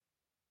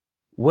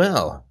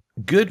Well,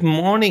 good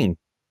morning,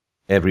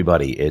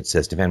 everybody. It's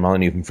Stefan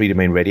Molyneux from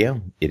Freedomain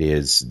Radio. It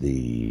is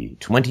the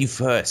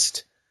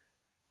 21st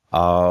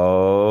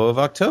of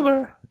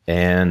October,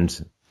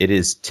 and it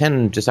is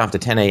just after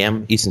 10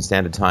 a.m. Eastern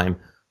Standard Time,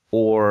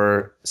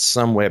 or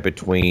somewhere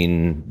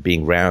between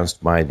being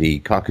roused by the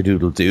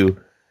cock-a-doodle-doo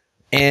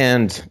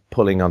and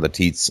pulling on the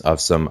teats of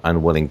some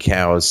unwilling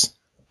cows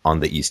on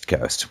the East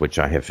Coast, which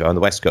I have, on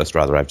the West Coast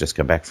rather, I've just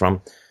come back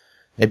from.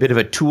 A bit of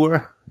a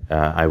tour.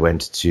 I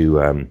went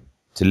to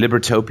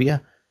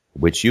Libertopia,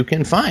 which you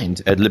can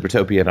find at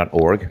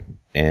libertopia.org,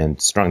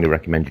 and strongly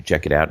recommend you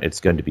check it out. It's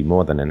going to be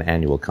more than an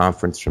annual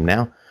conference from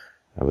now.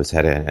 I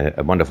had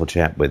a wonderful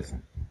chat with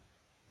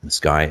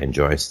Sky and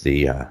Joyce,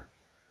 the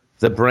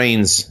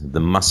brains,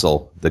 the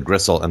muscle, the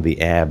gristle, and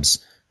the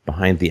abs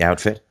behind the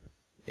outfit,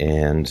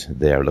 and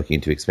they're looking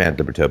to expand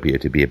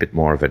Libertopia to be a bit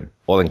more of an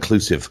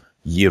all-inclusive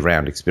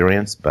year-round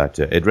experience, but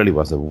it really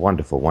was a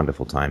wonderful,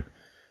 wonderful time.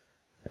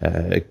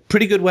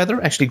 Pretty good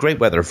weather, actually great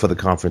weather for the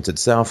conference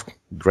itself.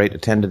 Great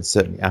attendance,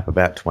 certainly up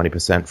about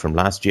 20% from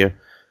last year.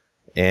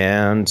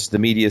 And the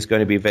media is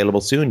going to be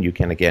available soon. You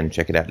can, again,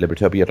 check it out,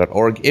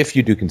 libertopia.org. If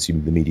you do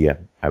consume the media,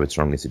 I would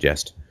strongly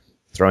suggest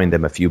throwing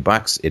them a few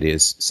bucks. It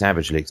is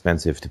savagely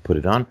expensive to put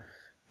it on.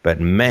 But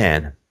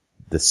man,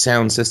 the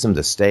sound system,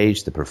 the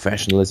stage, the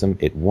professionalism,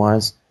 it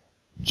was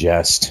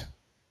just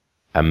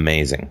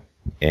amazing.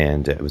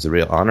 And it was a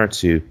real honor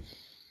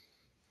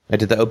I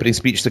did the opening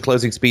speech, the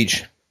closing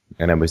speech,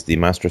 and I was the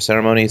master of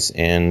ceremonies,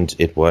 and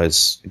it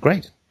was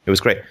great. It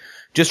was great.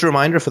 Just a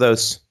reminder for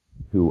those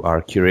who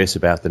are curious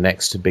about the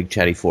next Big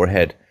Chatty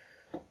Forehead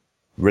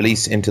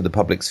release into the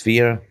public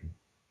sphere,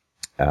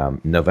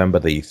 November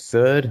the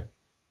 3rd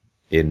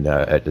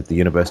at the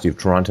University of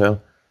Toronto.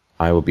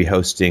 I will be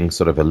hosting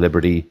sort of a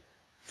Liberty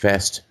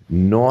Fest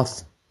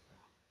North,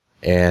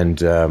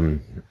 and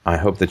I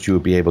hope that you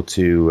will be able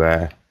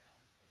to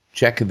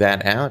check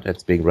that out.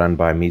 It's being run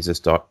by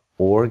Mises.org,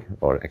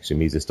 or actually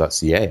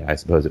Mises.ca, I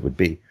suppose it would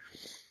be.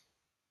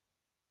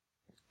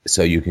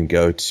 So you can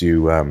go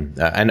to,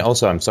 and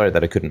also I'm sorry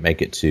that I couldn't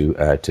make it to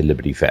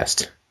Liberty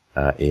Fest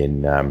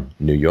in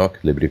New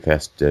York, Liberty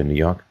Fest New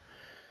York,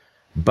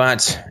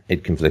 but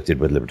it conflicted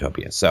with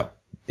Libertopia. So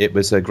it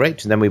was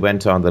great. And then we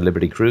went on the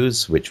Liberty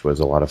Cruise, which was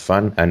a lot of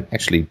fun, and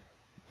actually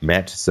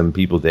met some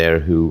people there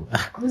who,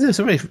 it was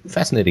a very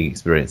fascinating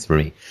experience for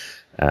me.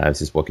 I was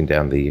just walking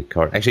down the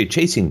corridor, actually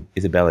chasing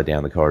Isabella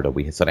down the corridor.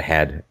 We had sort of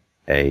had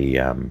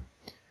a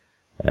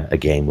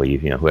game where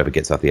whoever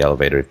gets off the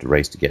elevator have to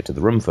race to get to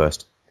the room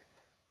first,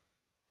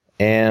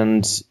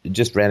 and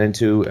just ran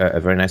into a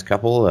very nice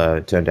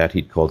couple. Turned out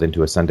he'd called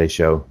into a Sunday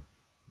show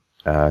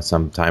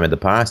some time in the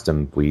past,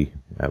 and we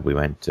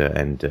went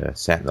and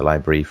sat in the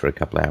library for a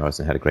couple of hours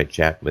and had a great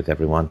chat with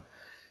everyone.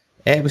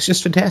 It was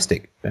just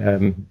fantastic.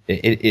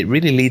 It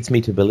really leads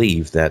me to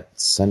believe that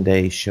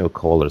Sunday show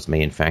callers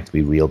may in fact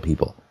be real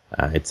people.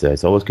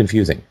 It's always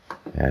confusing.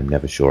 I'm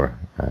never sure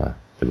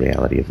the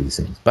reality of these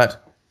things,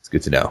 but it's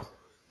good to know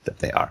that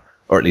they are,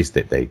 or at least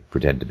that they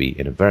pretend to be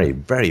in a very,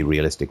 very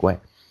realistic way.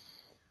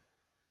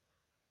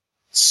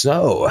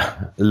 So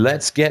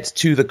let's get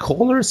to the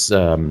callers.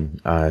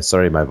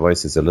 Sorry, my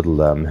voice is a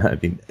little, I've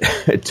been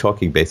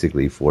talking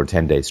basically for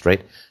 10 days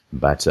straight,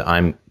 but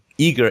I'm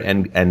eager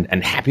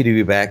and happy to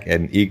be back,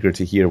 and eager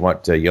to hear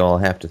what y'all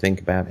have to think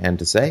about and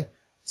to say.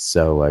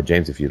 So,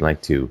 James, if you'd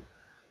like to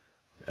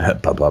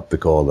pump up the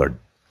call, or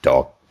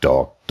talk.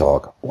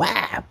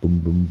 Wah! Boom,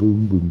 boom,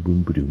 boom, boom,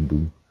 boom,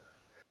 boom,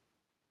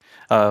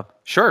 boom.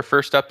 Sure.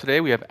 First up today,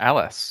 we have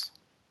Alice.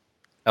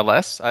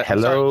 Alice?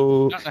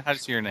 Hello. I don't know how to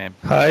say your name.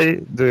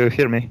 Hi, do you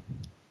hear me?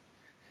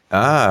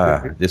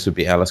 This would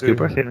be Alice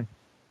Cooper. You hear me?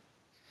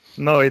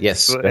 No, it's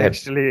yes,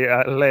 actually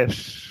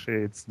Alice.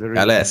 It's the real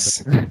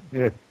Alice.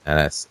 Yeah.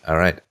 Alice. All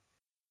right.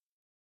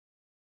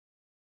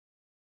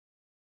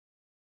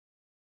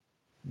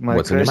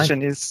 My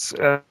question is,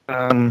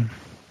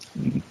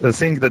 the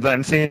thing that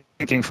I'm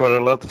thinking for a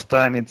lot of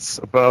time, it's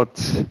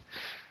about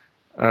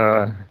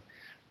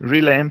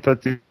real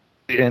empathy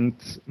and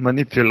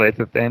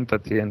manipulated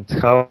empathy, and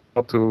how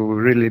to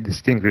really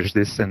distinguish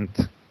this, and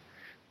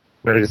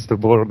where is the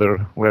border,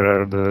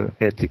 where are the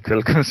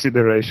ethical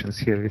considerations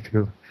here, if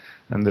you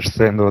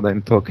understand what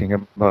I'm talking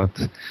about,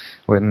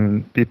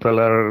 when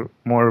people are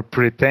more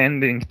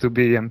pretending to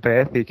be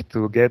empathic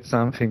to get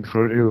something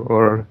from you,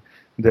 or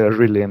they're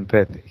really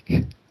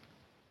empathic.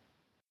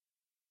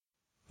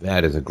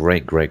 That is a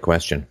great, great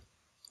question.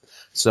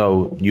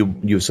 So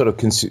you're sort of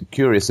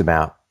curious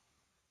about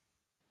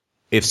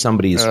if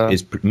somebody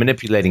is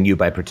manipulating you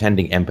by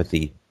pretending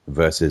empathy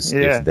versus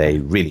if they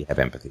really have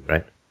empathy,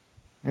 right?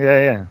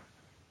 Yeah.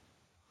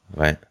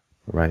 Right.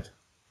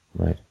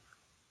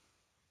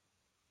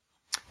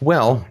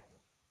 Well,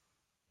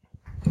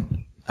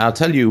 I'll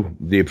tell you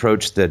the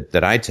approach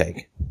that I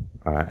take,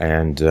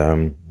 and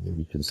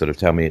you can sort of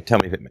tell me if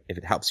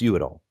it helps you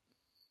at all.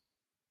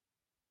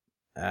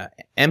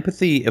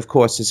 Empathy, of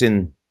course, is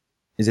in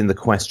the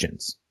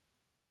questions,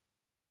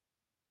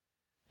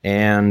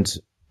 and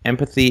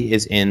empathy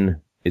is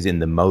in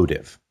the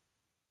motive.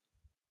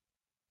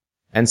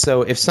 And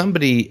so if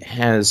somebody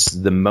has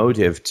the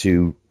motive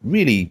to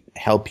really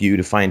help you,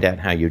 to find out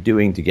how you're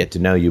doing, to get to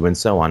know you, and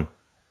so on,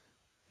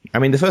 I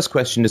mean, the first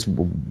question is,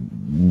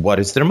 what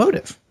is their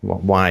motive?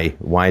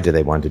 Why do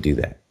they want to do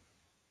that?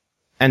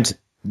 And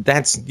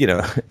that's,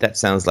 that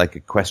sounds like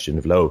a question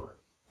of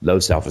low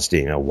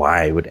self-esteem.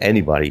 Why would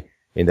anybody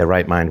in their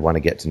right mind want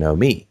to get to know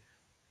me?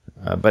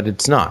 But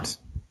it's not.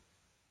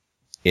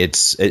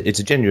 It's a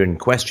genuine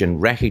question,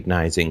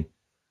 recognizing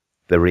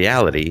the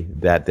reality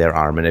that there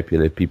are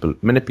manipulative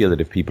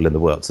people in the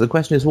world. So the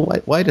question is, well,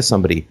 why does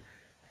somebody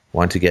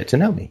want to get to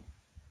know me?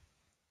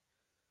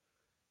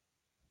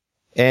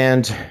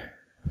 And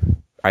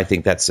I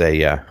think that's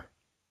a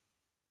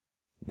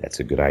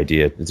good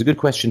idea. It's a good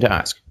question to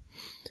ask.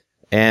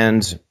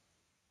 And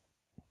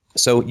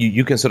so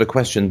you can sort of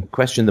question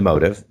the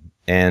motive,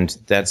 and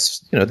that's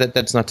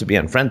that's not to be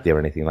unfriendly or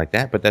anything like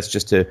that, but that's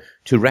just to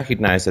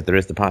recognize that there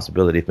is the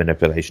possibility of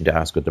manipulation, to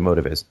ask what the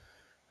motive is.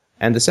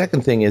 And the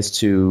second thing is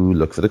to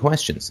look for the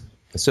questions.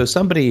 So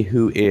somebody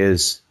who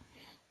is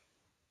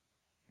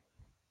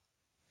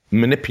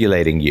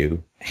manipulating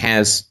you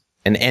has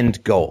an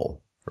end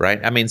goal, right?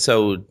 I mean,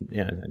 so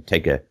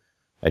take a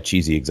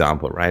cheesy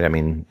example, right? I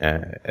mean,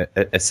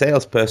 a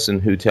salesperson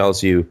who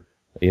tells you,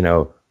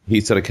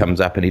 he sort of comes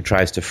up and he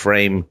tries to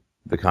frame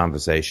the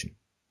conversation.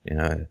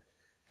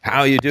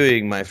 How are you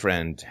doing, my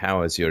friend?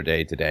 How is your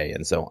day today?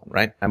 And so on,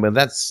 right? I mean,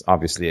 that's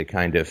obviously a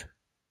kind of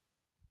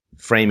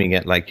framing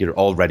it like you're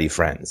already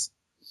friends.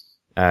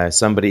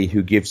 Somebody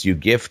who gives you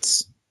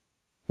gifts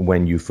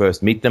when you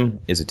first meet them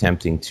is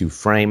attempting to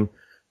frame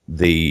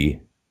the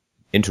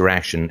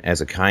interaction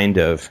as a kind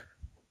of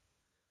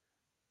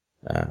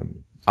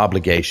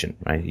obligation,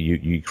 right?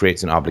 You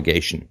create an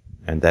obligation,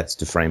 and that's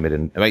to frame it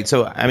in, right?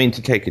 So, I mean,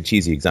 to take a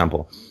cheesy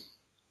example,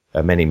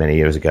 many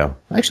years ago,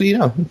 actually,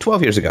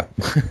 12 years ago,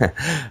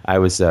 I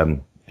was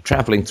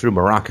traveling through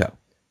Morocco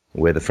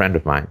with a friend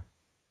of mine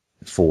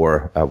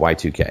for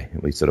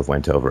Y2K. We sort of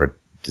went over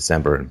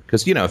December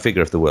because,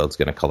 figure if the world's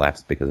going to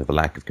collapse because of a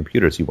lack of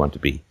computers, you want to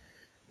be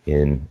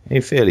in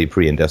a fairly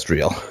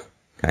pre-industrial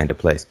kind of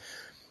place.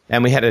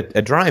 And we had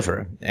a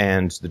driver,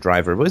 and the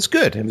driver was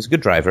good. It was a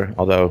good driver,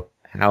 although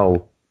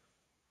how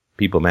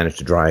people manage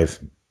to drive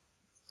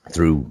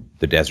through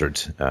the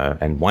desert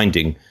and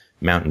winding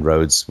mountain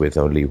roads with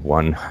only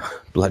one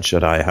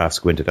bloodshot eye half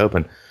squinted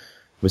open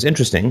was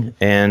interesting.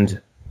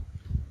 And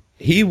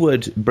he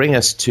would bring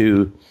us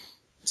to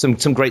some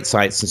great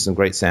sights and some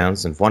great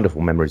sounds and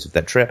wonderful memories of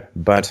that trip.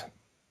 But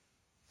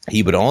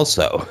he would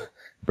also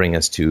bring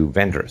us to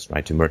vendors,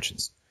 right, to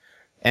merchants.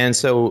 And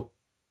so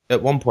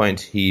at one point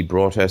he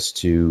brought us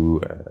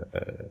to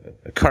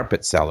a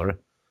carpet seller,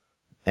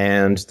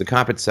 and the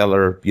carpet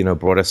seller,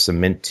 brought us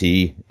some mint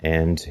tea,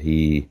 and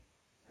he,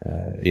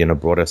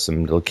 brought us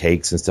some little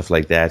cakes and stuff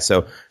like that.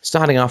 So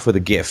starting off with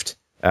a gift,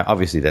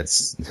 obviously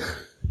that's,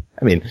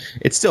 I mean,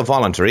 it's still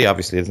voluntary.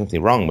 Obviously there's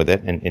nothing wrong with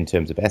it in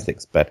terms of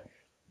ethics, but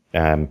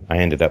I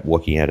ended up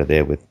walking out of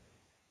there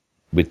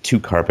with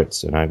 2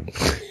 carpets, and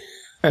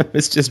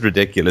it's just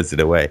ridiculous in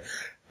a way,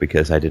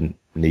 because I didn't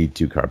need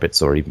 2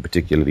 carpets or even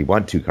particularly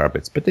want 2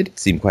 carpets, but they did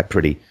seem quite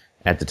pretty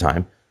at the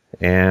time,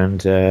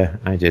 and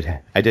I did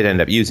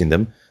end up using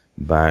them.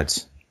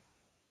 But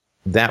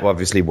that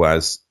obviously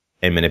was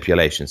a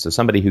manipulation. So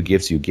somebody who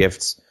gives you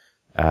gifts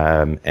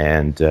and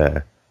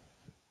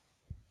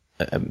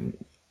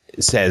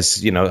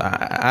says,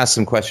 ask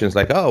some questions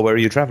like, oh, where are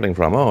you traveling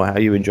from? Oh, how are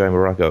you enjoying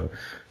Morocco?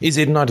 Is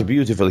it not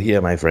beautiful here,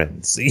 my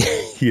friends?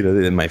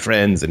 My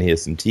friends, and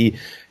here's some tea.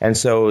 And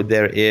so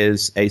there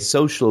is a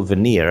social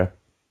veneer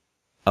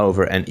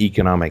over an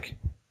economic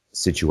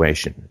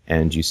situation.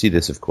 And you see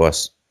this, of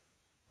course,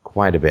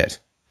 quite a bit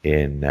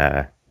in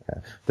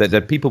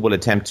that people will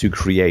attempt to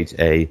create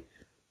a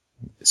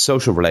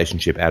social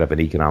relationship out of an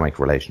economic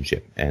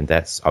relationship. And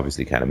that's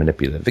obviously kind of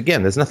manipulative.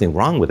 Again, there's nothing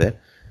wrong with it,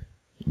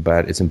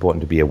 but it's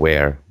important to be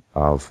aware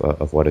of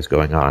what is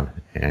going on.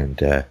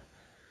 And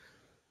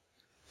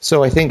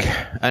so I think,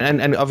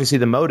 and obviously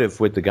the motive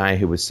with the guy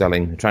who was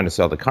trying to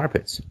sell the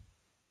carpets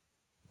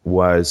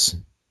was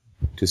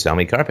to sell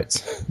me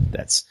carpets.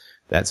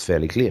 That's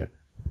fairly clear.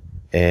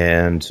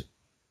 And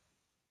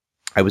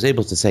I was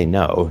able to say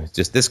no.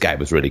 Just this guy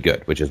was really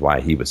good, which is why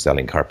he was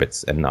selling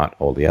carpets and not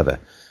all the other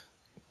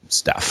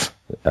stuff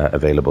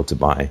available to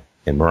buy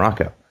in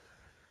Morocco.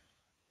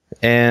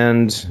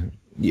 And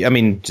I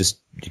mean, just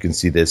you can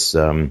see this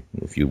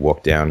if you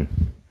walk down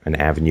an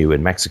avenue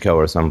in Mexico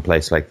or some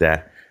place like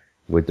that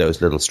with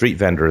those little street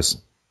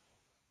vendors.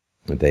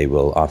 They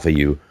will offer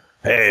you,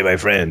 hey, my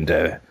friend,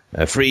 a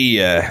free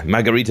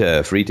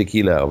margarita, free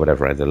tequila, or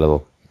whatever, right? The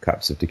little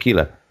cups of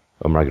tequila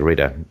or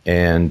margarita.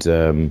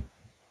 And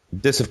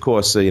this, of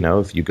course,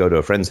 if you go to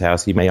a friend's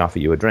house, he may offer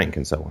you a drink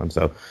and so on.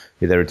 So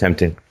they're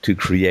attempting to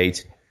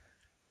create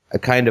a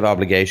kind of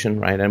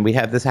obligation, right? And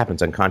this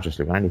happens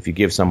unconsciously, right? If you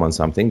give someone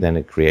something, then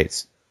it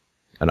creates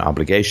an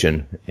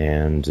obligation,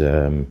 and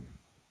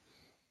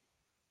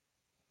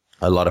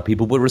a lot of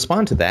people will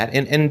respond to that.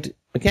 And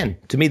again,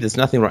 to me, there's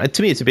nothing wrong.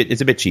 To me, it's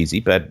a bit cheesy,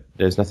 but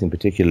there's nothing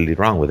particularly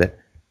wrong with it.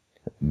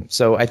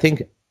 So I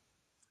think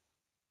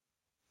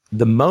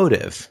the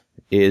motive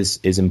is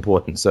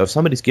important. So if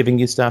somebody's giving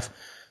you stuff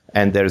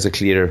and there's a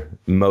clear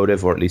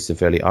motive, or at least a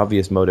fairly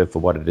obvious motive for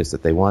what it is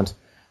that they want,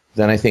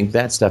 then I think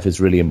that stuff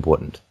is really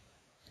important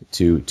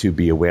to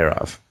be aware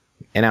of.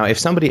 And now if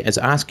somebody is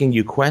asking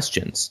you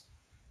questions,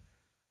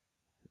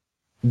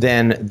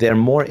 then they're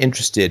more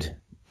interested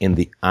in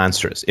the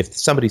answers. If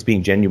somebody's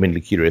being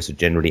genuinely curious or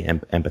genuinely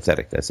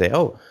empathetic, they say,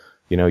 oh,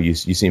 you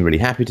seem really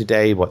happy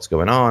today, what's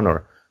going on?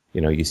 Or,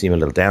 you seem a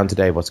little down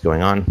today, what's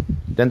going on?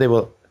 Then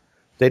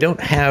they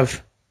don't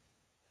have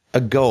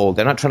a goal.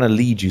 They're not trying to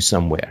lead you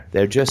somewhere.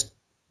 They're just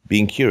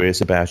being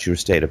curious about your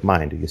state of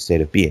mind or your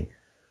state of being.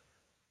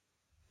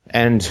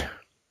 And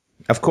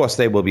of course,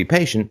 they will be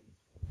patient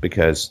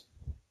because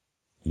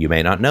you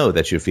may not know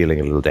that you're feeling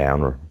a little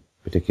down or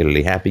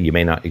particularly happy. You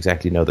may not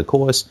exactly know the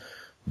cause,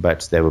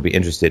 but they will be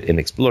interested in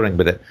exploring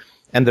with it.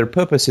 And their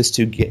purpose is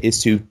to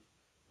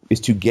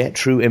get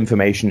true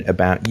information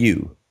about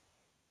you,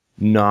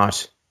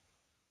 not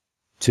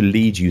to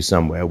lead you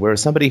somewhere.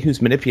 Whereas somebody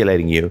who's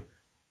manipulating you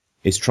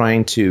is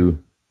trying to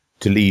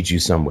lead you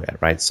somewhere,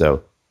 right?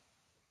 So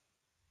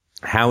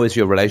how is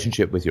your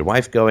relationship with your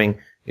wife going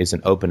is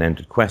an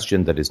open-ended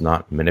question that is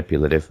not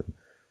manipulative and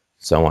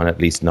so on, at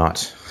least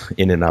not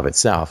in and of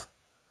itself.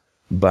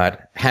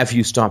 But have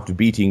you stopped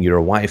beating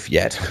your wife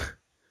yet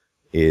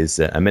is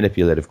a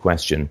manipulative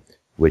question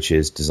which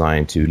is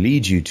designed to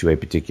lead you to a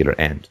particular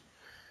end.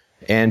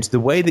 And the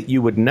way that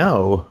you would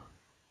know,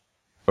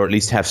 or at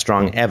least have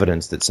strong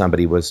evidence that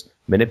somebody was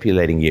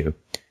manipulating you,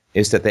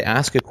 is that they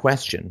ask a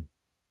question,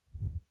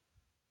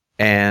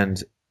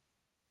 and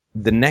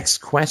the next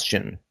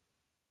question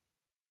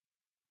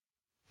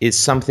is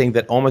something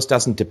that almost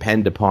doesn't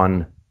depend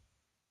upon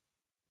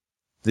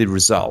the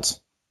result,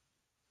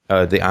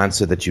 the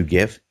answer that you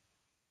give.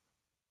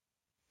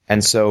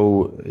 And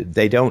so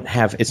they don't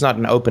have, it's not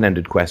an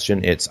open-ended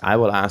question. It's, I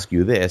will ask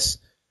you this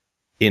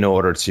in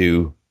order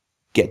to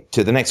get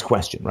to the next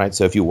question, right?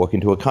 So if you walk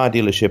into a car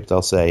dealership,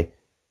 they'll say,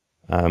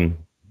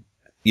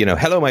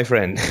 hello, my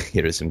friend,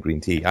 here is some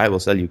green tea. I will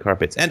sell you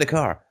carpets and a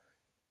car.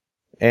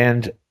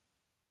 And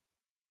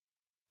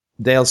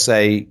they'll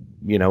say,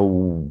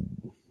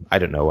 I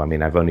don't know. I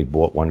mean, I've only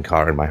bought one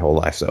car in my whole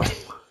life. So,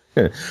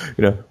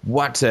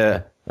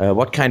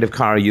 what kind of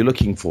car are you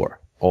looking for?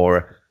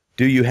 Or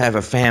do you have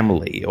a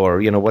family?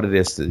 Or, what it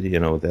is,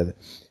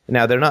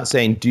 now they're not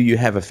saying, do you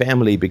have a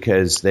family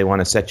because they want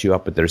to set you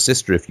up with their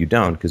sister if you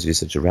don't, because you're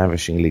such a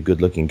ravishingly good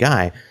looking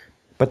guy.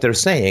 But they're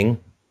saying,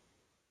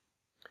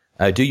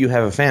 do you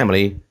have a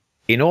family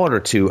in order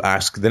to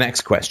ask the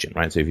next question,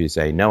 right? So if you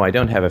say, no, I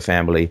don't have a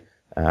family,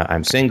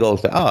 I'm single,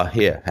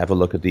 here, have a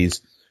look at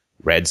these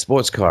red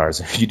sports cars.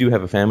 If you do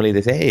have a family,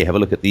 they say, hey, have a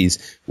look at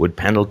these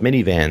wood-paneled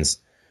minivans.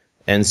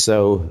 And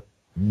so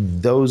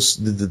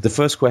the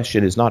first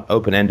question is not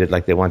open-ended,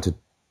 like they want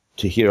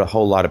to hear a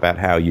whole lot about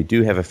how you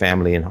do have a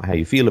family and how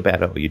you feel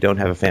about it, or you don't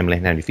have a family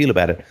and how you feel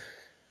about it.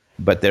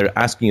 But they're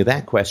asking you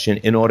that question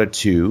in order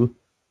to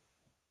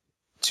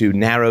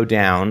narrow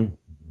down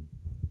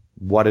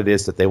what it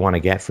is that they want to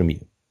get from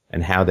you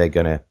and how they're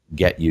going to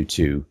get you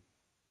to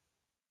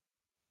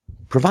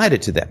provide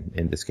it to them.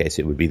 In this case,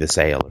 it would be the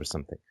sale or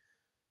something.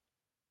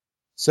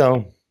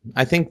 So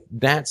I think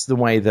that's the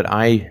way that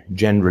I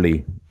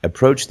generally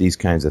approach these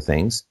kinds of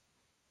things.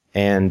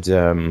 And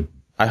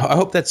I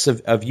hope that's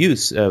of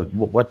use.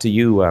 What do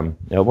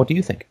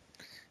you think?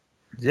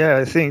 Yeah,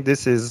 I think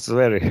this is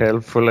very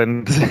helpful,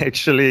 and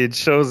actually it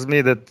shows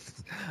me that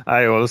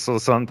I also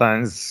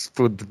sometimes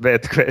put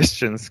bad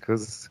questions,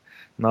 because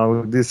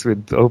now this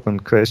with open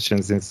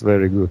questions is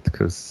very good,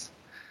 because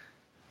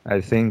I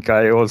think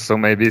I also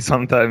maybe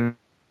sometimes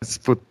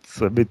put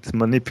a bit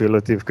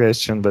manipulative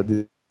question, but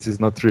this is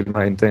not really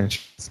my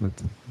intentions. But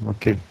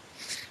okay,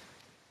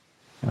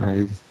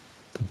 I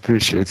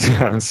appreciate the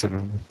answer.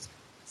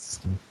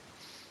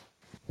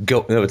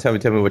 Tell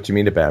me what you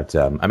mean about.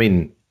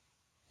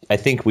 I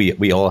think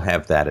we all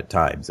have that at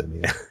times. I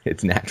mean,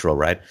 it's natural,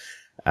 right?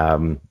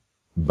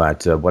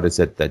 But what is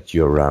it that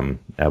you're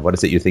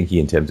thinking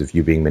in terms of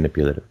you being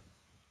manipulative?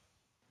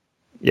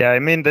 Yeah, I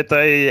mean that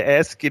I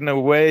ask in a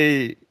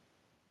way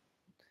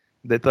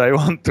that I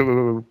want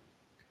to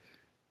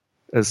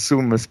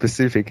assume a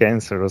specific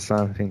answer or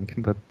something,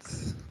 but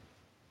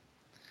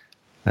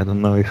I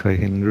don't know if I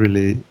can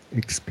really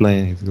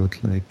explain it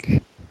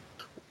good.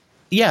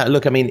 Yeah,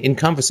 look, I mean, in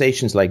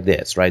conversations like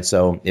this, right?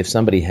 So if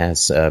somebody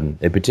has a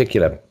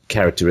particular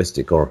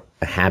characteristic or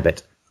a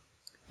habit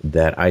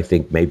that I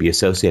think may be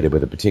associated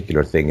with a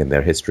particular thing in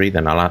their history,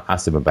 then I'll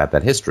ask them about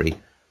that history.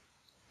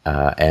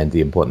 And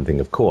the important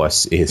thing, of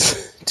course,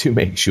 is to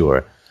make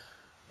sure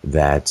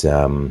that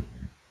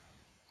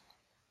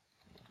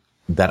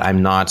that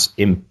I'm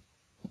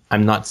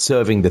not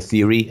serving the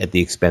theory at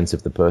the expense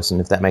of the person,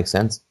 if that makes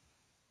sense.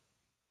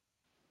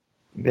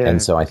 Yeah.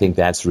 And so I think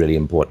that's really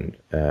important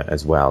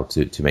as well,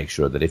 to make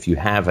sure that if you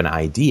have an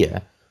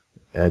idea,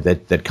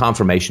 that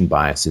confirmation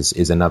bias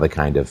is another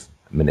kind of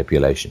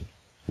manipulation,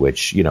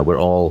 which we're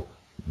all.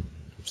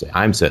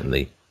 I'm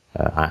certainly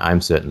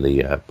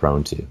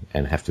prone to,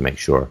 and have to make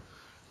sure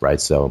right?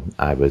 So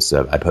I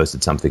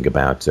posted something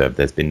about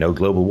there's been no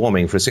global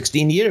warming for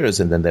 16 years,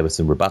 and then there was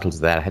some rebuttal to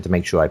that. I had to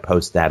make sure I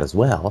post that as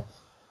well,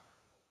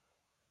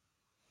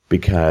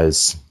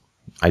 because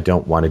I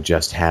don't want to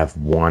just have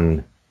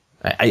one.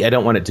 I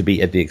don't want it to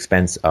be at the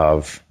expense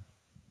of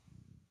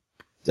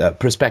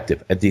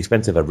perspective, at the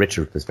expense of a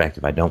richer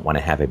perspective. I don't want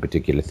to have a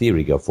particular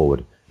theory go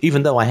forward,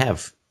 even though I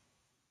have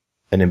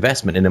an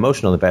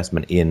emotional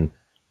investment in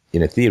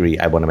a theory.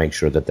 I want to make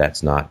sure that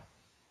that's not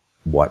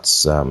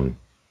what's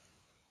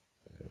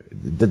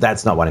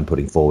that's not what I'm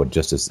putting forward,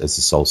 just as a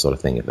sole sort of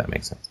thing, if that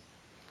makes sense.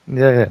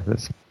 Yeah,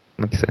 that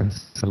makes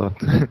sense a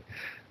lot.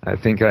 I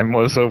think I'm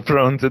also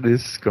prone to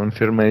this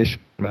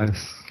confirmation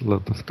bias a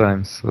lot of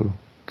times, so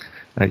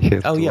I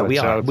have to watch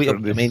out for this.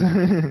 I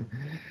mean,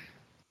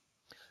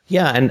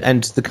 yeah,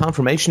 and the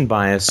confirmation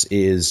bias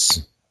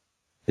is...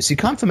 See,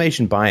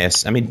 confirmation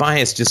bias, I mean,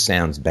 bias just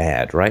sounds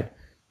bad, right?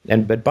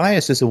 But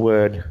bias is a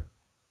word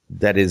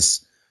that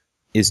is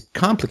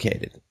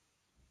complicated,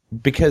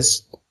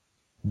 because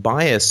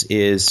bias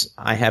is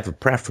I have a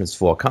preference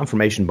for.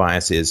 Confirmation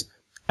bias is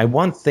I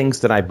want things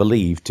that I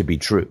believe to be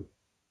true.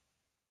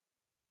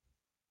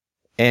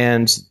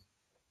 And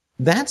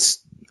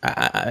that's,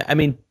 I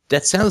mean,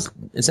 it sounds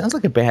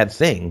like a bad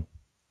thing,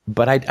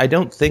 but I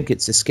don't think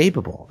it's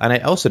escapable. And I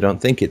also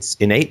don't think it's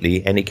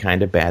innately any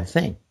kind of bad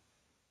thing.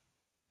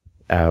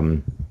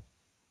 I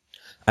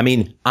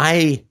mean,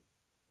 I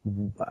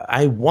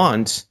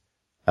want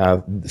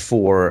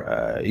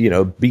for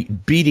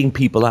beating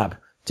people up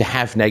to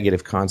have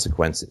negative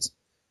consequences,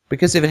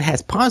 because if it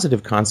has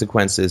positive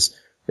consequences,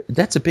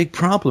 that's a big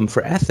problem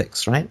for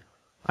ethics, right?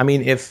 I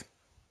mean, if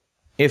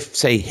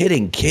say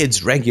hitting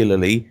kids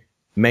regularly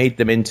made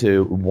them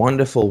into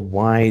wonderful,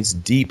 wise,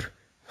 deep,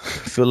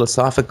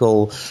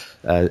 philosophical,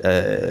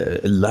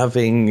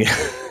 loving,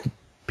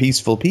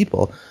 peaceful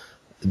people,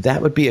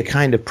 that would be a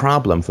kind of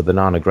problem for the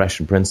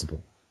non-aggression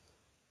principle.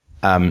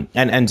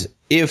 And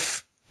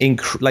if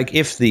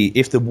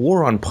the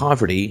war on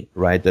poverty,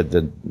 right,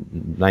 the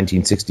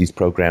 1960s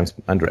programs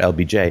under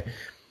LBJ,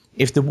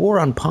 if the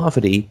war on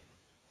poverty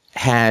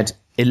had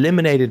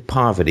eliminated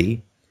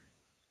poverty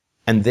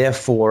and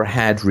therefore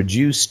had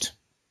reduced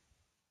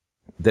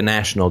the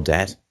national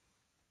debt,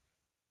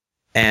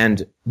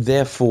 and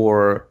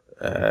therefore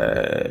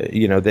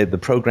the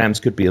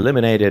programs could be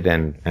eliminated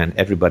and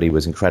everybody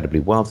was incredibly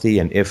wealthy,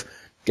 and if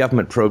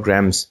government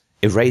programs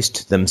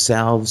erased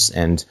themselves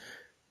and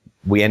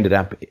we ended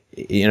up,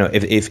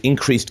 if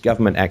increased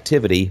government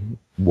activity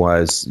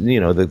was,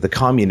 the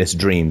communist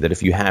dream that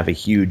if you have a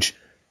huge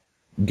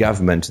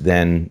government,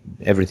 then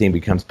everything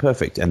becomes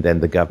perfect, and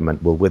then the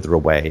government will wither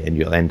away and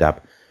you'll end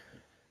up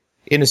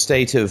in a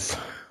state of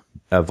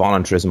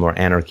voluntarism or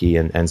anarchy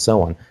and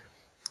so on.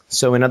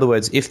 So in other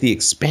words, if the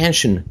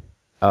expansion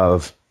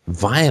of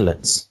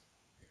violence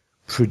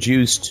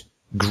produced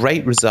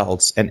great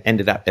results and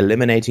ended up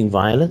eliminating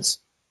violence,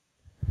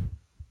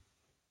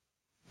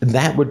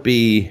 that would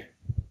be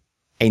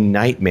a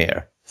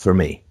nightmare for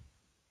me.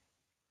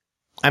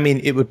 I mean,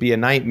 it would be a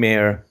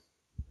nightmare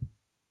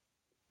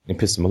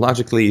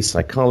epistemologically,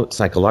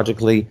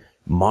 psychologically,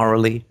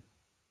 morally,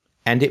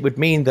 and it would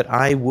mean that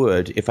I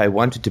would, if I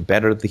wanted to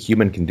better the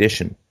human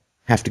condition,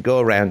 have to go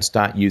around and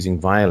start using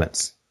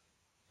violence,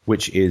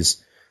 which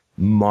is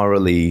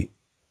morally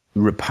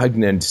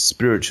repugnant,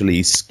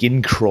 spiritually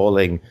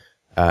skin-crawling.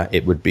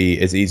 It would be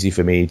as easy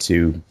for me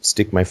to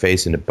stick my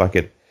face in a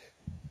bucket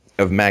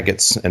of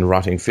maggots and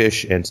rotting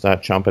fish and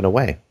start chomping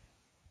away.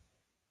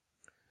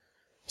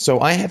 So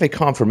I have a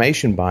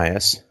confirmation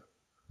bias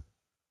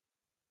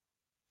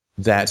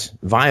that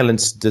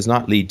violence does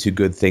not lead to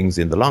good things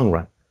in the long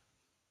run.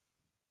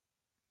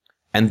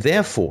 And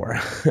therefore,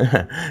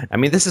 I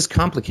mean, this is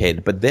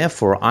complicated, but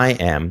therefore I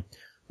am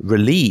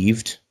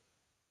relieved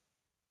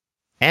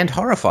and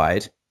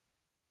horrified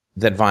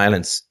that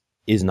violence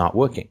is not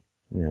working.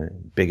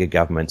 Bigger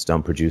governments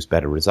don't produce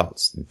better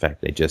results. In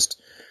fact, they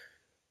just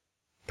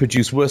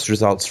produce worse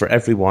results for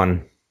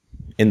everyone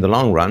in the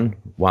long run,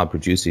 while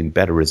producing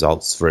better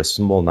results for a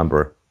small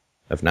number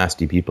of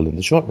nasty people in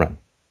the short run.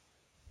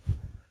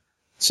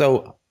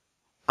 So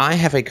I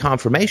have a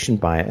confirmation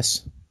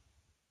bias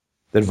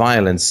that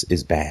violence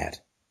is bad.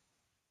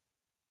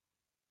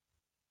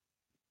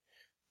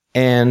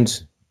 And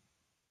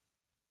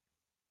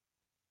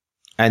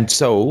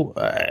so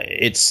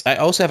I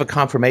also have a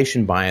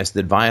confirmation bias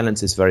that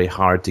violence is very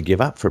hard to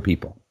give up for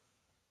people.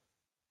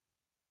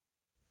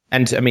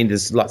 And I mean,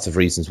 there's lots of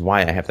reasons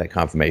why I have that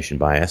confirmation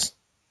bias.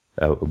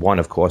 One,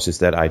 of course, is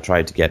that I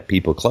tried to get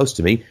people close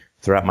to me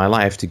throughout my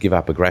life to give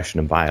up aggression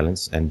and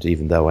violence. And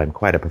even though I'm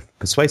quite a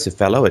persuasive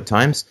fellow at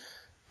times,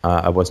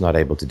 I was not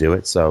able to do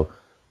it. So,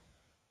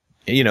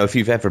 if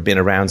you've ever been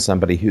around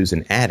somebody who's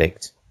an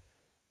addict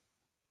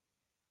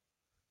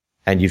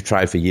and you've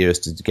tried for years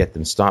to get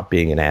them to stop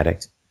being an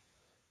addict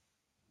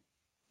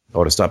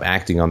or to stop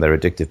acting on their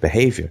addictive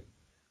behavior,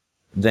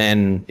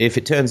 then if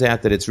it turns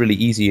out that it's really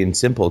easy and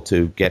simple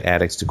to get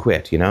addicts to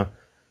quit,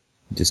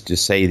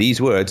 just say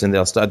these words and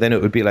they'll start, then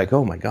it would be like,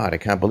 oh my God, I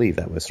can't believe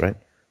that was right.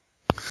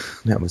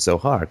 That was so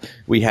hard.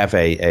 We have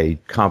a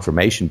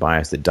confirmation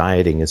bias that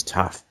dieting is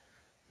tough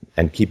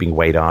and keeping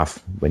weight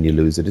off when you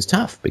lose it is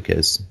tough,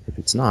 because if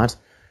it's not,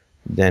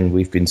 then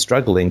we've been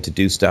struggling to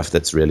do stuff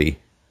that's really,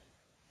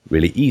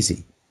 really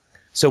easy.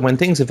 So when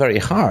things are very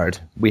hard,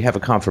 we have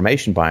a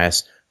confirmation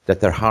bias that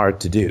they're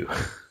hard to do.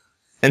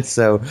 And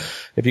so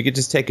if you could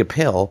just take a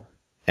pill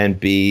and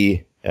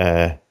be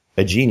a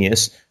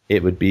genius,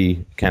 it would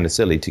be kind of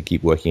silly to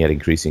keep working at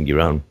increasing your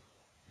own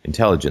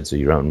intelligence or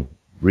your own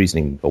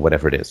reasoning or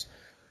whatever it is.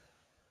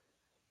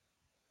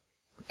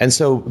 And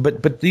so,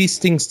 but these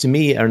things to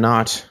me are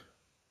not,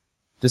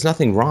 there's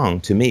nothing wrong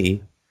to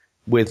me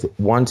with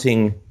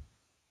wanting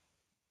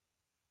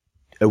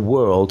a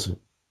world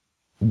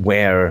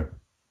where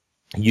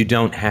you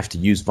don't have to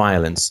use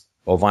violence,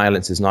 or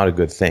violence is not a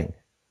good thing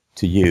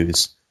to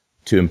use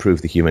to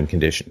improve the human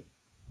condition.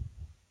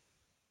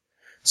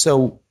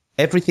 So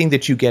everything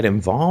that you get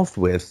involved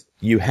with,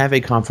 you have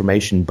a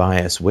confirmation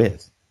bias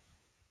with.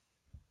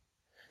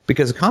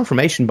 Because a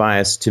confirmation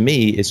bias, to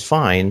me, is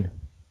fine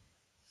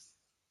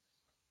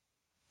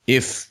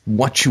if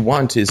what you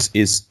want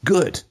is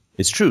good,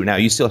 is true. Now,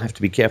 you still have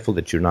to be careful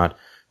that you're not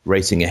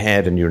racing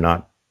ahead and you're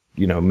not,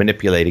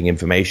 manipulating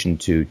information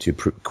to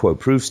quote,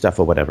 prove stuff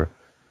or whatever.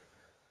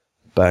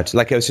 But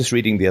like I was just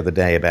reading the other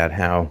day about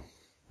how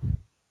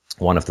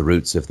one of the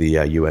roots of the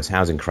U.S.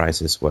 housing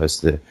crisis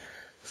was the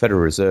Federal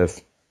Reserve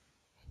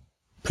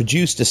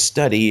produced a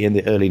study in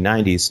the early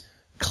 90s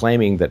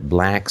claiming that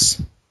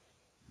blacks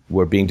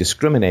were being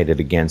discriminated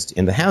against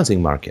in the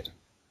housing market.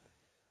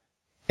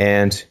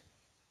 And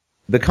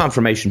the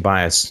confirmation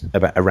bias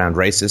around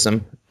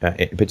racism,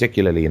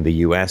 particularly in the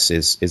U.S.,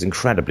 is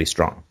incredibly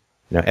strong.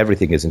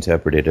 Everything is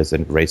interpreted as a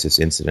racist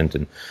incident,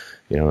 and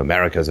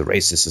America's a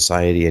racist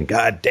society, and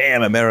God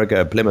damn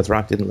America, Plymouth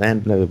Rock didn't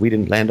land. No, we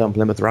didn't land on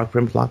Plymouth Rock.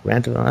 Plymouth Rock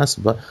landed on us.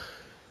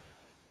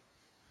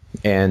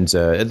 And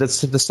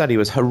the study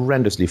was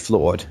horrendously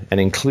flawed and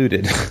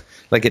included,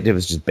 it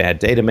was just bad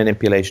data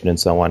manipulation and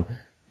so on.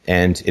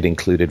 And it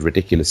included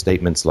ridiculous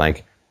statements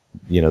like,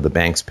 the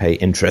banks pay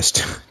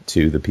interest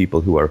to the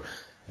people who are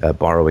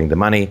borrowing the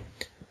money.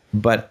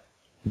 But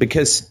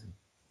because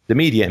the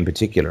media in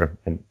particular,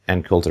 and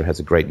Ann Coulter has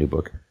a great new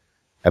book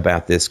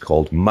about this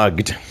called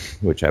Mugged,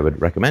 which I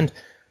would recommend.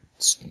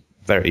 It's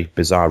very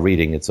bizarre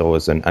reading. It's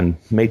always a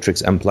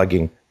matrix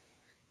unplugging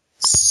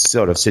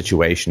sort of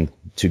situation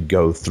to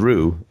go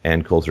through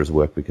Ann Coulter's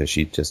work, because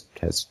she just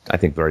has, I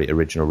think, very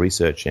original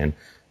research and,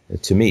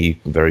 to me,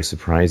 very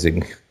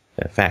surprising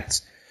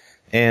facts.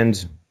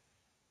 And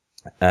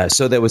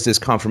so there was this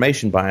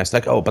confirmation bias,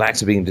 like,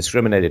 blacks are being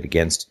discriminated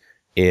against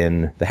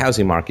in the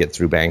housing market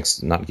through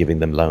banks not giving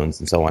them loans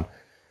and so on.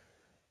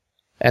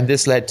 And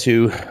this led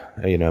to,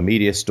 a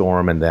media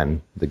storm, and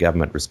then the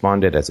government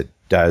responded, as it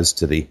does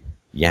to the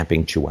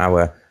yapping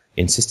chihuahua,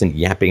 insistent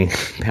yapping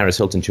Paris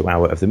Hilton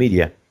chihuahua of the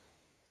media,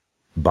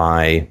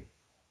 by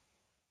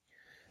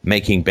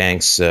making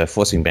banks,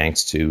 forcing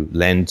banks to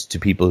lend to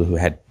people who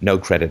had no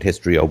credit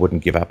history or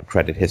wouldn't give up a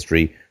credit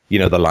history,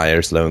 the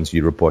liar's loans,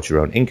 you report your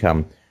own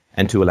income,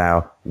 and to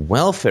allow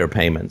welfare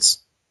payments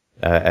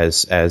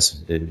as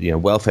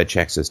welfare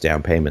checks as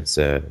down payments,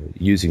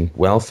 using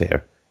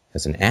welfare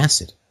as an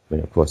asset, when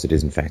of course it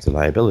is in fact a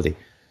liability.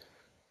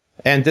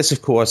 And this,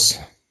 of course,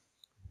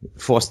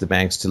 forced the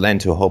banks to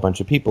lend to a whole bunch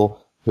of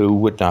people who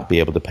would not be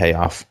able to pay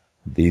off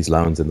these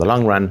loans in the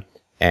long run.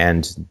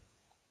 And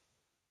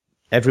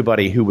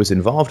everybody who was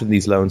involved in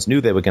these loans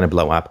knew they were going to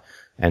blow up,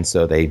 and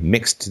so they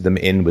mixed them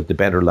in with the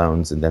better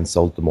loans and then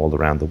sold them all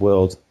around the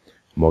world.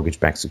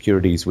 Mortgage-backed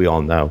securities, we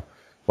all know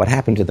what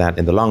happened to that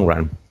in the long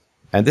run.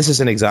 And this is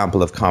an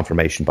example of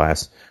confirmation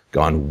bias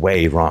gone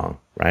way wrong,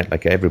 right?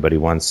 Like, everybody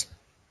wants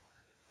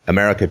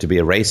America to be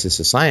a racist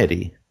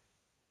society.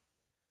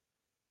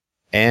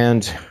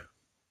 And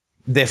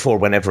therefore,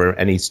 whenever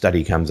any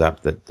study comes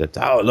up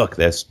that look,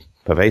 there's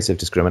pervasive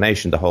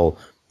discrimination, the whole,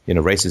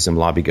 racism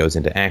lobby goes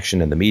into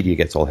action, and the media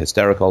gets all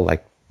hysterical,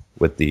 like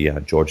with the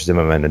George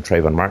Zimmerman and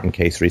Trayvon Martin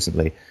case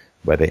recently,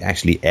 where they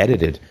actually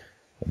edited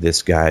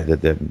this guy,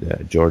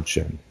 the George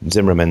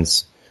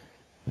Zimmerman's,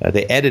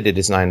 they edited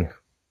his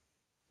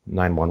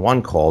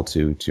 911 call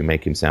to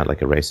make him sound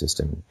like a racist,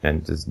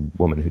 and this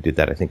woman who did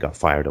that, I think, got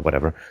fired or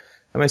whatever.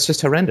 I mean, it's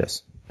just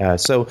horrendous.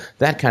 So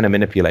that kind of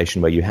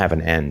manipulation where you have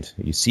an end,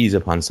 you seize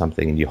upon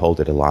something and you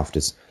hold it aloft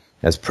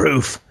as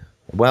proof.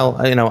 Well,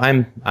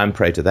 I'm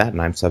prey to that,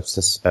 and I'm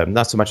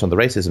not so much on the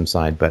racism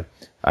side, but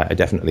I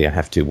definitely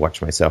have to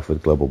watch myself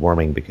with global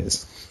warming,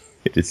 because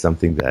it is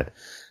something that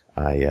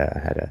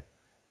I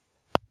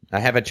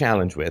have a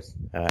challenge with.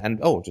 And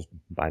just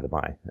by the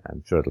by,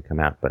 I'm sure it'll come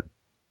out, but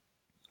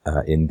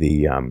in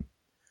the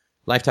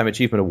Lifetime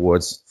Achievement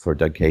Awards for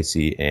Doug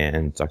Casey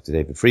and Dr.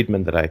 David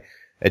Friedman that I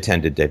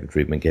attended, David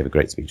Friedman gave a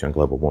great speech on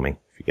global warming.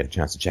 If you get a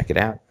chance to check it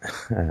out,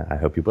 I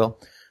hope you will.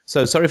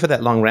 So sorry for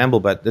that long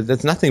ramble, but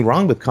there's nothing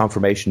wrong with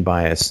confirmation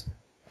bias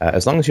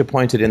as long as you're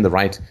pointed in the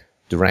right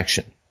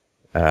direction.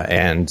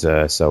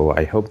 So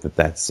I hope that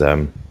that's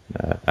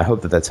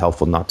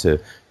helpful, not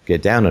to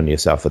get down on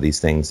yourself for these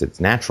things.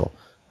 It's natural.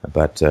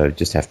 But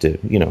just have to,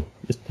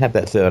 just have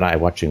that third eye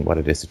watching what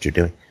it is that you're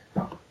doing.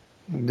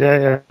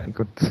 Yeah,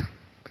 good.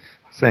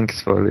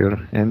 Thanks for your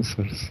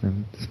answers,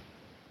 and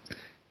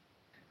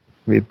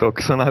we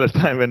talk some other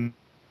time when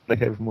I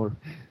have more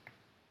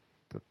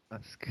to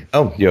ask.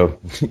 Oh, you're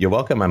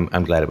welcome.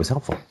 I'm glad it was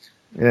helpful.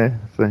 Yeah,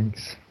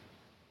 thanks.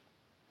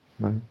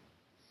 Bye.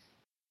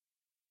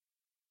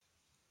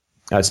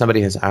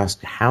 Somebody has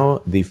asked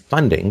how the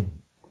funding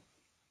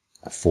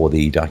for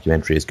the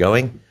documentary is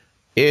going.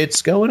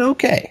 It's going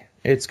okay.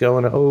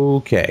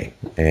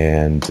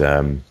 And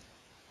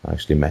I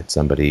actually met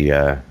somebody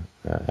at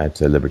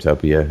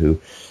Libertopia who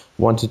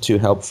wanted to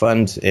help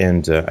fund,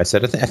 and I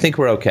said, I think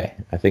we're okay.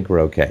 I like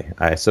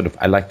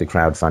the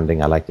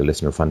crowdfunding. I like the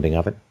listener funding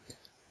of it.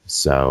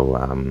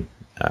 So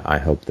I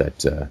hope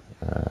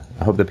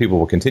that people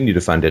will continue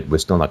to fund it. We're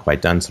still not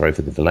quite done. Sorry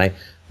for the delay,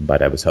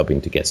 but I was hoping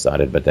to get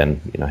started. But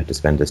then I had to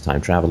spend this time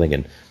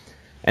traveling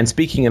and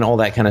speaking and all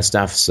that kind of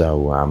stuff.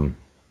 So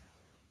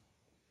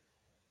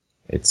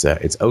it's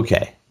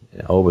okay.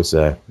 It always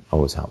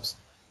helps.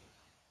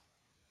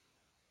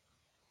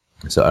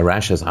 So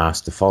Arash has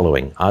asked the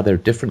following: are there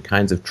different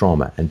kinds of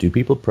trauma, and do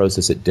people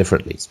process it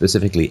differently?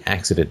 Specifically,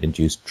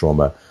 accident-induced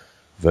trauma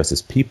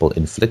versus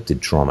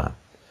people-inflicted trauma.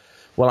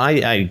 Well,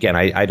 I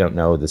don't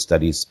know the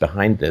studies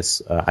behind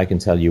this. I can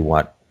tell you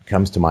what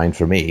comes to mind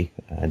for me,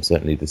 and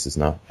certainly this is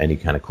not any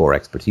kind of core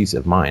expertise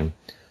of mine.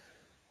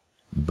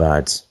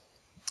 But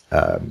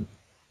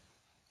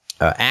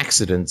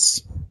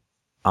accidents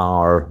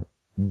are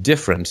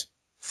different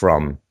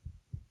from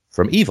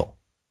evil,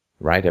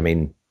 right? I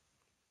mean,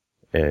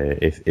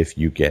 if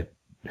you get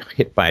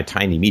hit by a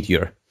tiny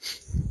meteor,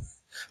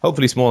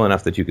 hopefully small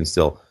enough that you can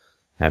still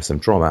have some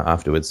trauma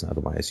afterwards,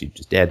 otherwise you're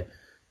just dead,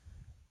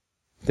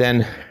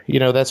 then,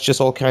 that's just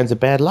all kinds of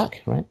bad luck,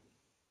 right?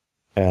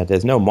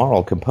 There's no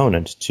moral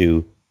component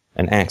to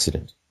an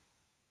accident.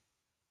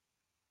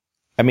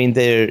 I mean,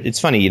 it's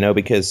funny,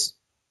 because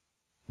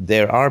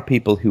there are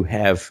people who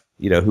have,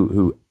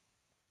 who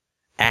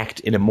act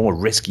in a more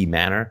risky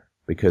manner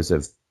because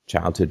of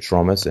childhood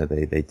traumas.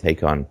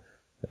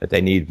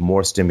 They need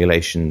more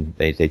stimulation.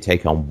 They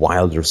take on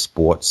wilder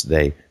sports.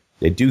 They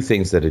do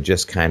things that are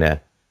just kind of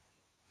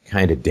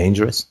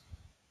dangerous.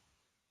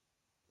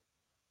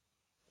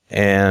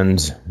 And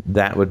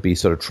that would be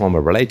sort of trauma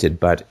related.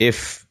 But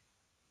if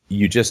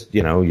you just,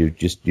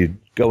 you're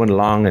going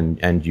along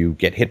and you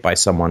get hit by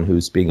someone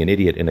who's being an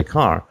idiot in a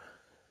car,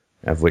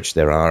 of which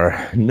there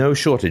are no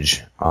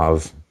shortage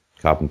of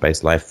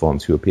carbon-based life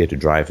forms who appear to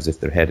drive as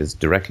if their head is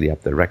directly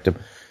up their rectum,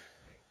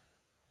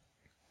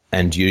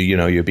 and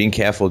you're being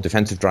careful,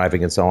 defensive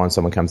driving and so on,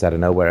 someone comes out of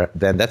nowhere,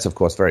 then that's, of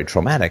course, very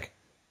traumatic.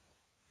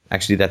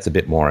 Actually, that's a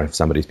bit more if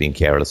somebody's being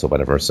careless or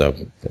whatever, so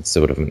that's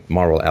sort of a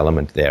moral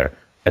element there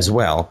as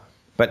well.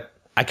 But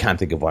I can't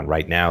think of one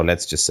right now.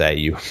 Let's just say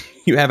you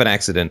have an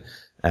accident,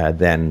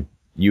 then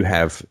you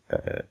have,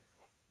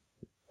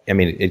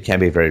 it can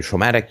be very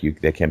traumatic.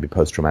 There can be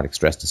post-traumatic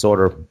stress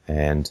disorder,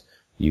 and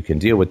you can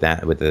deal with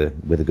that with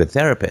a good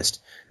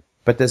therapist.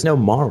 But there's no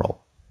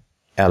moral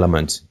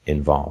element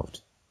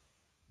involved.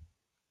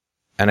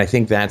 And I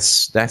think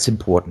that's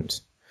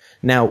important.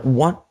 Now,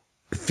 what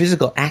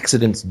physical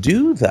accidents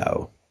do,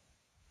 though,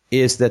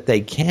 is that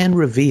they can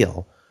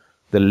reveal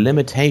the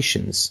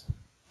limitations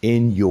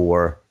in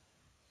your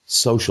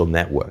social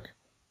network.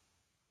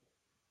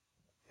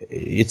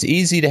 It's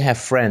easy to have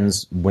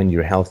friends when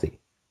you're healthy,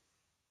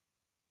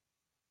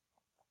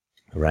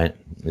 right?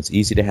 It's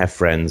easy to have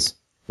friends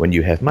when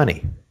you have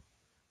money.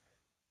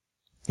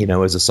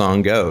 As the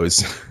song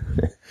goes,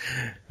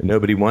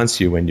 nobody wants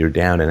you when you're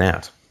down and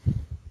out.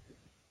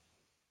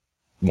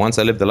 Once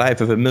I lived the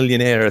life of a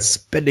millionaire,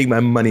 spending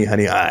my money,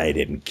 honey, I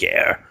didn't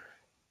care.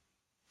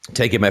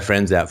 Taking my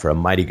friends out for a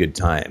mighty good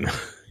time.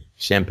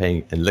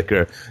 Champagne and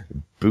liquor,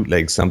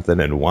 bootleg something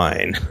and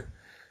wine.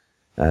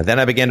 Then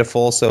I began to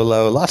fall so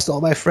low, lost all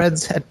my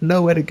friends, had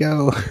nowhere to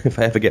go. If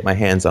I ever get my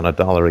hands on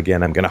 $1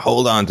 again, I'm going to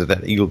hold on to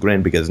that eagle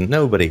grin, because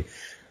nobody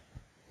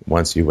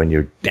wants you when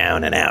you're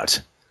down and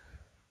out.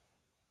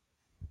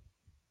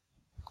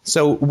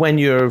 So when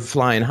you're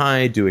flying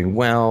high, doing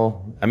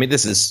well,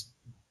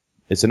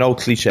 it's an old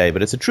cliche,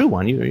 but it's a true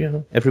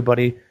one.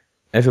 Everybody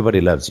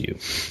loves you.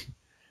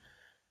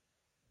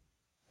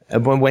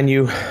 When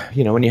you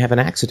have an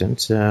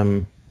accident,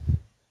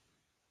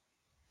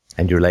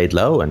 and you're laid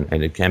low,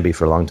 and it can be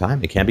for a long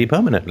time, it can be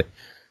permanently.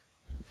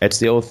 It's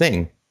the old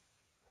thing.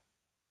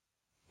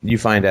 You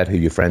find out who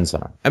your friends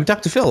are. And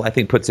Dr. Phil, I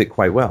think, puts it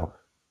quite well.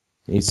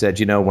 He said,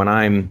 when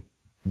I'm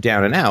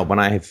down and out, when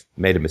I have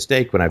made a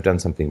mistake, when I've done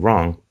something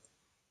wrong,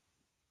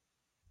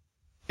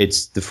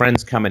 it's the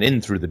friends coming in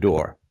through the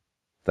door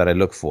that I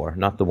look for,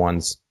 not the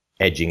ones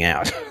edging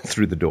out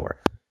through the door.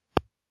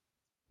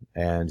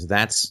 And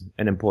that's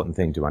an important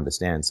thing to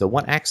understand. So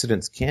what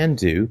accidents can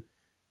do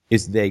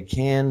is they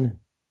can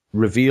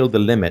reveal the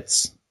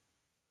limits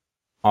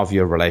of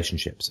your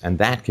relationships, and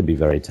that can be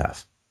very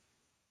tough.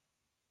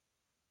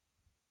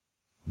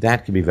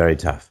 That can be very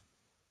tough.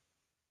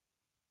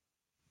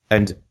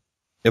 And,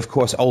 of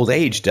course, old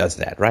age does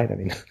that,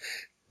 right?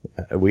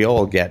 We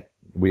all get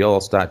we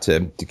all start to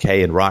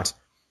decay and rot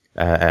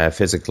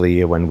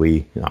physically when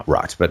we, not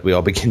rot, but we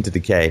all begin to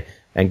decay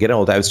and get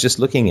old. I was just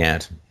looking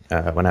at,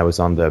 when I was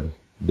on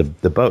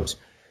the boat,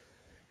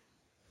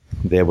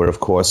 there were, of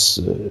course,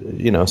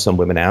 some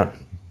women out,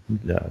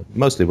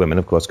 mostly women,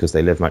 of course, because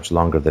they live much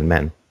longer than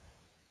men,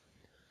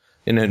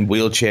 in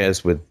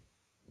wheelchairs with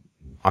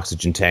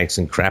oxygen tanks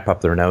and crap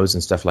up their nose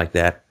and stuff like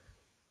that.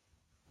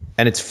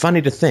 And it's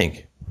funny to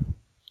think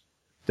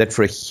that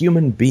for a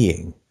human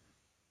being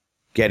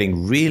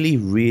getting really,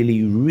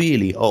 really,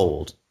 really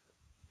old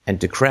and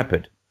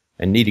decrepit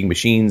and needing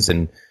machines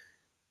and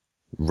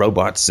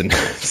robots and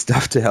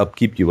stuff to help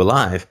keep you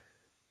alive,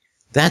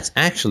 that's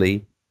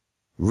actually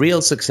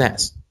real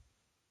success.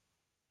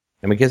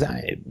 I mean, because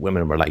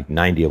women were like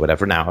 90 or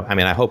whatever now. I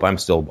mean, I hope I'm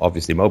still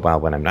obviously mobile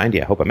when I'm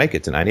 90. I hope I make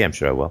it to 90. I'm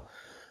sure I will.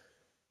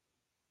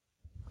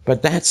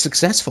 But that's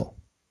successful.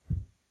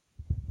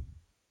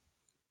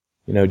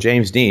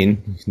 James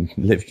Dean,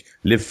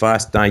 live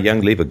fast, die young,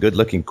 leave a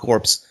good-looking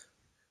corpse.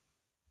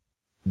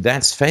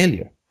 That's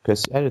failure.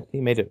 Because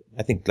he made it,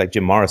 I think, like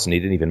Jim Morrison, he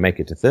didn't even make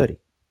it to 30.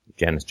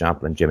 Janis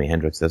Joplin, Jimi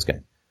Hendrix, those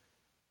guys.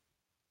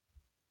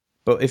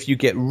 But if you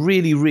get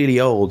really, really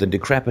old and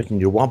decrepit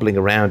and you're wobbling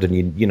around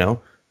and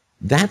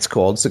that's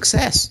called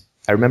success.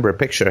 I remember a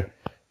picture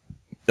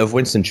of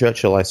Winston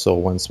Churchill I saw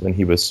once when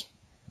he was,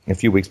 a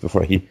few weeks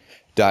before he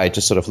died,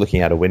 just sort of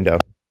looking out a window.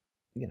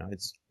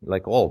 It's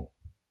like all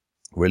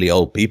really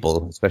old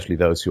people, especially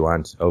those who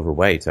aren't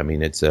overweight. I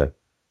mean, it's a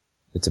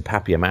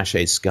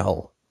papier-mâché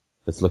skull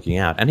that's looking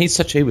out. And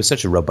he was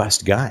such a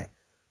robust guy.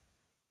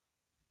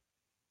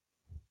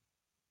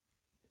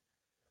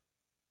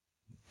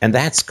 And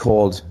that's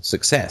called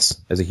success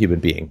as a human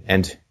being.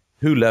 And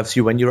who loves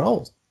you when you're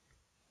old?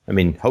 I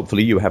mean,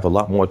 hopefully you have a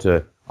lot more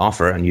to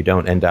offer and you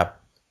don't end up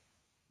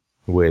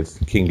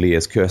with King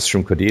Lear's curse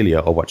from Cordelia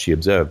or what she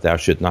observed. Thou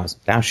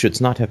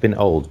shouldst not have been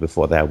old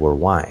before thou were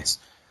wise.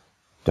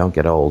 Don't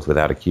get old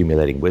without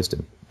accumulating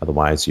wisdom.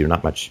 Otherwise, you're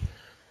not much.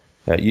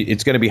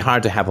 It's going to be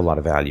hard to have a lot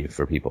of value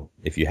for people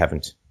if you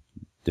haven't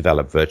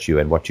developed virtue.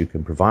 And what you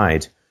can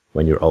provide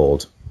when you're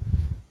old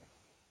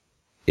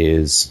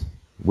is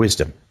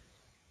wisdom.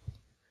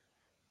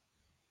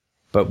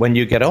 But when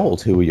you get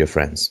old, who are your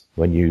friends?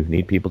 When you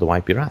need people to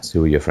wipe your ass,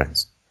 who are your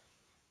friends?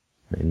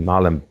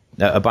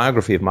 A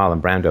biography of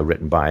Marlon Brando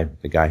written by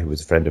the guy who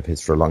was a friend of his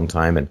for a long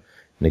time and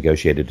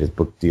negotiated his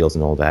book deals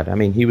and all that. I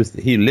mean, he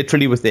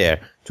literally was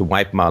there to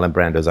wipe Marlon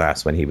Brando's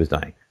ass when he was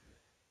dying.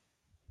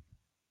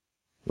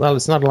 Well,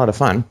 it's not a lot of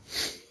fun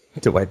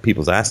to wipe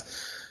people's ass,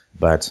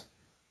 but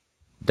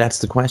that's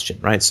the question,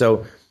 right?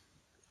 So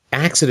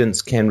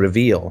accidents can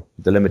reveal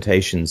the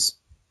limitations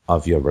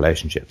of your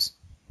relationships.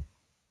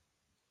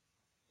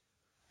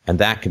 And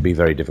that can be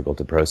very difficult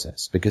to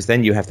process because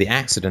then you have the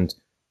accident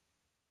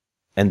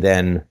and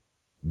then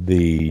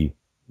the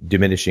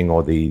diminishing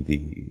or the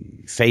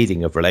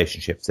fading of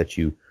relationships that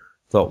you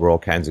thought were all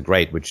kinds of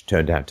great, which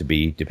turned out to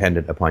be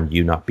dependent upon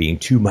you not being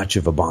too much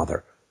of a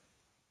bother.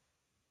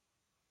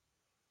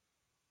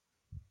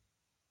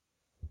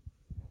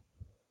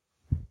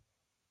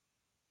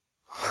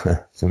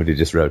 Somebody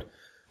just wrote,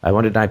 I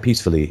want to die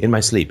peacefully in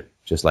my sleep,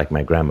 just like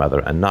my grandmother,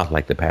 and not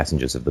like the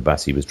passengers of the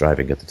bus he was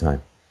driving at the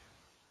time.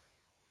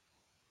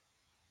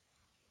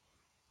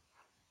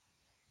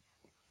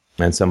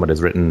 And someone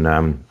has written,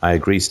 I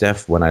agree,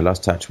 Steph, when I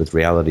lost touch with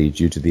reality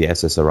due to the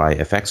SSRI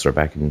effects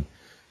back in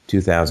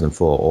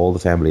 2004, all the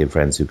family and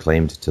friends who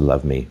claimed to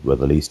love me were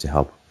the least to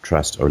help,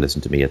 trust, or listen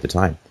to me at the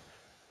time.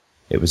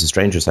 It was the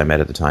strangers I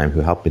met at the time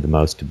who helped me the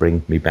most to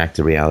bring me back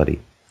to reality.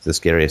 It's the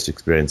scariest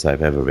experience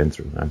I've ever been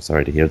through. I'm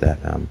sorry to hear that.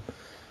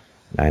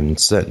 I'm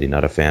certainly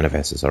not a fan of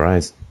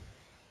SSRIs.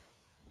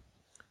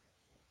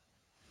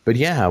 But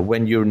yeah,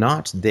 when you're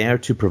not there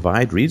to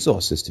provide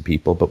resources to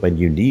people, but when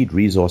you need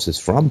resources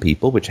from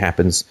people, which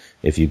happens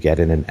if you get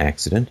in an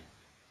accident,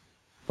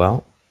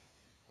 well,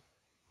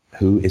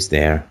 who is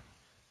there?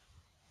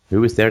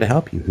 Who is there to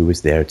help you? Who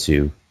is there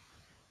to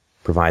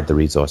provide the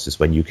resources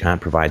when you can't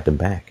provide them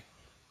back?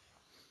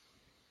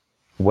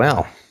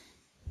 Well,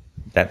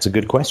 that's a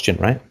good question,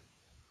 right?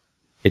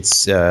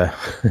 It's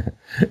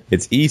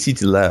it's easy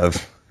to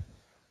love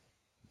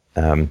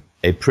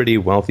a pretty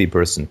wealthy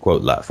person,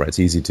 quote, love, right? It's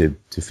easy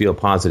to feel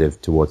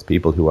positive towards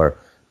people who are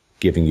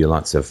giving you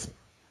lots of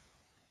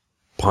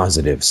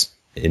positives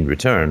in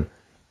return.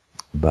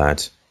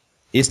 But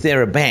is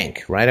there a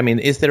bank, right? I mean,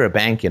 is there a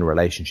bank in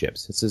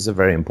relationships? This is a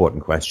very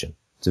important question.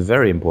 It's a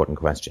very important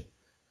question.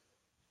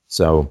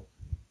 So,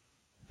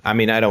 I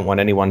mean, I don't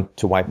want anyone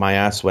to wipe my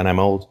ass when I'm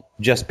old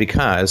just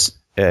because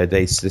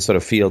they sort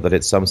of feel that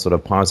it's some sort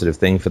of positive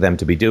thing for them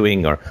to be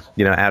doing or,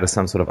 out of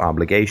some sort of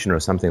obligation or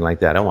something like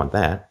that. I don't want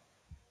that.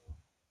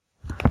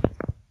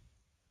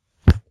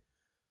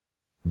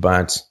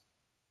 But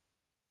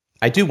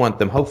I do want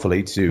them,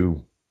 hopefully,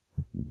 to,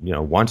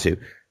 want to.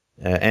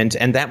 And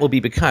that will be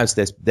because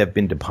there have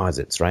been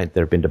deposits, right?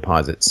 There have been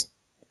deposits.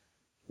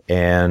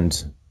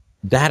 And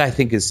that, I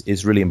think,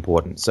 is really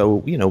important. So,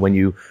 when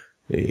you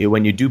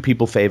do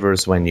people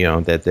favors, when,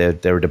 that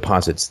there are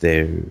deposits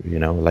there,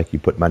 like you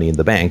put money in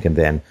the bank and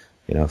then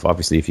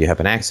If you have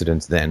an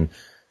accident, then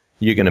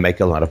you're going to make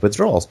a lot of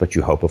withdrawals, but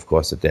you hope, of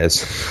course, that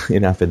there's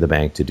enough in the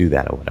bank to do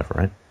that or whatever,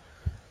 right?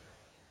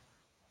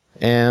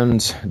 And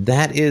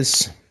that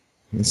is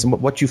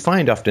what you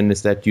find often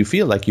is that you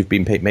feel like you've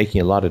been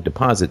making a lot of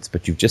deposits,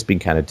 but you've just been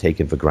kind of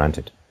taken for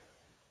granted.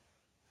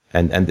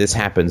 And this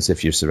happens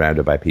if you're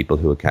surrounded by people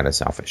who are kind of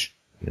selfish,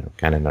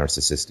 kind of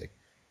narcissistic,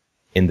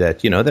 in that,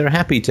 they're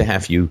happy to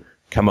have you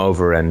come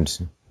over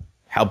and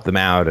help them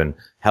out and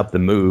help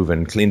them move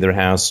and clean their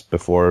house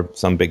before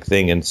some big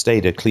thing and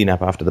stay to clean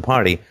up after the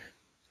party.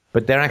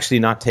 But they're actually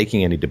not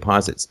taking any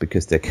deposits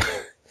because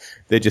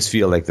they just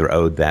feel like they're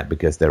owed that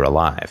because they're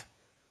alive.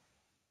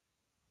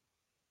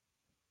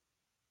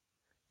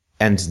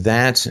 And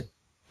that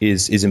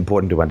is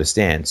important to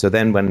understand. So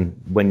then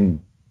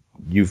when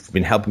you've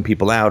been helping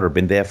people out or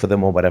been there for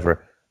them or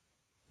whatever,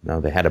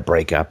 they had a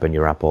breakup and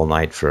you're up all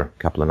night for a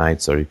couple of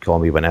nights, or you call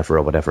me whenever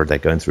or whatever, they're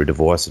going through a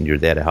divorce and you're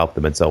there to help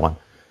them and so on.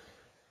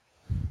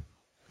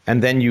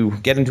 And then you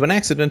get into an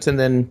accident and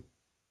then,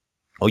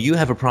 or you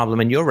have a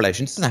problem in your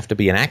relation. It doesn't have to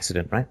be an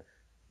accident, right?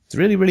 It's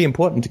really, really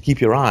important to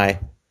keep your eye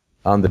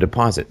on the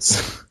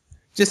deposits.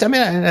 I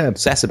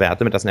obsess about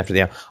them. It doesn't have to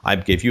be, I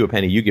give you a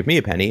penny, you give me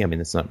a penny.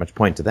 There's not much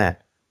point to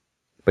that.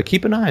 But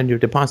keep an eye on your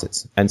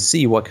deposits and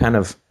see what kind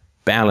of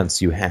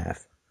balance you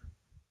have.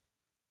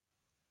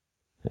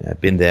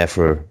 I've been there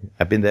for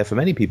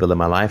many people in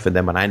my life, and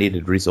then when I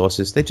needed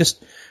resources, they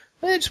just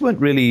weren't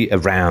really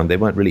around. They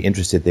weren't really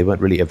interested. They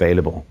weren't really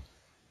available.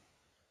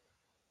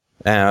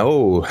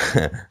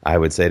 I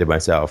would say to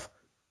myself,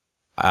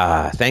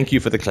 thank you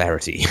for the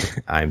clarity.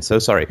 I'm so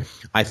sorry.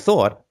 I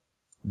thought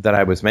that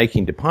I was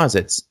making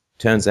deposits.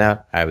 Turns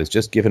out I was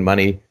just giving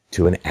money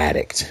to an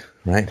addict,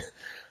 right?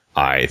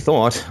 I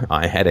thought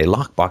I had a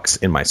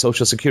lockbox in my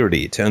Social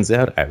Security. It turns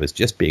out I was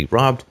just being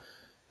robbed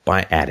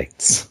by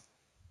addicts.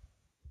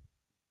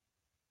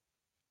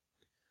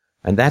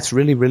 And that's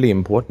really, really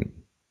important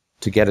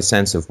to get a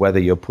sense of whether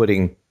you're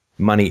putting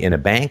money in a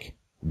bank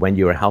when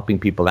you're helping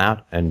people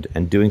out and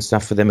doing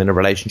stuff for them in a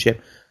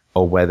relationship,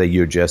 or whether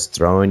you're just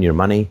throwing your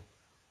money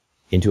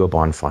into a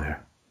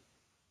bonfire,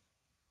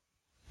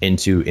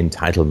 into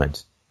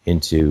entitlement,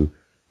 into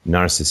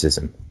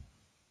narcissism,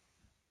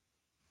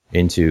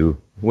 into,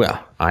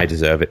 I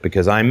deserve it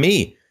because I'm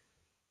me.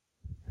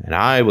 And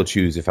I will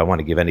choose if I want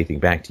to give anything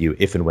back to you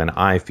if and when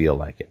I feel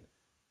like it.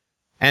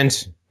 And,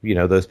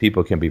 those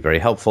people can be very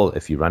helpful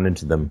if you run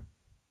into them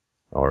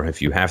or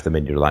if you have them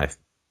in your life,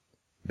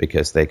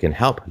 because they can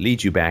help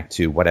lead you back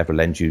to whatever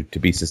lends you to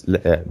be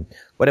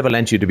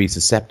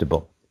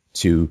susceptible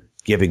to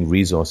giving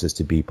resources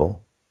to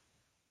people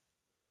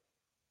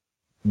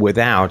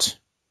without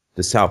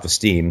the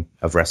self-esteem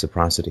of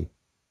reciprocity.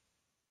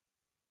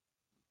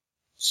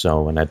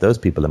 So when I had those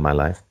people in my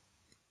life,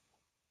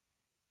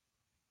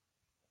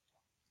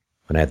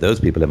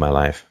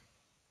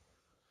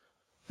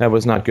 that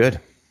was not good.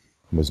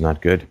 It was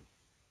not good.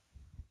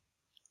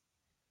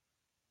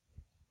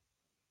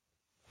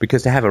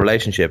 Because to have a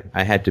relationship,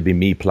 I had to be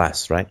me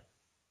plus, right?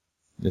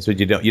 That's what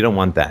you don't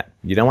want that.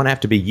 You don't want to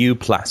have to be you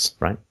plus,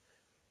 right?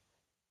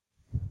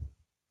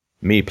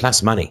 Me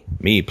plus money.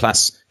 Me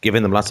plus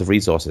giving them lots of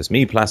resources.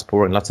 Me plus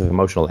pouring lots of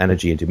emotional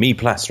energy into me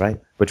plus, right?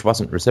 Which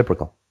wasn't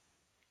reciprocal.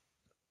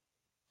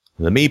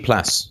 The me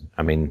plus,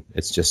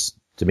 it's just,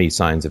 to me,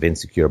 signs of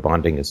insecure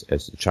bonding as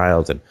a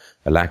child, and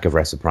a lack of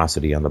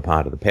reciprocity on the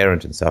part of the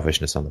parent and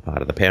selfishness on the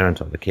part of the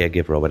parent or the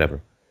caregiver or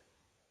whatever.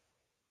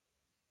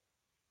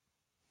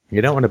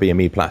 You don't want to be a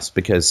me plus,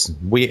 because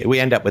we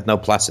end up with no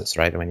pluses,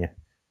 right?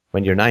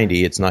 When you're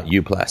 90, it's not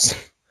you plus.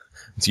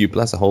 It's you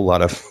plus a whole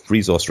lot of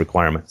resource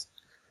requirements.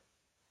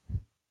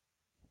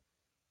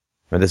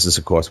 And this is,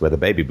 of course, where the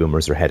baby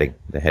boomers are heading.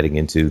 They're heading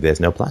into there's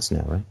no plus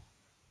now, right?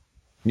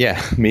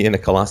 Yeah, me in a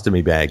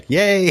colostomy bag.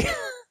 Yay!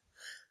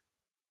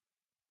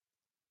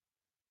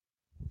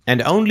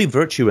 And only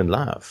virtue and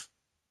love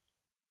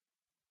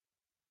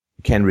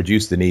can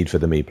reduce the need for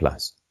the me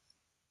plus.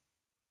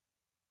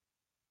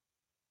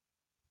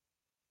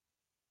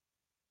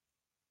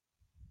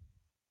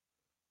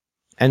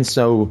 And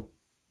so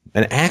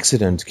an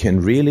accident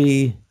can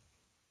really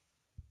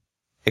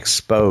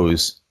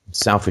expose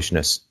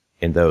selfishness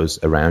in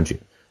those around you.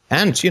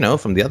 And,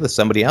 from the other,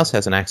 somebody else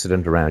has an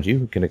accident around you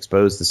who can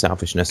expose the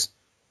selfishness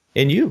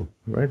in you,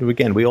 right?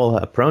 Again, we all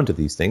are prone to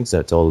these things.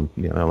 So it's all,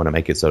 I want to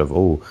make it sort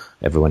of,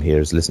 everyone here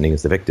is listening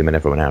as the victim and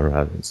everyone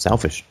else is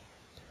selfish.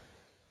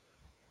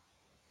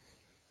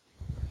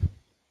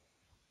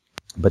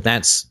 But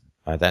that's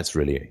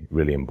really,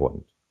 really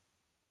important.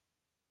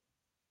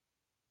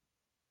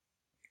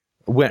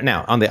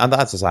 Now, on the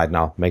other side, and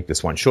I'll make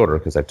this one shorter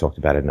because I've talked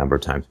about it a number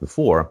of times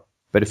before,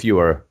 but if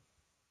you're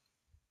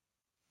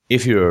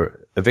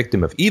a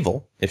victim of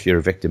evil, if you're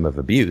a victim of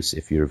abuse,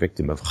 if you're a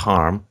victim of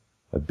harm,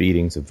 of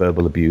beatings, of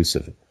verbal abuse,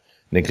 of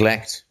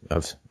neglect,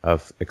 of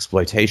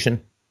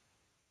exploitation,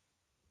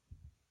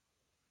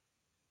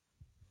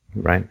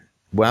 right?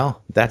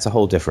 Well, that's a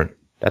whole different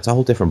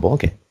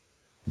ballgame.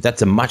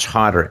 That's a much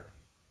harder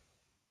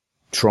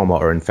trauma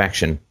or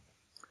infection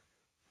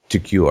to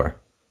cure.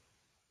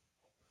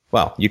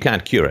 Well, you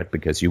can't cure it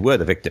because you were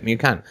the victim. You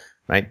can't,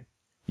 right?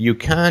 You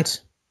can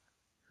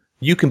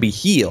be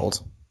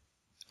healed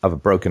of a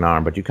broken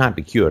arm, but you can't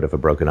be cured of a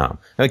broken arm.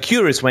 Now, a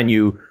cure is when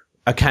you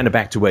are kind of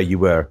back to where you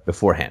were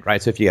beforehand,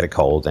 right? So if you get a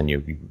cold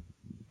and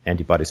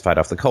antibodies fight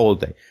off the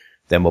cold, they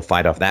then will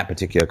fight off that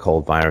particular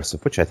cold virus,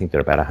 of which I think there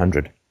are about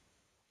 100.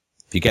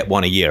 If you get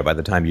one a year, by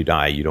the time you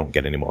die, you don't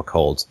get any more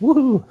colds.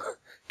 Woohoo!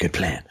 Good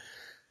plan.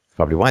 That's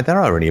probably why there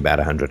are only about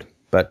 100.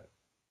 But,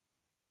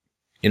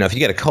 if you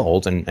get a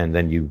cold and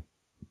then you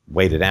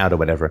wait it out or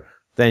whatever,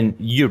 then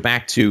you're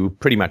back to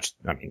pretty much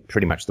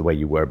the way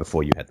you were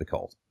before you had the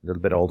cold. A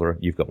little bit older,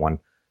 you've got one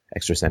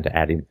extra set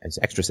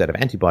of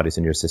antibodies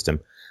in your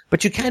system,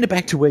 but you're kind of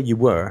back to where you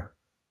were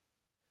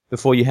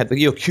before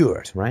you're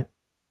cured, right?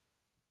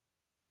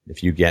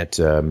 If you get,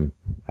 a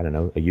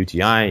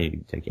UTI,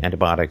 you take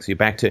antibiotics,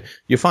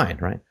 you're fine,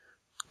 right?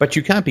 But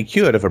you can't be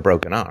cured of a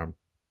broken arm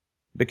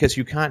because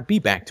you can't be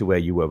back to where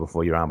you were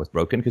before your arm was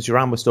broken because your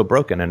arm was still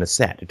broken and is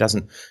set. It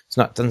doesn't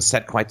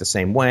set quite the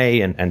same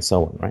way and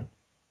so on, right?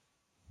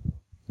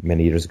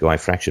 Many years ago, I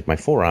fractured my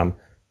forearm.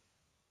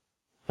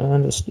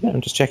 I'm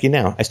just checking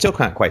now. I still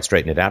can't quite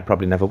straighten it out.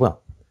 Probably never will.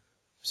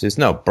 So there's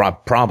no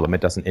problem.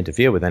 It doesn't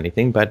interfere with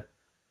anything, but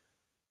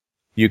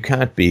you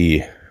can't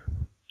be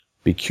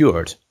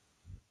cured.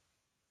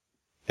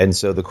 And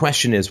so the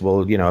question is,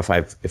 well, if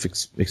I've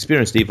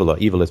experienced evil or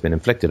evil has been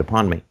inflicted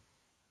upon me,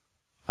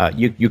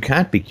 you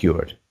can't be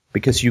cured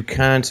because you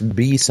can't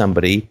be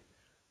somebody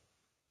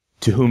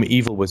to whom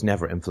evil was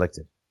never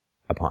inflicted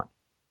upon.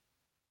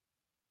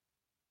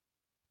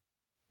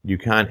 You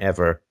can't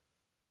ever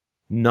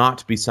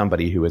not be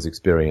somebody who has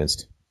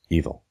experienced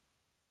evil.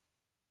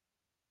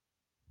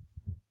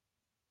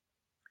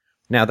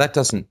 Now, that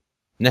doesn't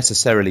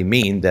necessarily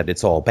mean that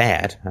it's all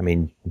bad. I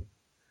mean,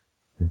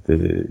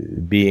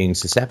 being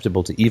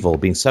susceptible to evil,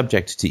 being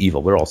subject to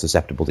evil, we're all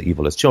susceptible to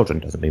evil as children.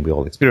 Doesn't mean we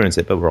all experience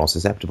it, but we're all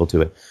susceptible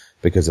to it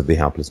because of the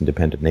helpless and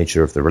dependent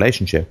nature of the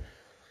relationship.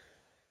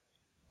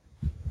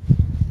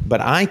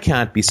 But I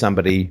can't be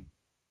somebody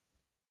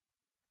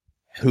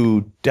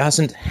who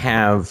doesn't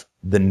have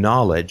the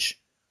knowledge,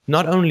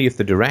 not only of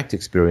the direct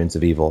experience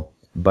of evil,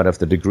 but of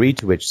the degree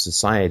to which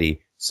society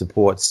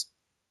supports,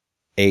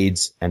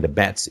 aids, and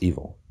abets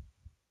evil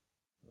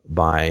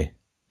by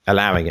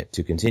allowing it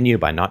to continue,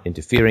 by not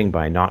interfering,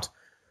 by not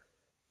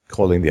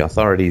calling the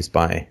authorities,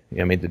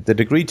 the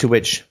degree to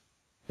which,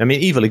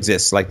 evil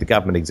exists like the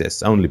government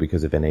exists only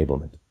because of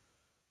enablement.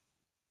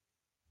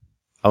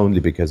 Only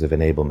because of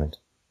enablement.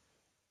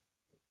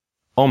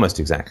 Almost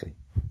exactly.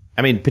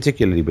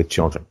 Particularly with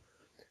children.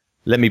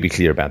 Let me be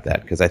clear about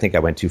that, because I think I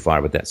went too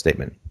far with that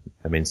statement.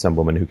 Some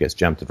woman who gets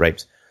jumped and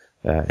raped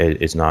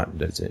is not.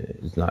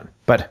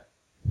 But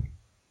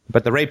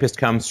the rapist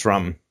comes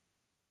from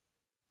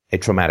a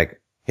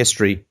traumatic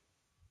history,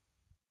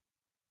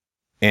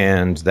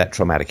 and that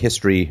traumatic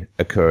history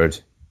occurred,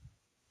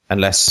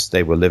 unless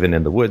they were living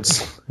in the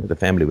woods, the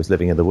family was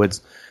living in the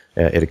woods,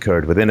 it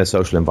occurred within a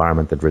social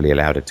environment that really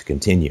allowed it to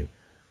continue.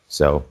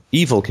 So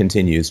evil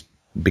continues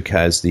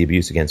because the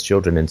abuse against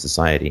children in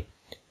society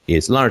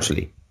is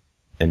largely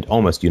and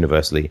almost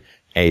universally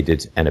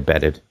aided and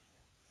abetted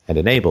and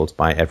enabled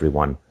by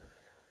everyone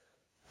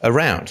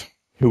around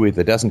who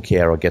either doesn't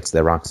care or gets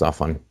their rocks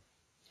off on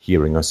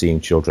hearing or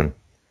seeing children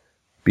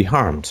be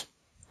harmed,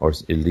 or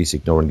at least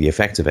ignoring the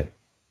effects of it.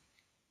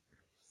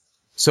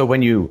 So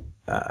when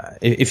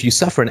if you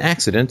suffer an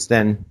accident,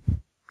 then,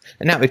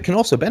 and now it can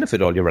also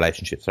benefit all your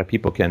relationships, right?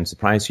 People can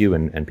surprise you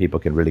and people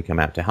can really come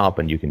out to help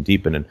and you can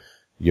deepen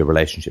your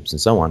relationships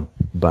and so on.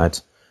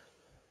 But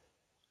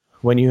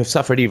when you have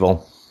suffered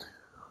evil,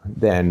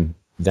 then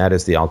that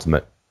is the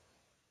ultimate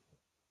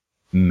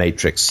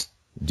matrix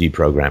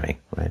deprogramming,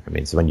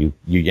 right? So when you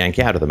yank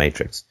out of the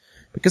matrix,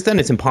 because then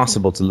it's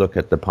impossible to look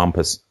at the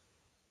pompous,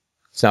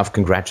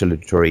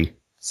 self-congratulatory,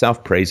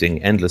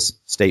 self-praising, endless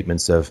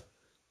statements of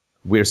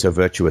we're so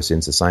virtuous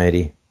in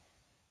society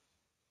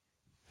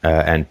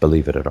and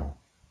believe it at all.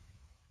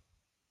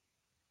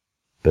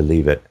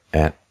 Believe it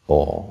at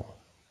all.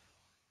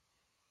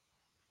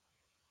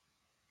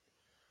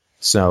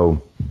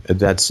 So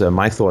that's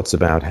my thoughts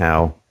about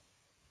how.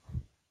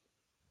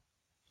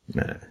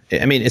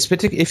 It's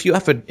particularly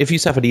if you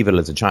suffered evil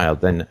as a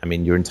child, then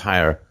your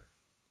entire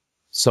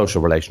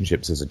social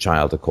relationships as a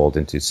child are called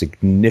into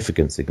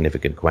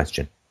significant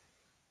question.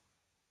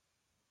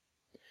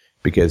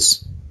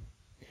 Because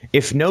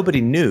if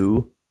nobody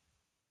knew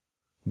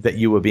that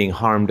you were being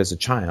harmed as a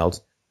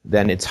child,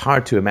 then it's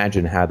hard to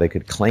imagine how they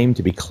could claim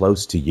to be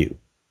close to you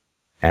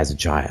as a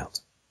child.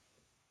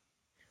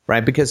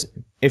 Right? Because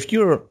if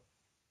you're,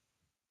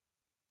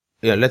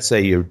 let's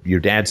say your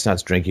dad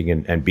starts drinking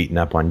and beating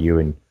up on you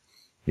and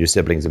your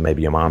siblings and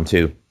maybe your mom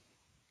too,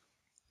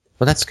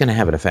 well, that's going to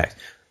have an effect.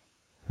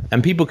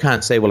 And people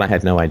can't say, well, I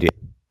had no idea.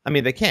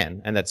 They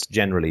can, and that's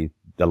generally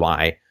the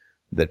lie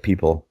that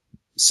people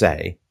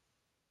say.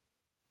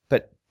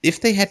 But if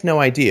they had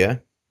no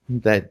idea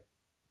that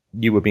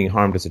you were being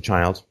harmed as a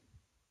child,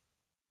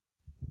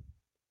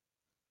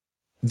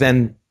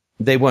 then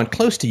they weren't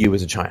close to you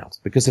as a child.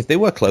 Because if they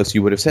were close,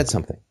 you would have said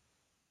something.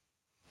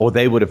 or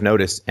they would have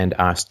noticed and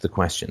asked the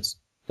questions.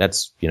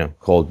 That's,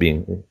 called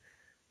being,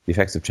 the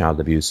effects of child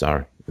abuse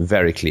are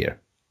very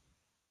clear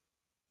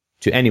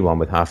to anyone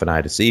with half an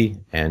eye to see,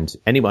 and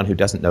anyone who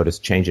doesn't notice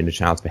change in a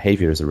child's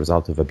behavior as a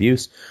result of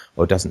abuse,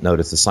 or doesn't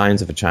notice the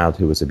signs of a child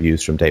who was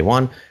abused from day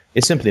one,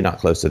 is simply not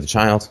close to the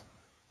child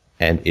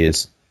and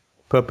is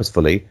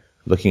purposefully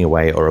looking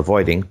away or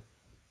avoiding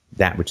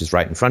that which is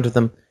right in front of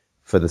them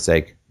for the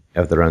sake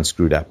of their own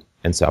screwed up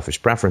and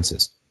selfish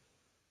preferences.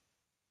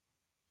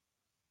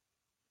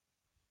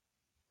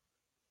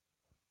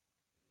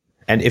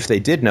 And if they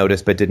did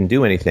notice but didn't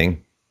do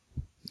anything,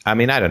 I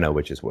don't know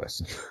which is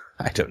worse.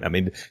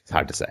 It's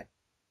hard to say.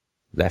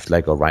 Left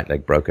leg or right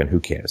leg broken,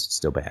 who cares? It's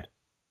still bad.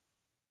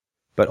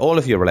 But all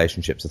of your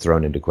relationships are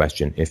thrown into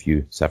question if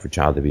you suffer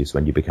child abuse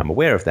when you become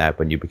aware of that,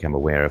 when you become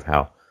aware of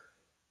how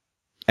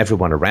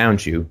everyone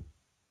around you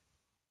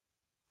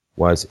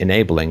was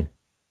enabling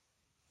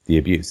the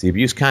abuse. The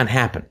abuse can't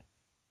happen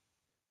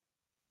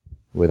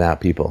without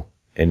people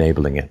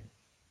enabling it.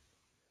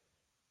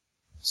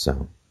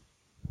 So,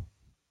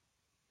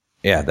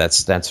 yeah,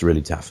 that's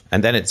really tough.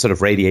 And then it sort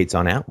of radiates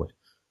on outward,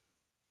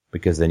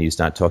 because then you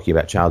start talking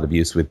about child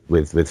abuse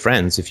with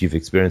friends if you've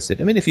experienced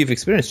it. If you've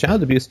experienced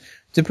child abuse,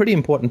 it's a pretty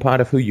important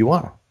part of who you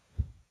are.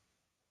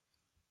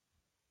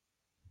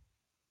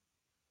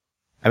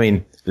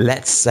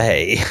 Let's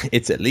say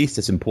it's at least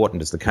as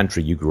important as the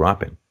country you grew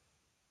up in,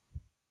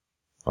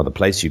 or the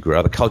place you grew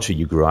up, or the culture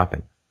you grew up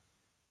in.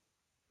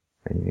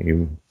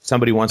 And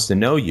somebody wants to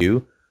know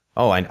you.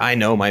 Oh, and I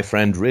know my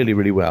friend really,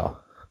 really well.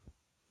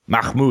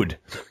 Mahmoud,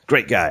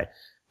 great guy.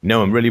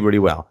 Know him really, really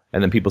well.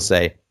 And then people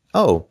say,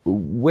 oh,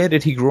 where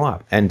did he grow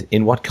up? And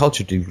in what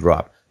culture did he grow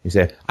up? You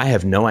say, I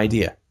have no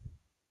idea.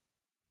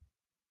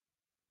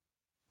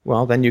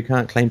 Well, then you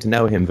can't claim to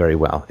know him very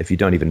well if you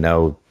don't even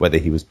know whether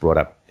he was brought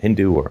up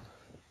Hindu or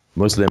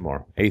Muslim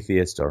or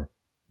atheist, or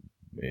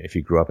if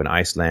he grew up in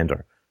Iceland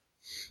or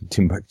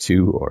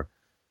Timbuktu or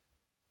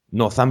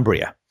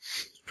Northumbria,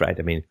 right?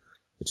 It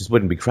just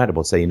wouldn't be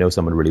credible to say you know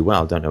someone really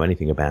well, don't know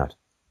anything about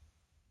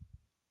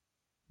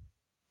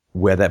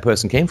where that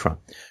person came from.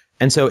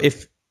 And so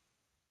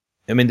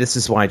this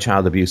is why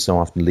child abuse so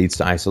often leads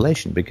to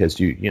isolation, because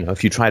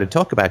if you try to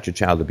talk about your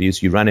child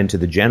abuse, you run into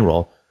the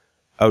general,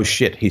 oh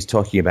shit, he's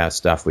talking about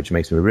stuff which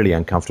makes me really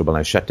uncomfortable, and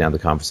I shut down the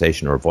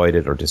conversation or avoid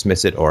it or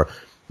dismiss it, or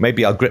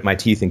maybe I'll grit my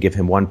teeth and give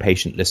him one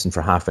patient listen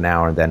for half an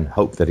hour and then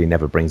hope that he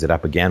never brings it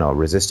up again, or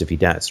resist if he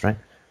does, right?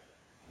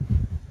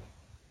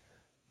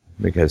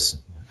 Because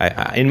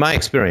in my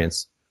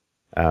experience,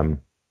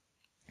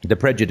 the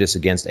prejudice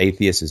against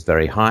atheists is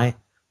very high,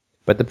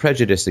 but the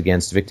prejudice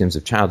against victims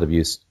of child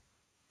abuse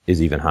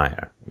is even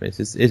higher.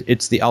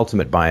 It's the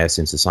ultimate bias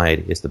in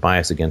society. It's the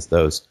bias against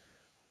those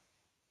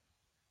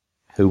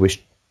who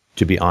wish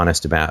to be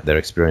honest about their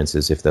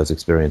experiences, if those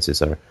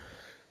experiences are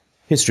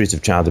histories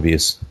of child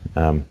abuse.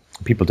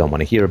 People don't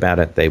want to hear about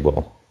it. They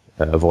will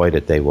avoid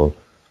it. They will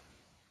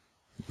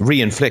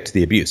re-inflict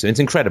the abuse. And it's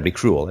incredibly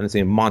cruel, and it's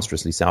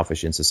monstrously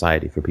selfish in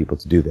society for people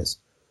to do this.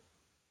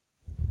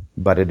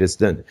 But it is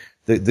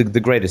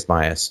the greatest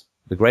bias,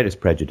 the greatest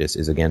prejudice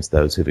is against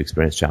those who've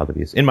experienced child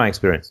abuse. In my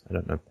experience, I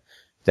don't know if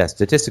that's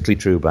statistically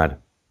true, but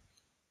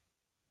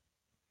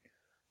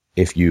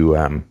if you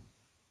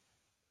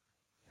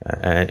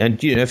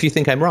if you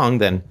think I'm wrong,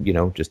 then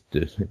just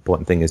the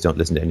important thing is don't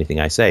listen to anything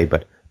I say,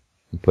 but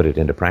put it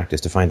into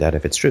practice to find out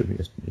if it's true.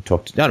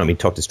 Talk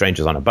to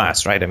strangers on a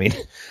bus, right?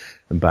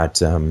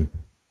 But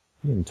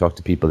talk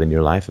to people in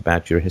your life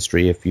about your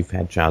history if you've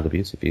had child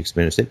abuse, if you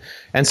experienced it,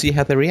 and see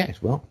how they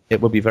react. Well,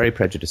 it will be very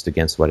prejudiced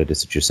against what it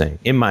is that you're saying.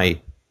 In my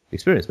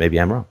experience, maybe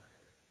I'm wrong.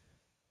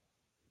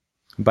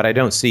 But I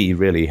don't see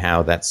really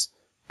how that's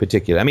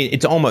particular.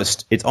 It's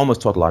almost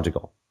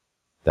tautological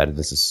that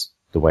this is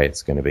the way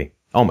it's going to be.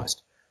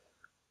 Almost.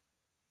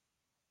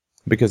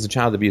 Because the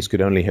child abuse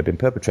could only have been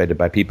perpetrated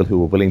by people who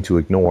were willing to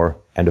ignore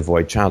and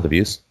avoid child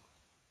abuse.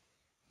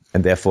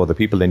 And therefore, the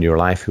people in your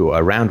life who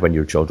are around when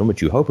you're children,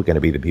 which you hope are going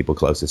to be the people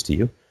closest to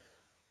you,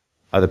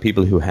 are the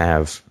people who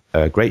have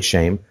great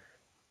shame,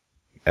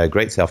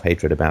 great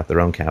self-hatred about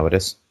their own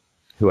cowardice,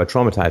 who are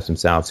traumatized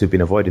themselves, who've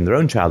been avoiding their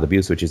own child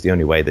abuse, which is the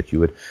only way that you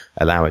would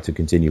allow it to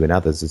continue in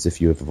others, as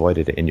if you have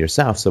avoided it in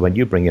yourself. So when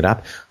you bring it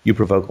up, you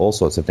provoke all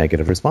sorts of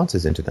negative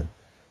responses into them,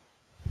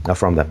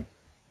 from them.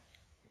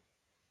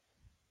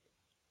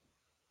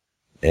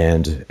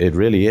 And it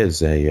really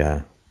is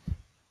a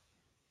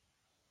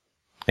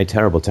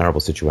terrible, terrible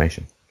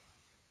situation.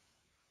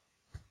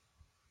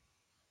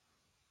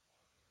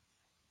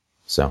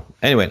 So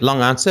anyway,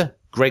 long answer.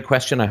 Great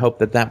question. I hope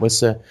that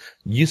was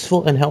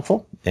useful and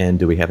helpful. And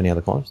do we have any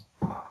other callers?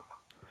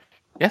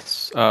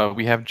 Yes,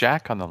 we have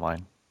Jack on the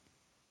line.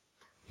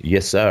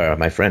 Yes, sir.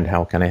 My friend,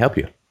 how can I help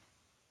you?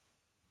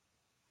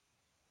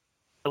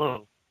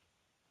 Hello.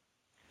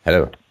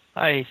 Hello.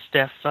 Hi,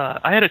 Steph.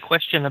 I had a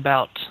question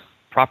about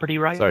property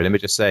rights. Sorry, let me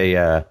just say,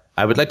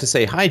 I would like to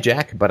say hi,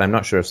 Jack, but I'm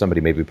not sure if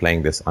somebody may be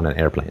playing this on an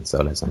airplane,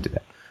 so let's not do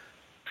that.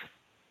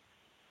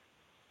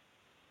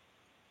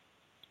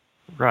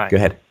 Right. Go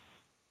ahead.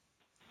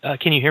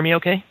 Can you hear me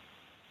okay?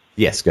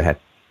 Yes, go ahead.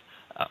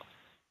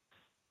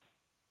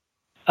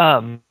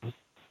 Um,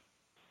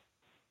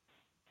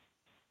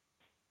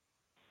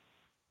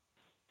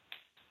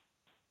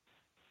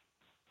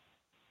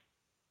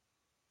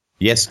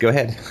 Yes, go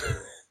ahead.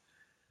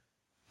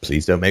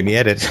 Please don't make me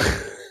edit.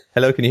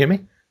 Hello, can you hear me?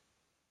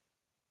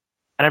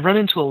 and I've run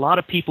into a lot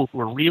of people who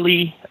are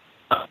really.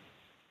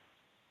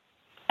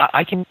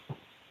 I can.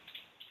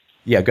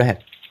 Yeah, go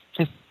ahead.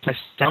 Is my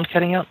sound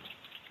cutting out?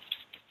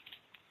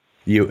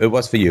 It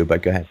was for you,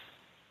 but go ahead.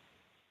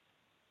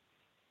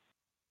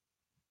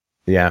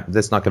 Yeah,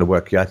 that's not going to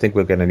work. I think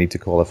we're going to need to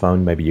call a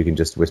phone. Maybe you can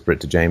just whisper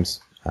it to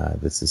James.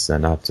 This is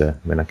not.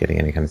 We're not getting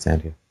any kind of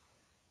sound here.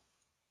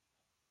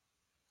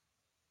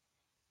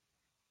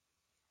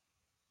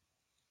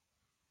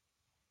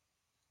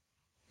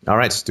 All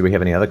right. Do we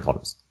have any other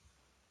callers?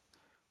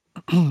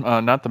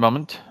 Not at the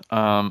moment.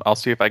 I'll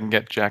see if I can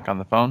get Jack on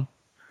the phone,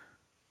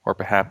 or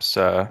perhaps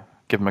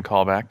give him a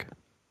call back.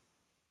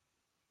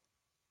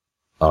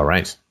 All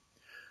right.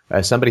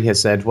 Somebody has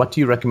said, what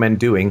do you recommend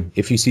doing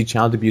if you see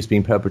child abuse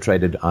being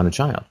perpetrated on a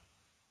child?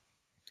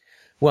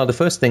 Well, the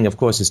first thing, of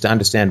course, is to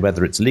understand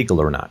whether it's legal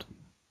or not.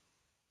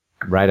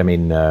 Right? I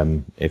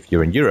mean, if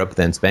you're in Europe,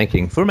 then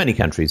spanking for many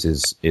countries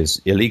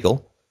is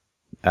illegal.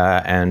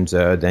 And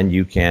then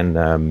you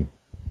can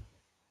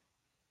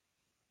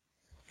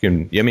I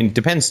mean,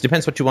 depends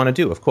what you want to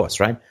do, of course,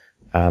 right?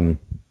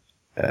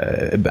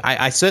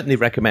 I certainly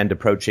recommend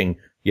approaching,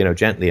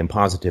 gently and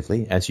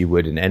positively, as you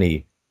would in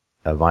any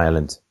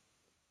violent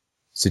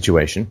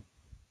situation.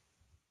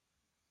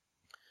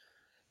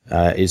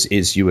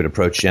 Is you would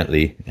approach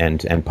gently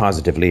and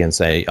positively and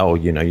say, oh,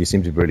 you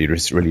seem to be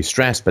really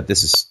stressed, but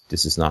this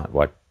is not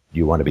what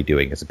you want to be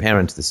doing as a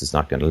parent. This is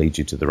not going to lead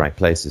you to the right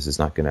place. This is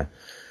not going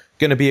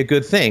to be a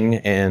good thing,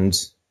 and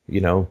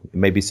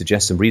maybe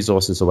suggest some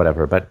resources or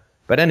whatever.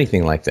 But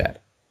anything like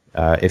that,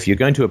 if you're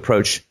going to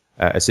approach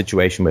a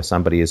situation where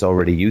somebody is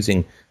already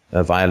using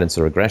violence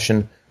or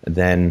aggression,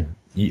 then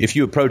if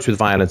you approach with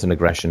violence and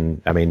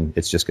aggression, I mean,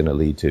 it's just going to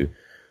lead to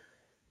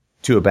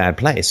a bad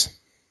place.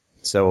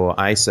 So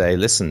I say,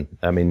 listen,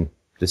 I mean,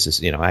 this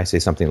is, I say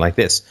something like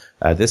this.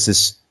 This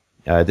is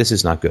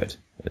not good.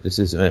 This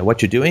is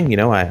what you're doing.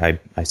 I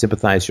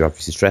sympathize. You're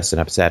obviously stressed and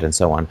upset and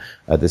so on.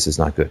 This is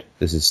not good.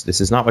 This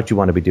is not what you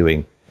want to be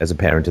doing as a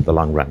parent in the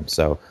long run.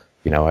 So,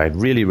 I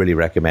really, really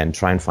recommend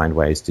try and find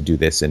ways to do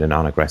this in a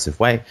non-aggressive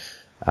way.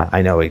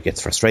 I know it gets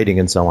frustrating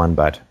and so on,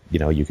 but,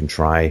 you can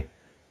try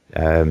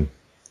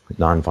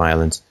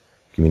non-violent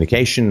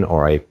communication.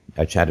 Or I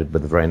chatted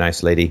with a very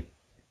nice lady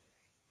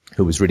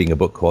who was reading a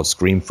book called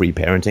Scream-Free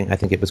Parenting, I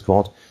think it was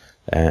called.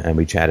 And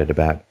we chatted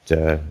about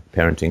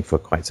parenting for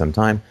quite some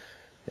time.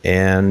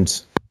 And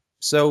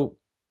so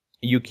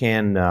you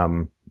can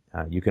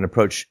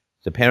approach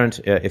the parent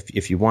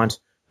if you want.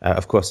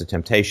 Of course, the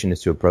temptation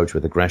is to approach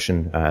with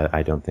aggression.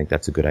 I don't think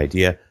that's a good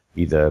idea,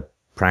 either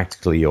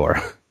practically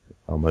or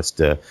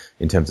almost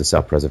in terms of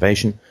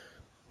self-preservation.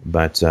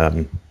 But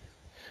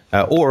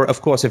or,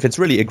 of course, if it's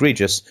really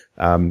egregious,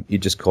 you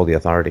just call the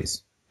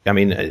authorities. I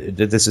mean,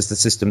 this is the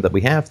system that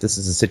we have. This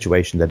is the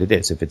situation that it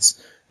is. If it's,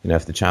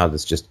 if the child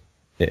is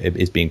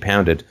being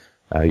pounded,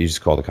 you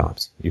just call the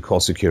cops. You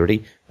call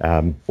security,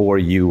 or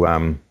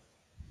you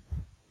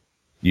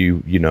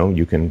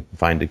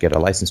can get a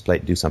license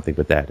plate and do something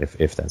with that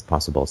if that's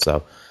possible.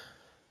 So,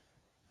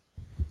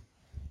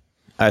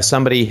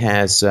 somebody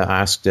has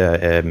asked,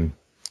 what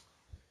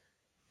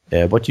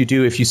do you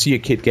do if you see a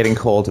kid getting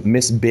called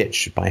Miss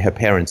Bitch by her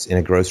parents in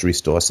a grocery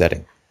store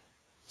setting?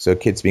 So, a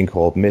kid's being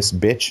called Miss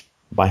Bitch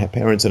by her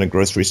parents in a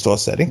grocery store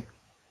setting.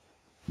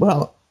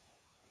 Well,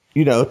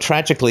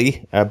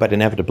 tragically, but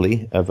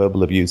inevitably,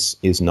 verbal abuse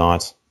is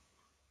not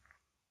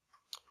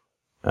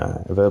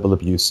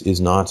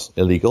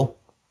illegal.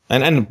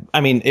 And I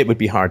mean, it would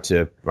be hard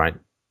to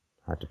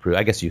prove.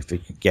 I guess you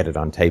could get it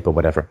on tape or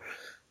whatever.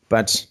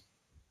 But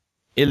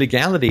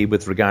illegality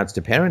with regards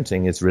to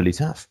parenting is really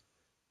tough,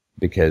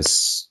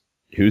 because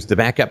who's the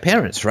backup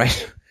parents,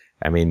 right?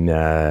 I mean,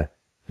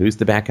 who's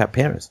the backup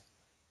parents?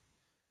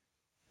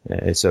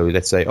 So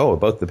let's say,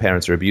 both the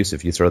parents are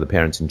abusive. You throw the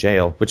parents in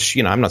jail, which,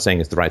 I'm not saying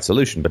is the right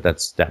solution, but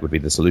that would be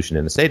the solution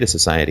in a state of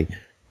society.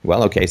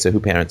 Well, okay, so who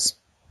parents,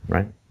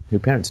 right? Who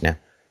parents now?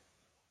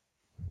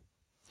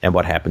 And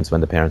what happens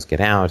when the parents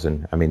get out?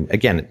 And I mean,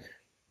 again,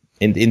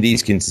 in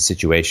these kinds of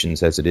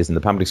situations, as it is in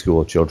the public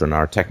school, children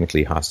are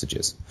technically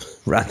hostages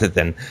rather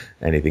than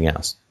anything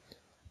else.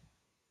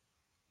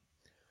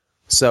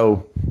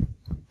 So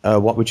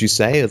what would you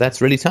say?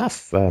 That's really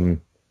tough.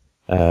 I'm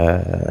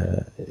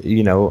just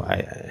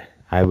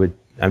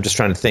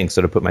trying to think,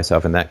 sort of put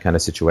myself in that kind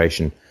of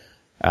situation.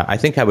 I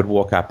think I would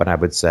walk up and I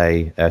would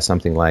say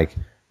something like,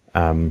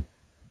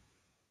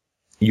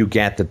 you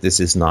get that this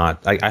is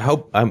not,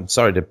 I'm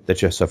sorry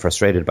that you're so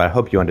frustrated, but I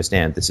hope you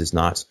understand this is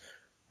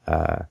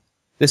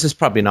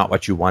probably not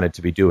what you wanted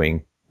to be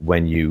doing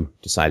when you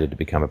decided to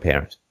become a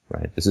parent,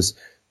 right?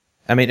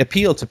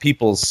 Appeal to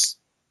people's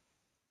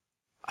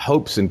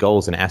hopes and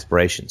goals and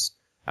aspirations.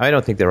 I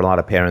don't think there are a lot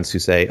of parents who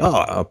say,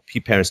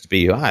 parents to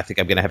be, I think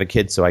I'm going to have a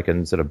kid so I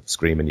can sort of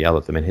scream and yell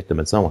at them and hit them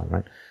and so on,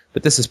 right?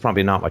 But this is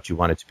probably not what you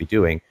wanted to be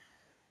doing.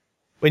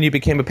 when you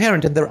became a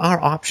parent, and there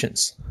are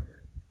options,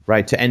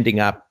 right, to ending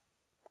up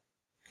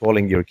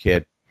calling your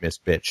kid Miss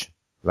Bitch,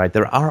 right?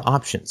 There are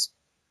options,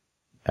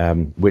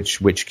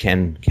 which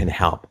can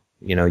help.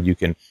 You know, you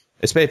can,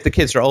 especially if the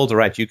kids are older,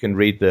 right? You can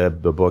read the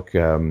book,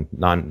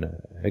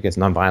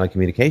 Nonviolent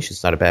Communication.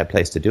 It's not a bad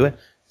place to do it.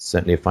 It's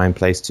certainly a fine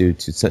place to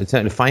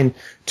certainly a fine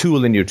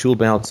tool in your tool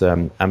belt.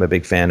 I'm a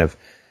big fan of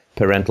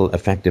Parental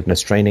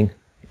Effectiveness Training.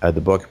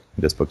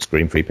 This book,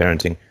 Scream Free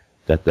Parenting,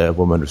 that the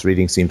woman was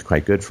reading seemed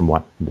quite good from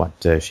what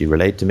she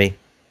relayed to me.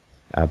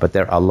 But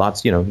there are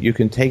lots, you know, you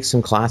can take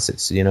some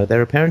classes. You know,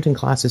 there are parenting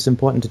classes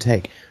important to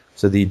take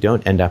so that you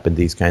don't end up in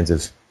these kinds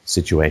of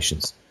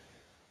situations.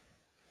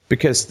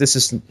 Because this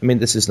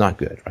is not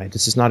good, right?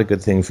 This is not a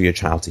good thing for your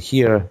child to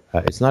hear.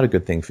 It's not a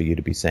good thing for you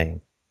to be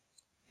saying.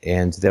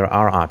 And there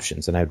are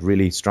options, and I'd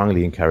really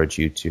strongly encourage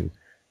you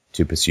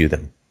to pursue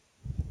them.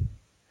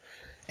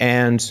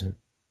 And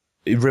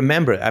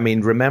remember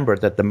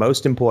that the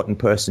most important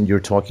person you're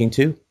talking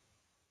to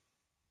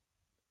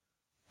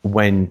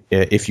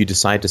if you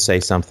decide to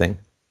say something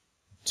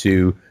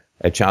to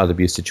a child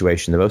abuse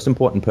situation, the most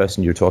important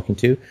person you're talking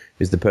to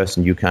is the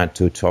person you can't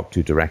talk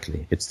to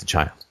directly. It's the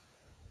child,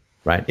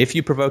 right? If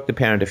you provoke the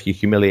parent, if you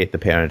humiliate the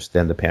parent,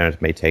 then the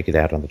parent may take it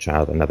out on the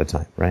child another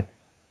time, right?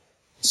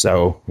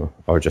 So,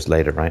 or just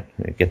later, right?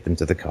 Get them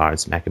to the car and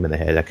smack them in the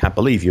head. I can't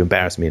believe you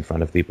embarrassed me in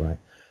front of people, right?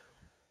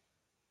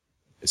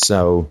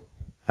 So,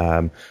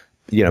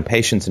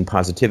 patience and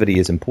positivity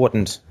is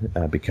important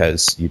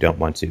because you don't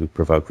want to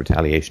provoke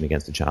retaliation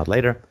against the child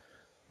later.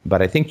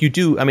 But I think you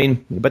do.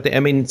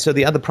 So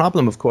the other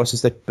problem, of course,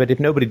 is that, but if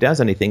nobody does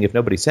anything, if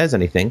nobody says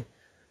anything,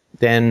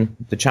 then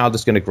the child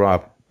is going to grow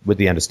up with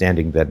the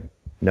understanding that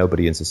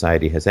nobody in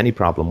society has any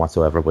problem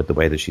whatsoever with the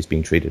way that she's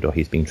being treated or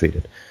he's being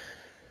treated.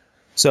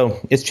 So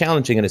it's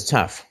challenging and it's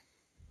tough.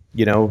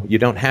 You know, you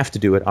don't have to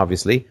do it,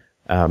 obviously.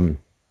 And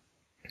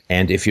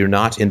if you're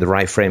not in the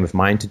right frame of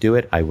mind to do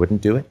it, I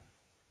wouldn't do it.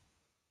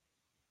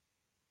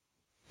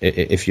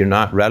 If you're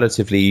not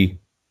relatively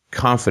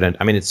confident,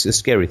 it's a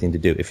scary thing to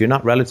do. If you're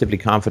not relatively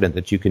confident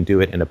that you can do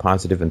it in a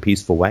positive and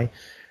peaceful way,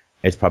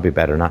 it's probably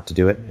better not to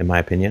do it, in my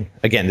opinion.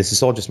 Again, this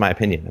is all just my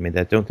opinion.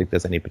 I don't think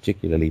there's any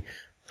particularly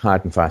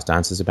hard and fast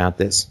answers about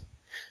this.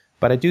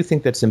 But I do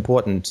think that's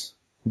important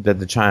that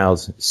the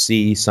child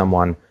see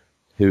someone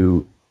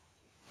who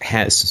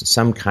has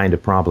some kind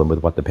of problem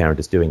with what the parent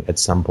is doing at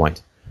some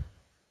point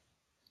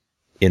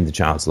in the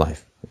child's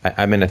life.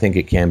 I think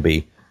it can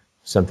be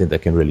something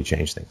that can really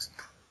change things.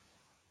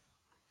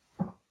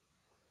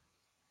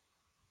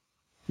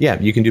 Yeah,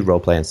 you can do role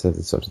play and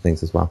sorts of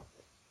things as well.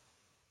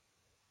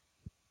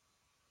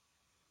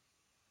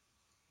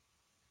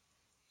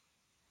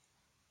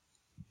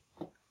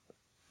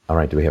 All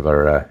right, do we have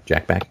our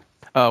Jack back?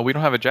 We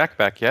don't have a Jack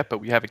back yet, but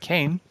we have a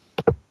Kane.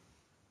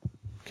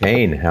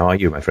 Kane, how are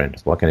you, my friend?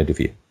 What can I do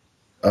for you?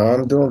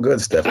 I'm doing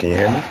good, Steph. Can you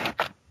hear me?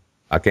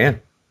 I can.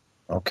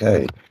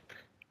 Okay.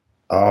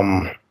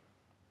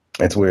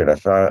 It's weird.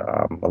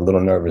 I'm a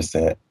little nervous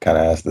to kind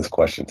of ask this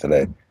question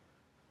today.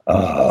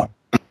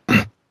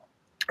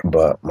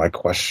 But my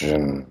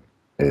question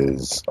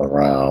is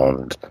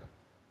around,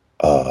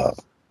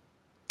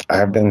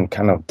 I've been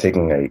kind of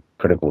taking a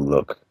critical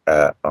look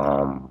at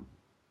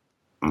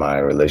my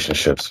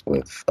relationships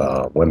with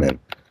women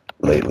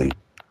lately.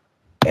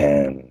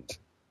 And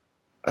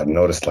I've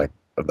noticed like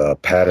the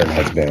pattern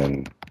has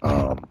been,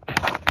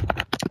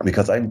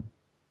 because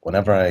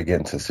whenever I get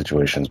into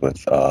situations with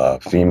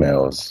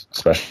females,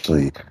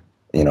 especially,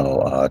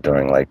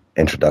 during like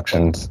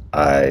introductions,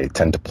 I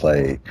tend to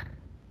play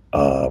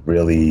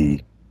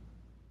really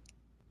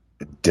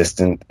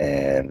distant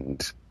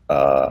and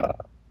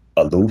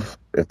aloof,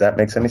 if that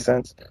makes any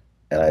sense.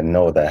 And I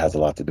know that has a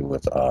lot to do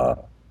with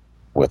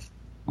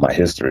my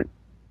history.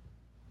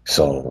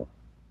 So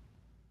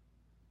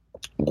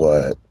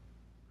what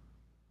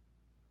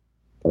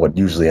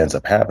usually ends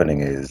up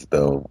happening is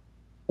the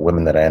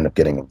women that I end up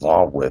getting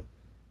involved with,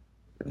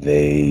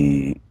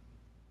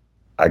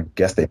 I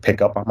guess they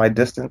pick up on my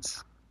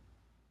distance.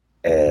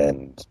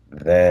 And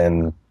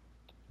then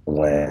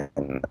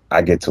when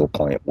I get to a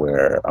point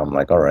where I'm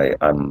like, all right,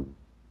 I'm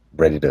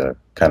ready to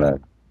kind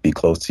of be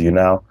close to you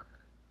now,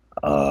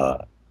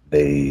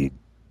 they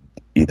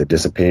either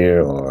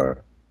disappear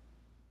or,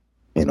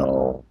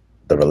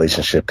 the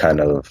relationship kind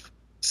of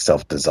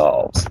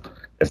self-dissolves,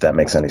 if that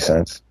makes any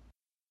sense.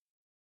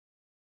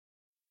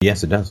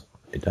 Yes, it does.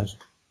 It does.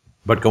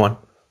 But go on.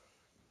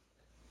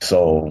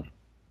 So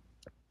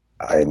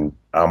I'm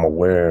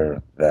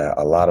aware that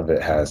a lot of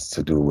it has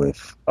to do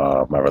with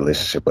my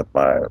relationship with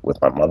my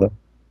mother.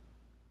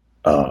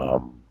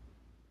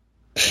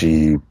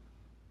 She,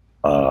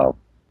 for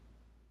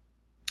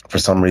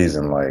some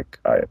reason, like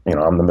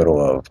I'm the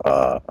middle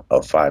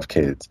of 5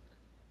 kids,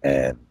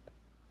 and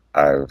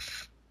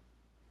I've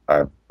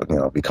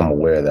become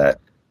aware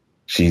that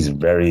she's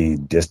very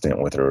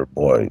distant with her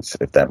boys,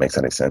 if that makes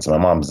any sense. My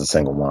mom is a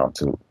single mom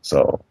too,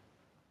 so.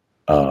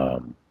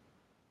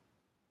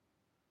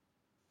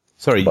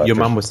 Sorry, your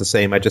mom was the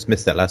same. I just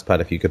missed that last part.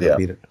 If you could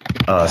repeat it.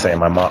 Saying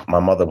my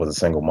mother was a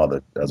single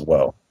mother as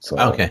well. So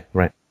okay,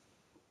 right.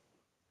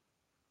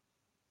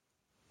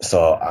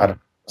 So I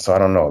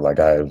don't know. Like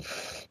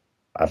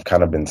I've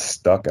kind of been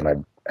stuck, and I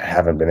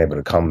haven't been able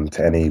to come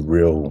to any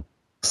real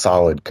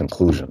solid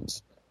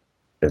conclusions.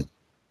 If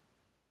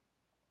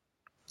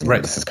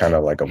Right. This is kind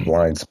of like a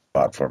blind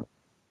spot for me.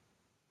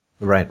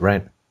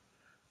 Right.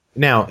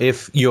 Now,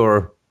 if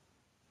your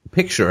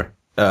picture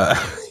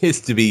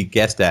is to be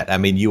guessed at, I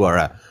mean, you are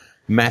a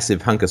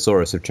massive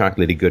hunkosaurus of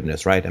chocolatey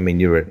goodness, right? I mean,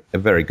 you're a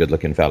very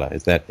good-looking fella.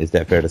 Is that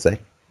fair to say?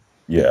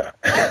 Yeah.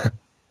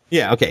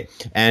 Yeah, okay.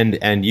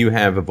 And you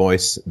have a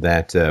voice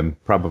that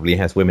probably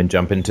has women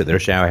jump into their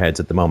shower heads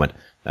at the moment.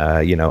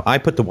 I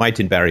put the white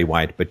in Barry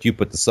White, but you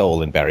put the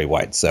soul in Barry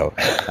White. So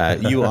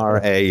you are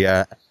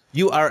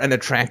an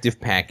attractive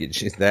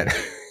package. Is that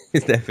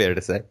fair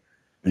to say?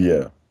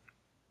 Yeah.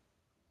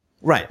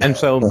 Right. And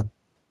so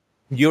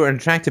you're an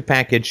attractive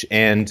package,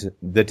 and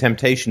the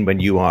temptation when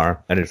you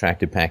are an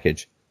attractive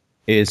package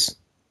is,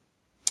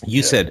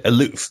 you said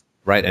aloof,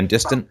 right, and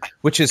distant,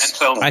 which is,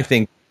 I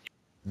think,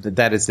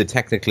 that is the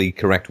technically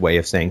correct way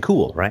of saying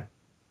cool, right?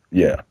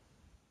 Yeah.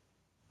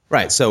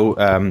 Right. So,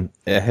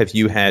 have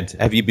you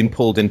been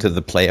pulled into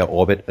the player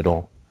orbit at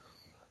all?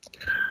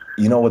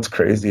 You know what's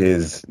crazy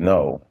is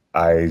no,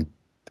 I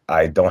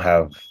don't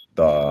have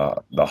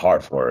the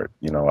heart for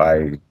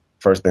it.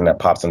 First thing that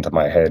pops into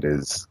my head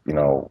is,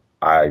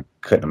 I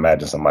couldn't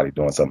imagine somebody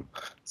doing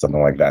something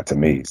like that to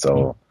me.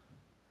 So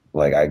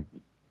like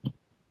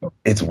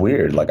it's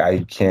weird. Like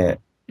I can't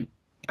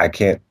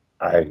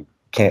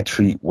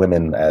treat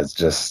women as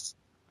just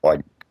like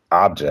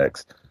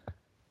objects,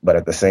 but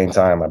at the same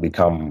time I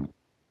become,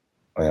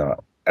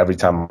 every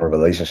time a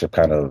relationship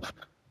kind of,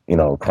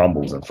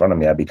 crumbles in front of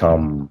me, I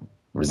become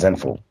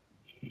resentful.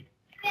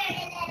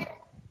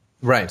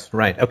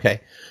 Right. Okay.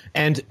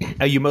 And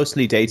are you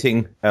mostly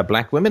dating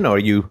black women, or are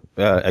you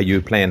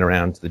playing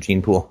around the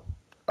gene pool?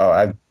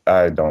 Oh,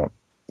 I don't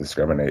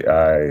discriminate.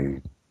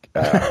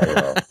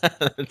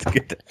 That's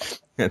good.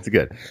 That's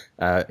good.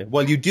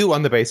 Well, you do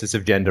on the basis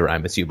of gender,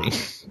 I'm assuming.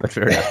 But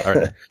fair enough. All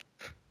right.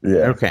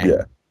 Yeah. Okay.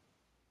 Yeah.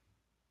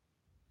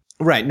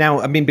 Right. Now,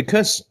 I mean,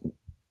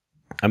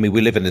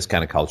 we live in this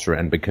kind of culture,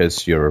 and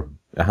because you're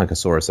a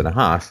hunkosaurus and a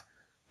half,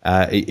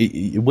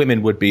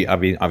 women would be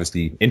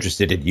obviously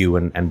interested in you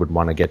and would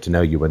want to get to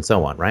know you and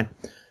so on, right?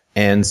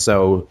 And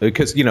so,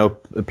 because,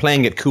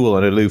 playing it cool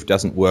and aloof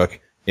doesn't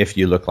work if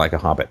you look like a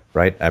hobbit,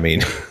 right? I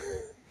mean,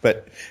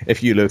 but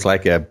if you look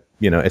like a,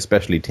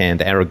 especially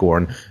tanned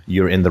Aragorn,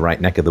 you're in the right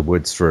neck of the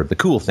woods for the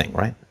cool thing,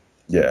 right?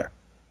 Yeah.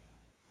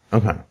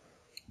 Okay.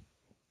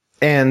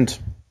 And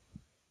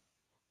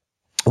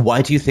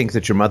why do you think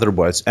that your mother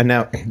was? And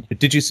now,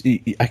 did you?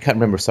 I can't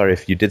remember. Sorry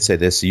if you did say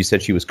this. You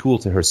said she was cool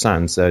to her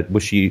sons.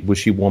 Was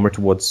she warmer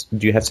towards?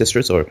 Do you have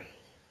sisters or?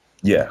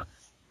 Yeah.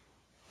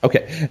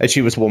 Okay, and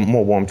she was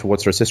more warm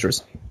towards her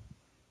sisters.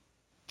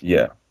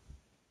 Yeah.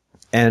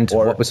 And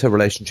what was her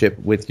relationship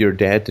with your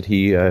dad? Did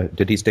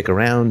he stick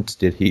around?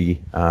 Did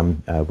he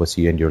was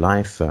he in your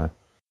life?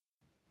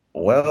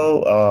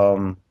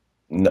 Well,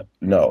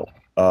 no.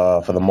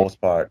 For the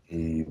most part,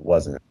 he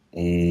wasn't.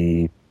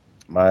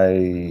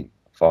 My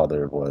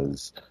father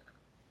was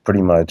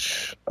pretty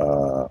much.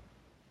 I'll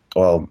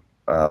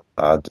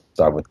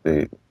start with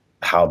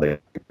how they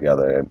got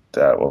together, and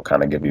that will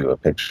kind of give you a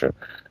picture.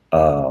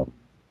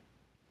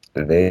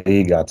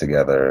 They got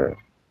together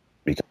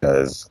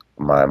because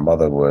my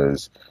mother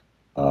was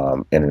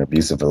in an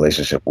abusive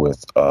relationship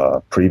with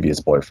a previous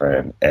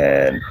boyfriend,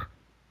 and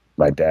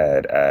my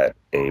dad at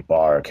a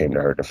bar came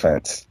to her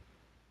defense,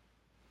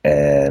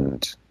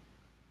 and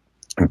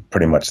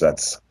pretty much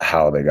that's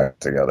how they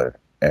got together.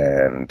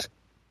 And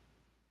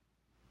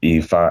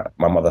my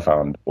mother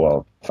found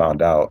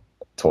out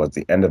towards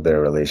the end of their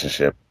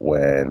relationship,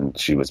 when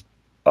she was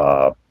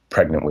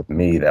pregnant with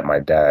me, that my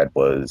dad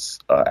was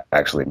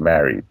actually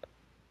married.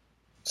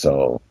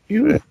 So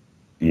it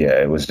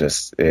was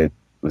just a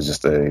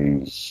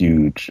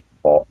huge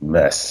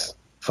mess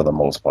for the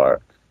most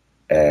part.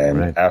 And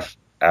Right.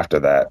 after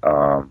that,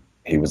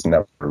 he was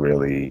never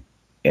really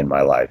in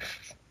my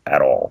life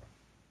at all,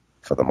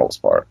 for the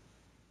most part.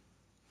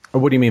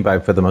 Or what do you mean by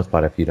for the most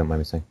part, if you don't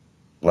mind me saying?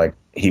 Like,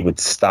 he would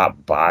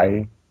stop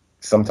by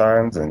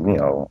sometimes, and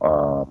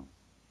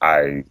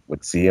I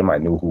would see him. I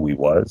knew who he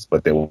was,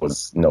 but there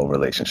was no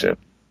relationship.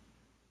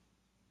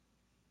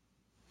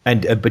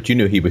 And but you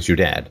knew he was your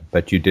dad,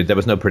 but there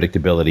was no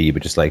predictability. You were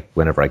just like,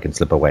 whenever I can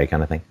slip away,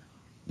 kind of thing.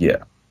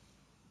 Yeah.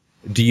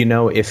 Do you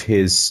know if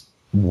his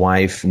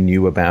wife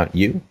knew about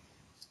you?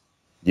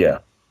 Yeah.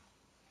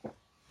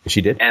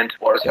 She did. And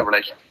what was her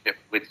relationship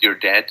with your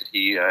dad? Did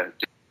he?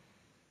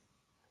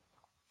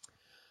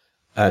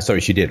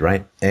 Sorry, she did,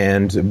 right?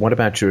 And what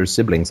about your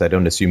siblings? I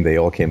don't assume they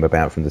all came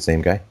about from the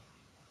same guy.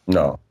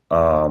 No.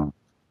 I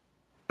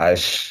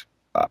have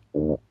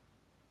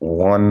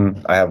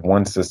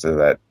one sister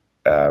that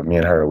me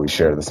and her, we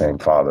share the same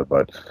father,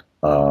 but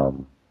my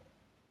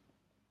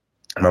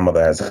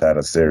mother has had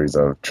a series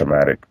of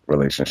traumatic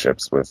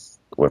relationships with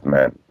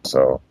men.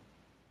 So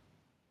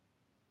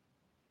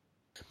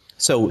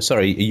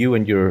sorry,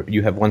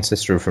 you have one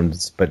sister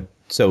but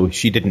so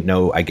she didn't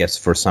know, I guess,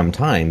 for some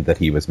time that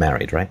he was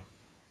married, right?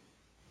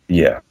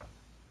 Yeah.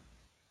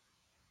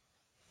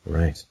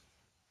 Right.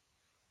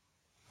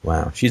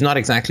 Wow. She's not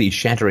exactly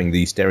shattering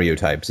these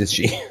stereotypes, is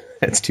she?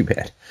 That's too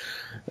bad.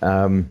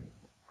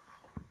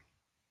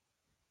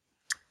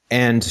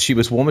 And she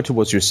was warmer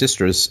towards your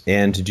sisters.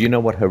 And do you know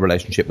what her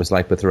relationship was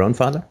like with her own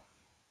father?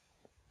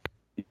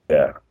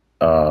 Yeah.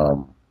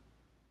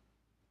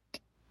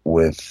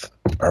 With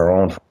her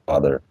own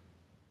father,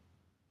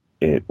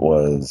 it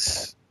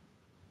was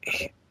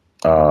he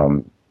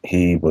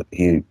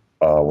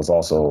was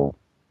also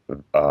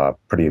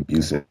pretty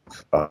abusive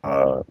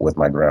with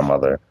my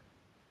grandmother,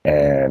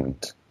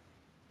 and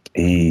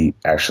he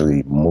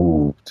actually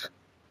moved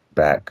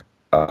back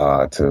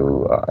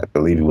to I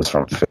believe he was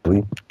from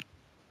Philly,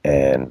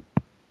 and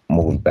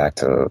moved back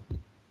to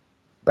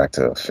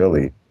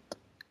Philly.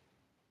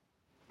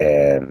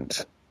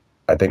 And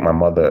I think my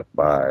mother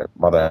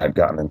had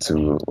gotten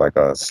into like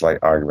a slight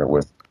argument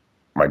with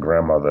my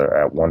grandmother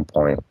at one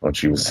point when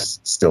she was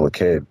still a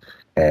kid,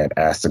 and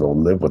asked to go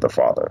live with her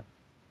father.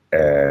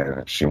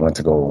 And she went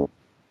to go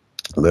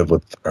live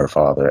with her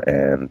father,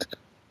 and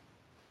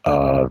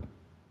my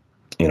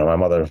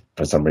mother,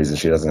 for some reason,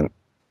 she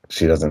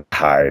doesn't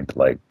hide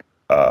like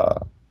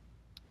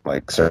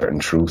certain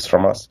truths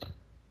from us.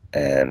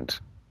 And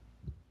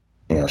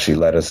she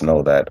let us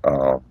know that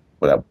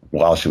that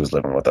while she was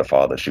living with her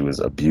father, she was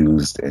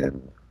abused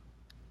in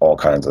all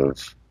kinds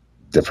of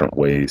different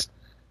ways.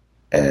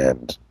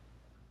 And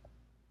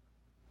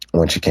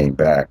when she came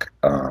back,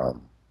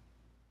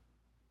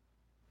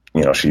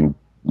 she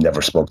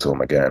never spoke to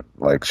him again.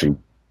 Like, she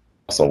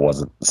also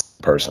wasn't the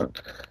same person.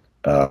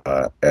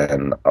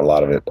 And a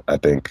lot of it, I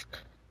think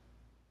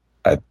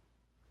that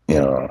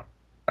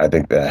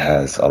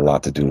has a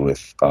lot to do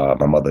with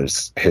my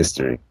mother's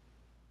history.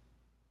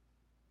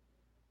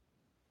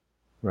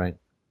 Right.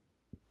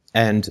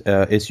 And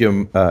is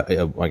your,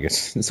 I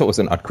guess it's always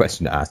an odd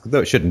question to ask, though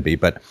it shouldn't be,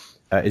 but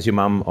was your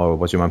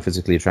mom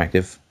physically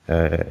attractive?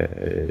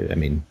 I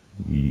mean,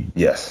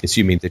 Yes.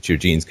 Assuming that your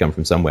genes come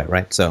from somewhere,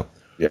 right? So,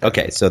 Yeah.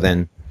 Okay, so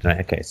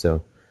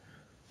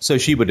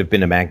she would have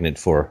been a magnet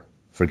for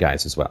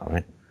guys as well,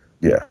 right?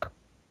 Yeah.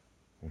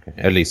 Okay,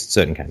 at least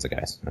certain kinds of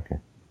guys. Okay.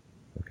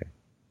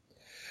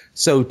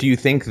 So do you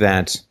think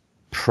that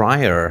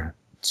prior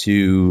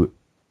to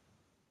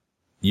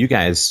you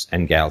guys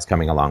and gals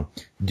coming along,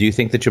 do you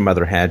think that your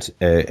mother had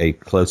a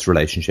close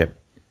relationship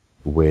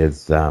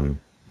with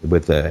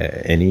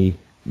any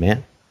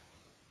man?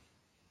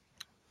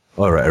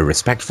 Or a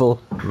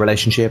respectful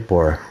relationship,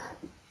 or?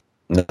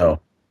 No.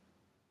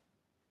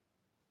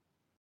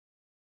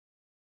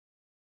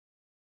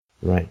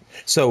 Right.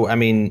 So, I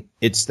mean,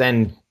 it's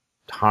then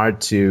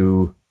hard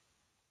to...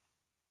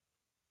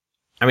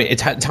 I mean,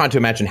 it's hard to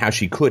imagine how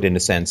she could, in a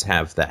sense,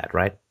 have that,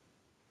 right?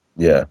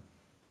 Yeah.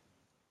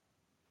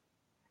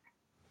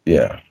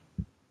 Yeah.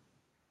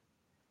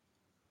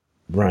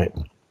 Right.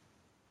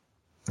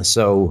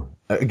 So,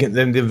 again,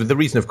 the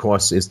reason, of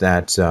course, is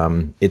that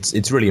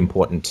it's really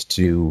important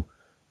to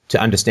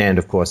understand,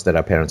 of course, that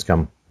our parents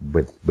come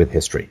with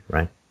history,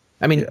 right?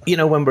 I mean,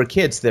 when we're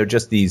kids, they're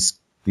just these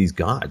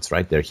gods,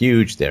 right? They're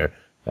huge, they're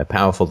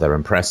powerful, they're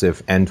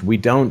impressive, and we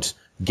don't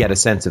get a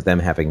sense of them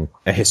having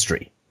a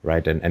history,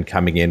 right? And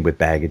coming in with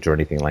baggage or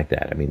anything like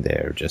that. I mean,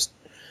 they're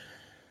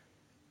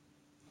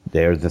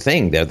the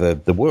thing, they're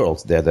the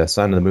world, they're the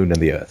sun and the moon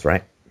and the earth,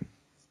 right?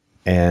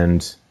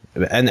 And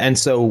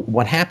so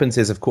what happens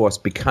is, of course,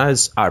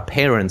 because our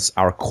parents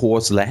are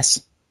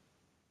causeless,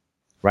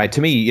 right?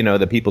 To me,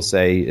 the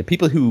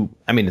people who,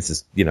 I mean, this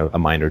is, a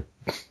minor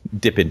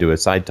dip into a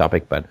side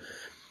topic, but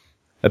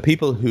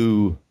people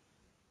who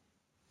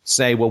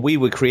say, well, we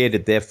were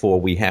created, therefore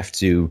we have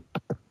to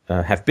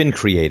have been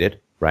created,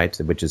 right?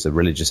 Which is a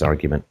religious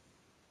argument.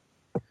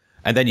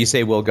 And then you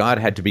say, well, God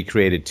had to be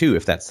created too,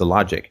 if that's the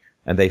logic.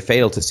 And they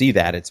fail to see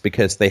that. It's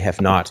because they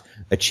have not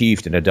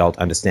achieved an adult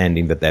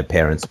understanding that their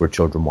parents were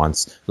children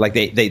once. Like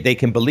they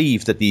can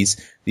believe that these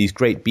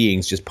great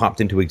beings just popped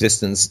into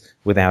existence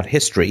without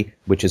history,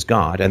 which is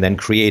God, and then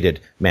created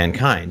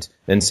mankind.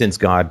 And since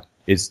God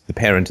is the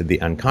parent of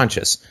the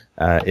unconscious,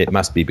 it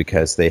must be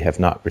because they have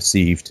not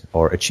received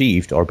or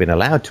achieved or been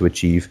allowed to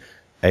achieve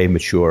a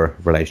mature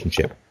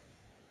relationship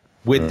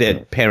with their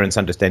parents'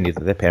 understanding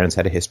that their parents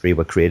had a history,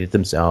 were created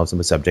themselves, and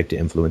were subject to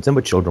influence, and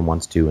were children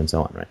once too, and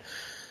so on, right?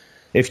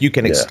 If you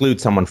can exclude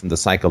someone from the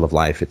cycle of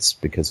life, it's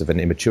because of an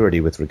immaturity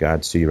with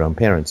regards to your own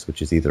parents,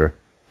 which is either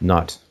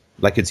not,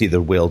 like it's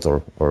either willed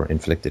or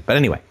inflicted. But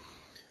anyway,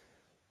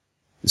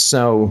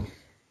 so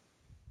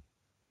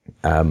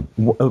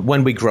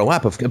when we grow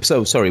up,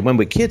 when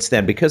we're kids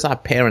then, because our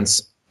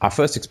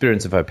first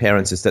experience of our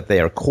parents is that they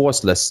are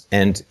causeless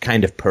and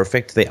kind of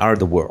perfect, they are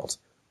the world.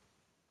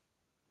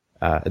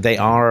 They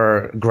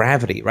are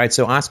gravity, right?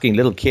 So asking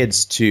little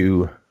kids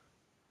to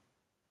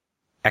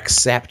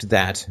accept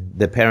that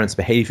the parent's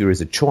behavior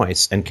is a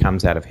choice and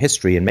comes out of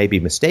history and may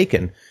be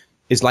mistaken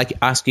is like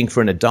asking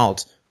for an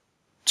adult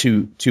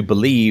to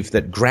believe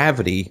that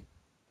gravity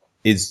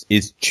is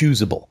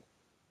choosable,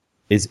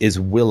 is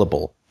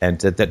willable, and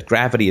that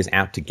gravity is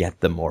out to get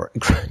them, or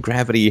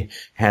gravity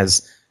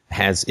has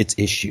its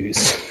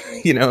issues.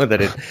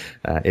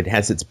 that it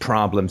has its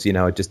problems.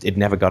 It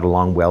never got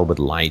along well with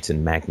light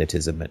and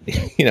magnetism, and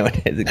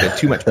it got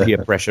too much peer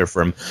pressure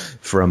from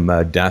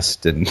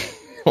dust and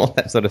all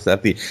that sort of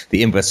stuff.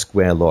 The inverse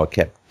square law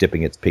kept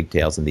dipping its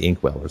pigtails in the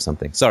inkwell or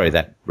something. Sorry,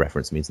 that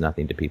reference means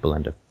nothing to people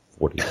under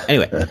 40.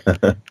 Anyway,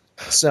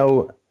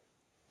 so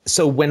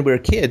when we're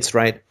kids,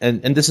 right,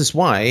 and this is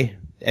why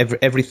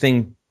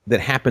everything that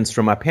happens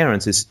from our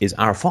parents is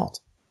our fault.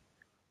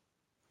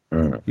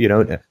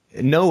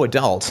 No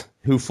adult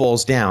who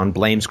falls down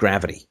blames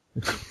gravity,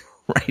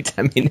 right?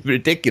 I mean,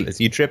 ridiculous.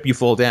 You trip, you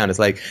fall down. It's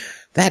like,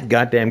 that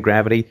goddamn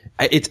gravity,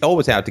 it's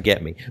always out to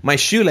get me. My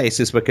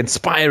shoelaces were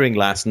conspiring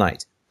last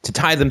night to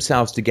tie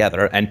themselves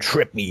together and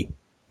trip me.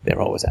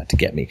 They're always out to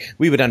get me.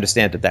 We would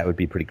understand that would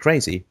be pretty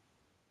crazy.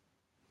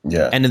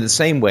 Yeah. And in the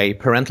same way,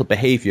 parental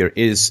behavior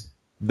is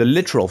the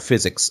literal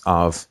physics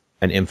of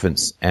an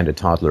infant's and a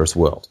toddler's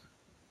world.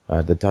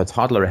 The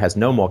toddler has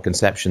no more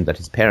conception that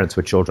his parents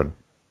were children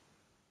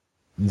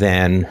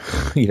than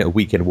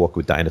we can walk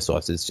with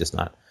dinosaurs. It's just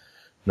not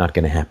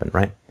going to happen,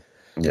 right?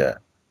 Yeah.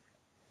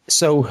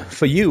 So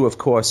for you, of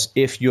course,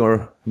 if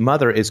your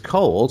mother is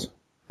cold,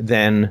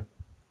 then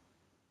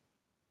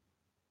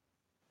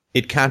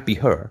it can't be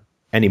her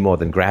any more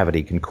than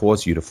gravity can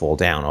cause you to fall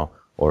down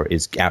or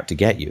is out to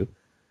get you.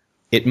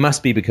 It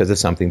must be because of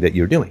something that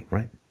you're doing,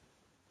 right?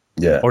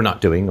 Yeah. Or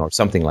not doing, or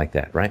something like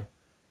that, right?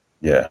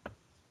 Yeah.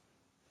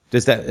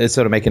 Does that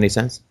sort of make any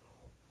sense?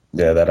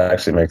 Yeah, that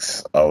actually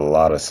makes a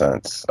lot of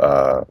sense.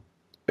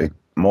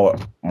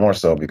 More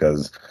so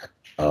because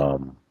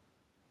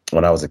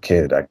when I was a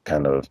kid, I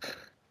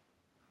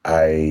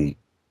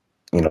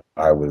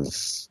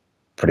was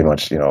pretty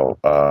much,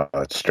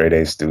 a straight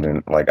A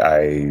student. Like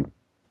I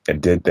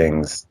did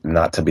things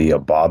not to be a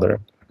bother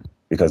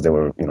because there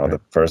were,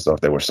 first off,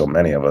 there were so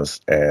many of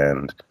us,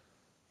 and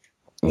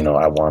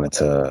I wanted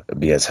to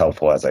be as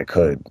helpful as I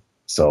could.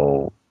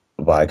 So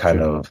by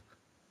kind of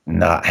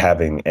not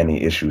having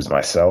any issues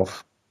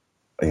myself,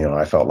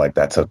 I felt like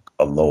that took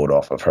a load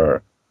off of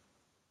her.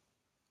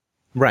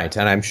 Right.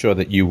 And I'm sure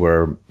that you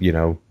were,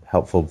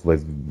 helpful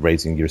with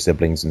raising your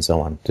siblings and so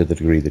on to the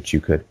degree that you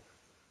could.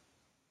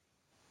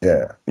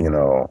 Yeah.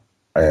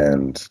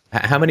 And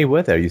how many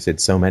were there? You said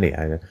so many.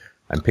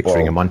 I'm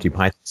picturing a Monty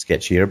Python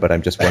sketch here, but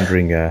I'm just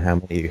wondering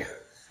how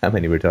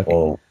many we're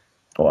talking.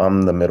 Well,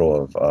 I'm the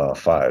middle of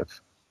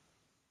 5.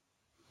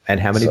 And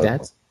how many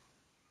dads?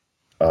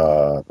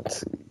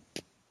 Let's see.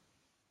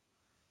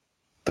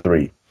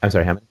 3. I'm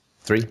sorry, how many?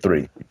 3?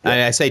 3.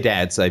 Yeah. I say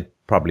dads, I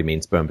probably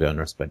mean sperm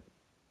donors, but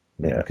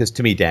yeah, because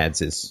to me,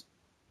 dads is,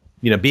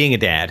 being a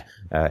dad,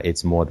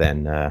 it's more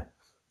than a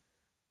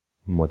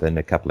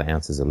couple of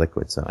ounces of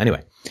liquid. So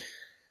anyway,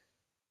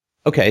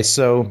 okay,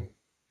 so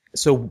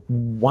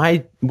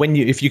why,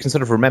 if you can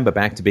sort of remember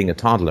back to being a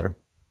toddler,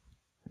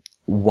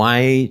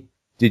 why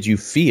did you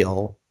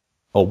feel,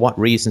 or what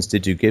reasons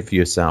did you give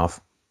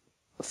yourself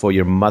for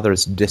your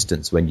mother's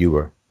distance when you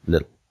were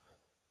little?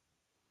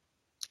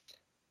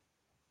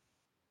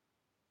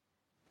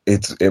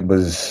 It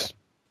was,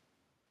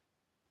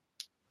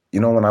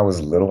 when I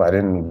was little, I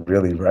didn't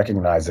really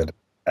recognize it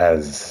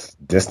as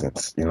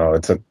distance.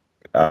 It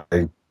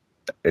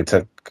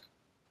took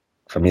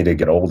for me to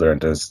get older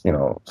and just,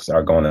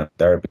 start going to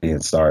therapy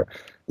and start,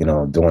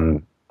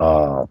 doing,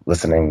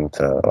 listening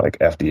to like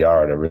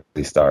FDR to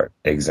really start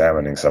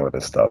examining some of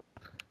this stuff,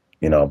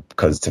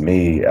 because to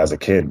me as a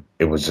kid,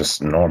 it was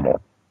just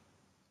normal.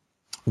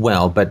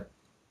 Well, but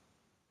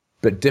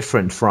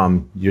different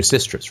from your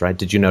sisters, right?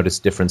 Did you notice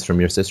difference from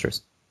your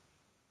sisters?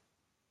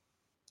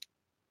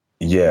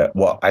 Yeah,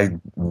 well, I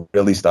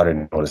really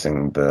started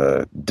noticing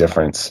the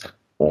difference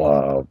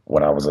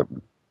when I was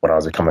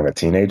becoming a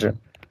teenager,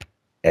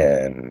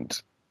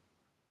 and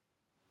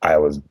I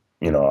was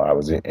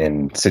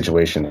in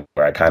situations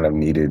where I kind of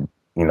needed,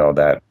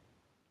 that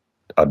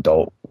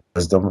adult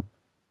wisdom,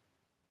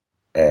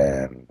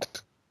 and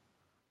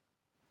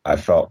I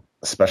felt,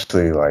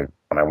 especially like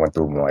when I went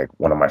through like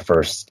one of my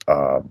first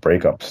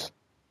breakups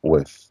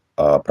with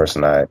a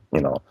person that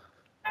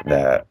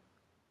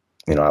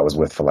I was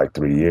with for like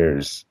 3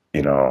 years,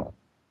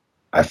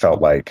 I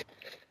felt like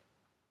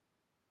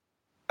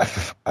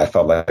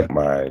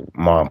my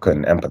mom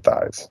couldn't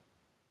empathize.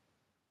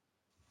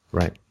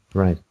 Right.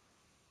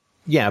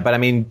 Yeah, but I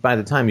mean, by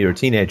the time you're a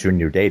teenager and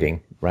you're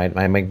dating, right?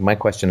 My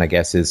question, I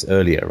guess, is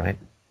earlier, right?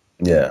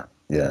 Yeah.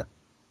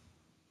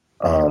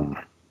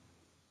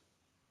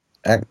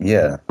 I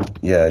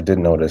did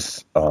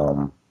notice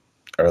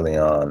early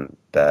on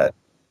that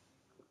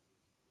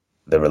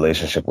the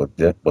relationship with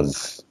Dip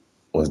was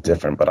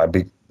different,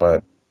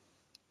 but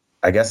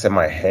I guess in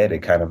my head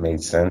it kind of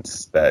made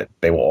sense that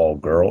they were all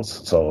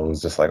girls, so it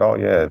was just like, oh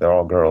yeah, they're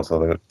all girls,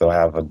 so they'll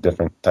have a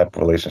different type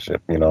of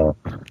relationship,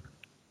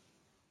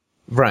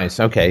 Right.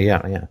 Okay.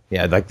 Yeah.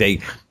 Like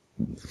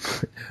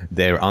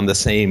they're on the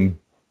same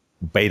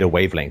beta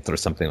wavelength or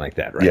something like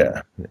that,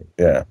 right?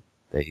 Yeah.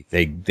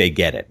 They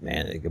get it,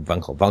 man.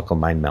 Vunkel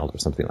mind meld or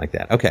something like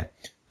that. Okay.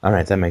 All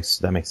right. That makes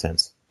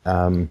sense.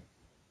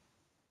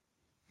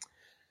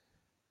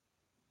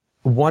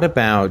 What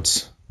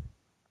about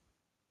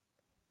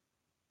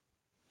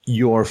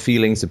your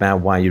feelings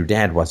about why your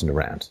dad wasn't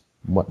around?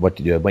 What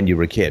did you, when you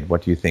were a kid,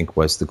 what do you think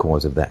was the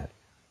cause of that?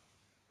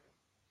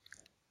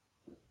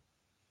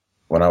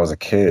 When I was a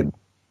kid,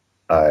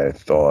 I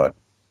thought,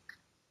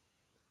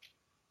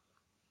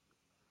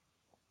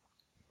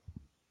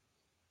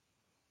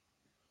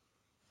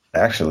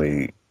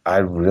 actually, I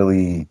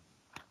really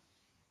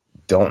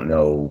don't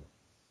know.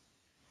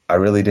 I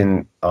really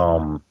didn't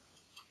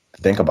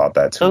think about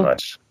that too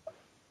much,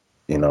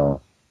 you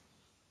know.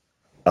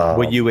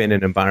 Were you in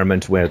an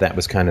environment where that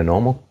was kind of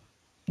normal?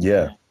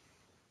 Yeah.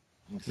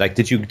 Like,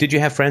 did you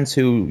have friends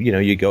who,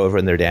 you go over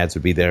and their dads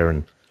would be there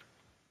and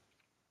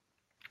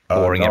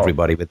boring No.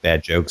 everybody with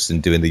bad jokes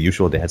and doing the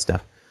usual dad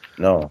stuff?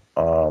 No.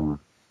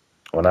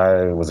 When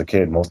I was a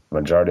kid,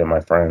 majority of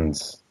my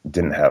friends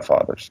didn't have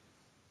fathers.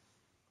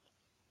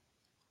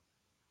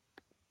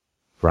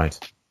 Right.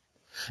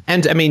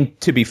 And I mean,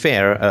 to be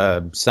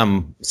fair,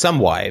 some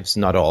wives,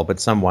 not all,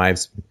 but some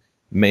wives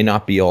may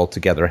not be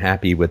altogether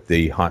happy with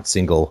the hot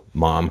single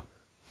mom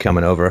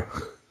coming over.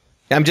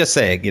 I'm just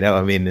saying,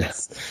 I mean,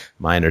 it's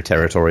minor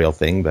territorial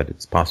thing, but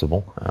it's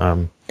possible.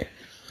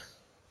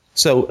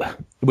 So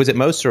was it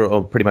most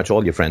or pretty much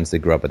all your friends that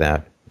grew up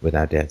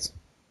without dads?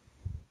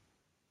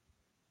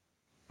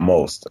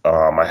 Most.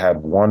 I had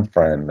one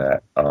friend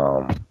that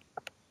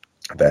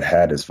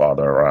had his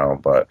father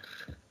around, but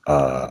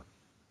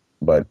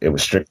it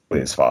was strictly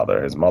his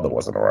father. His mother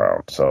wasn't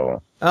around,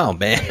 so. Oh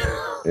man!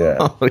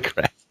 Yeah. Holy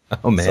crap!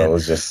 Oh man! So it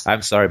was just.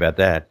 I'm sorry about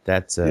that.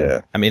 That's.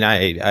 Yeah. I mean,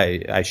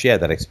 I share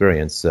that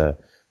experience. I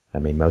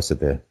mean, most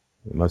of I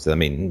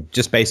mean,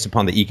 just based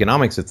upon the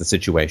economics of the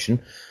situation,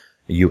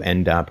 you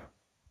end up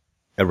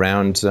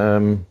around,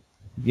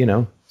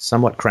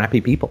 somewhat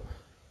crappy people.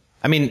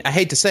 I mean, I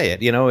hate to say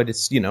it,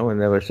 it's,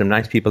 and there were some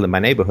nice people in my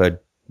neighborhood.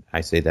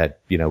 I say that,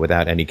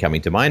 without any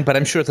coming to mind, but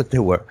I'm sure that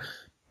there were.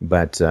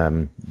 But,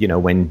 when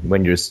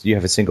you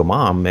have a single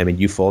mom, I mean,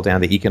 you fall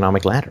down the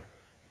economic ladder.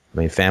 I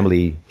mean,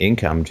 family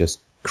income just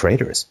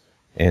craters.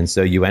 And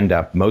so you end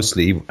up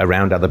mostly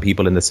around other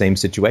people in the same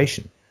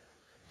situation.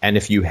 And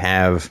if you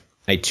have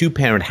a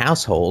two-parent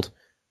household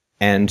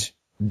and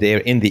they're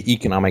in the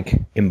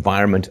economic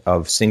environment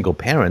of single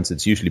parents,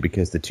 it's usually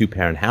because the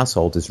two-parent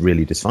household is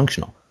really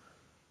dysfunctional.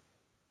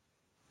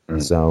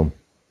 So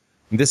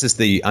this is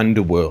the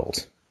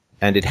underworld,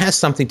 and it has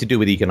something to do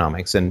with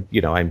economics. And,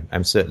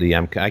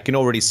 I can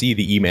already see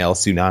the email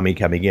tsunami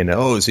coming in.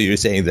 Oh, so you're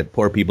saying that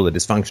poor people are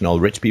dysfunctional,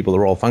 rich people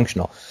are all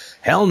functional.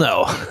 Hell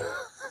no.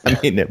 I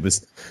mean, it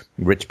was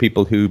rich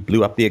people who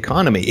blew up the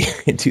economy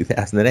in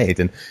 2008,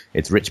 and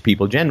it's rich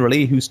people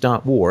generally who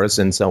start wars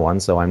and so on.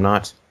 So I'm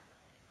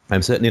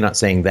certainly not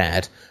saying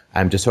that.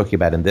 I'm just talking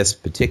about in this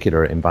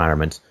particular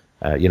environment,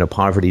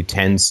 poverty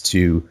tends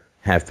to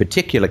have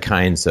particular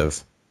kinds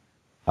of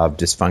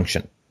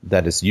dysfunction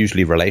that is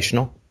usually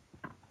relational,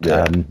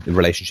 in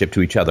relationship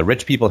to each other.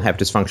 Rich people have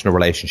dysfunctional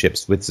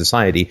relationships with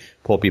society.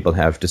 Poor people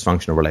have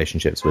dysfunctional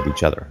relationships with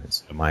each other.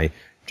 It's my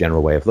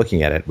general way of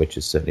looking at it, which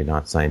is certainly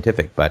not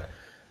scientific. But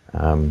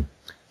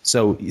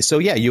so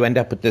yeah, you end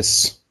up with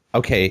this.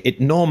 Okay, it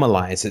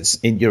normalizes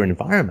in your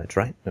environment,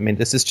 right? I mean,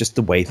 this is just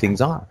the way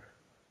things are.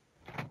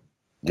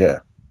 Yeah.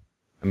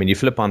 I mean, you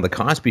flip on the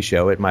Cosby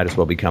Show, it might as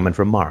well be coming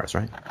from Mars,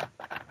 right?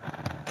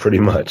 Pretty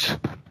much.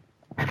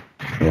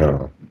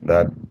 Yeah,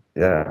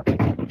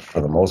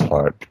 for the most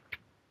part.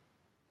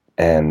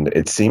 And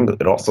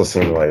it also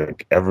seemed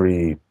like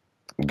every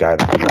guy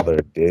that my mother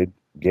did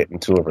get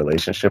into a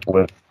relationship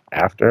with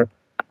after,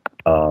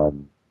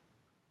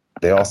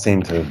 they all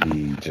seemed to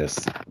be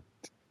just,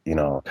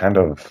 kind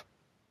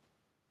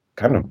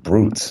of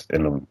brutes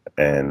in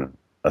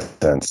a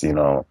sense.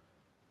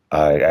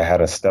 I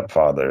had a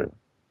stepfather,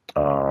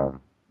 a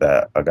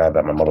guy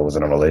that my mother was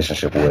in a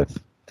relationship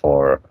with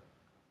for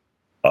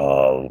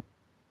a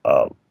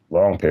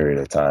long period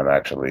of time,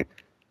 actually.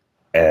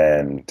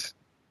 And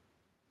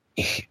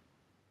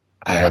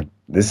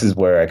this is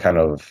where I kind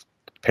of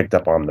picked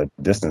up on the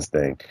distance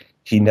thing.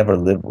 He never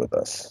lived with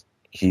us.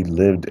 He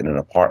lived in an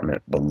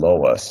apartment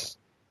below us.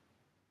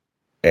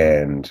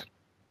 And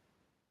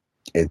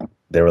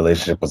their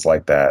relationship was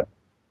like that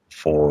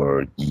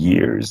for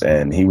years.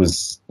 And he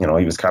was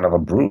kind of a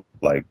brute,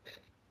 like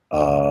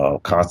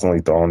constantly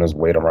throwing his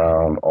weight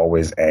around,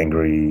 always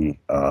angry.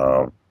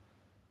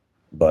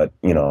 But,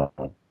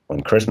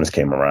 when Christmas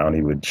came around,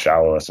 he would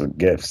shower us with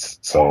gifts.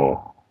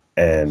 So,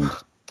 and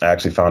I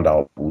actually found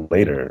out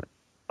later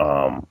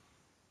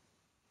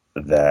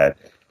that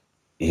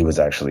he was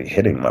actually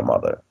hitting my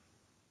mother.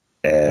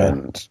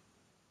 And,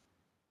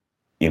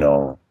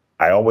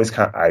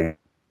 I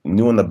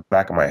knew in the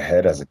back of my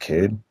head as a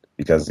kid,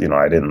 because,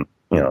 I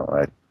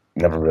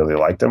never really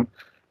liked him,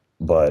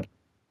 but,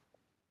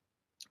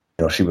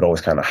 she would always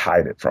kind of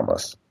hide it from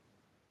us.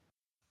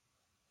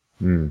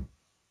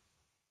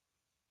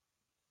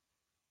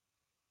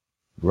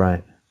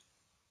 Right.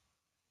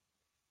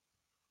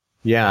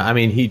 Yeah, I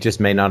mean, he just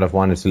may not have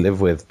wanted to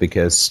live with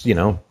because, did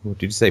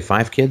you say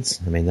 5 kids?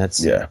 I mean,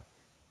 that's... Yeah.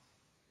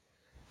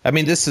 I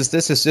mean, this is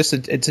just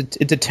it's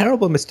a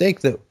terrible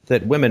mistake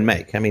that women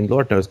make. I mean,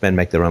 Lord knows men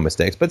make their own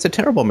mistakes, but it's a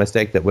terrible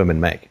mistake that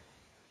women make.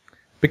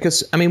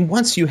 Because, I mean,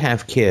 once you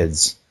have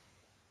kids,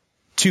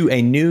 to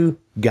a new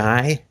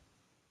guy,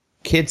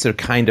 kids are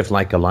kind of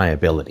like a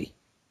liability.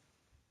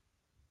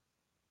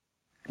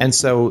 And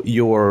so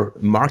your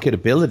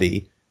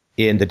marketability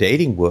in the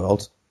dating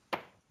world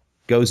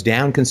goes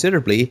down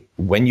considerably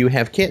when you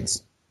have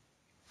kids.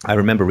 I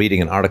remember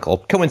reading an article,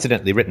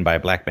 coincidentally written by a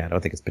black man. I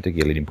don't think it's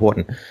particularly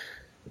important.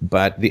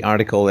 But the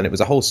article, and it was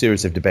a whole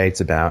series of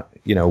debates about,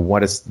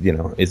 what is,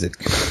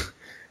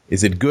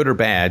 is it good or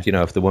bad,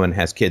 if the woman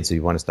has kids so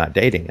you want to start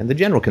dating? And the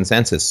general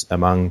consensus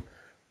among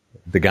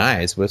the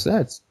guys was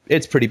that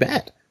it's pretty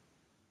bad.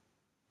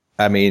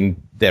 I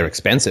mean, they're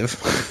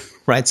expensive,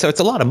 right? So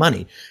it's a lot of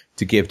money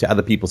to give to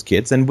other people's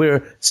kids. And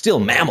we're still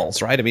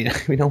mammals, right? I mean,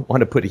 we don't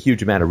want to put a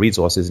huge amount of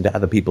resources into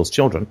other people's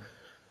children.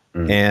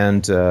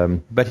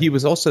 And but he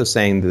was also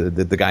saying,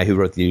 the guy who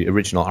wrote the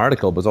original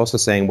article was also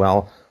saying,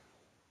 well,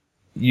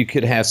 you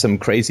could have some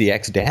crazy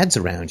ex-dads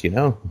around, just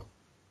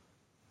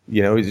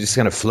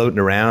kind of floating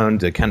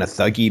around, kind of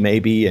thuggy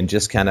maybe, and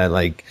just kind of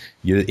like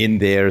you're in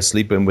there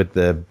sleeping with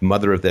the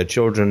mother of their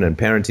children and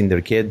parenting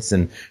their kids,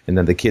 and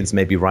then the kids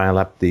maybe rile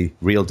up the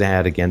real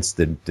dad against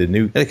the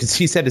new. Because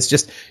he said it's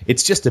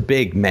just a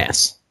big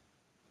mess,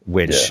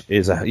 which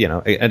is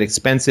an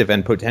expensive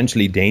and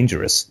potentially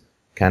dangerous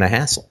kind of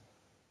hassle.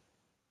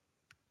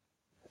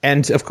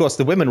 And of course,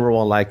 the women were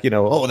all like,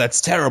 oh,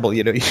 that's terrible.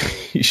 You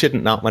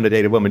shouldn't not want to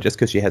date a woman just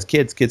because she has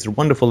kids. Kids are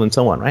wonderful and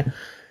so on, right?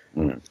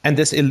 And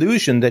this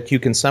illusion that you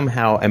can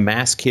somehow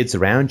amass kids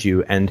around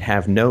you and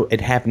have no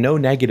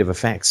negative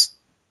effects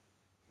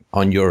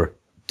on your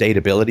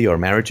dateability or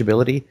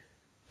marriageability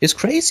is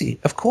crazy.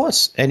 Of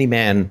course, any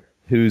man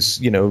who's,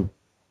 I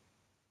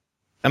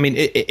mean,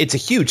 it's a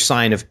huge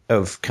sign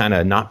of kind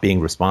of not being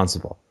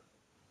responsible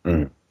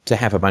to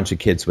have a bunch of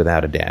kids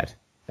without a dad.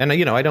 And,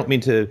 I don't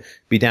mean to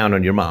be down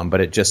on your mom,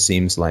 but it just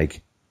seems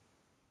like,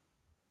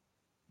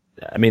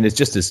 I mean, it's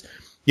just as,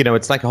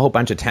 it's like a whole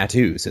bunch of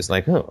tattoos. It's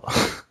like, oh,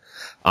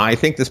 I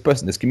think this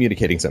person is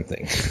communicating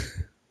something.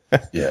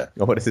 Yeah.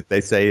 Or what is it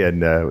they say in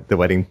the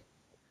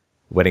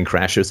Wedding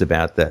Crashers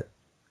about the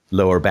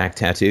lower back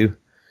tattoo?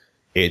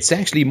 It's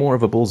actually more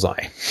of a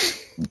bullseye.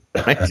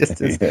 Right?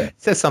 It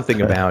says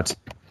something about,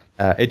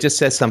 it just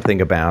says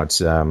something about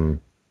the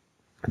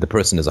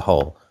person as a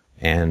whole.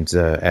 And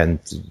the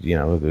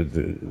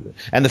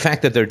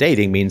fact that they're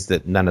dating means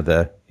that none of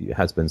the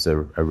husbands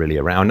are really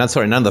around.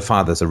 None of the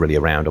fathers are really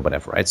around or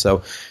whatever, right?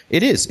 So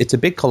it's a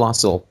big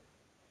colossal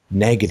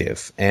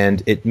negative.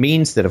 And it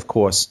means that, of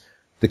course,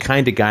 the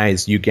kind of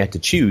guys you get to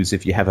choose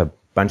if you have a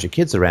bunch of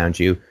kids around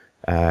you,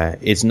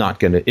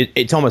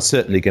 it's almost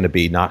certainly going to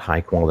be not high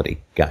quality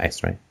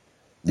guys, right?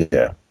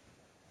 Yeah.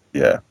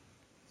 Yeah.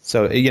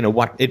 So,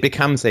 it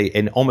becomes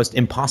an almost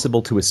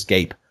impossible to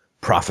escape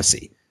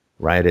prophecy.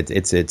 Right,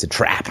 it's a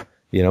trap.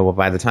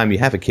 By the time you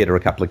have a kid or a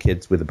couple of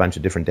kids with a bunch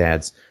of different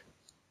dads,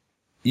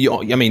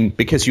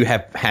 because you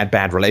have had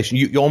bad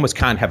relations, you almost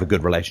can't have a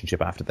good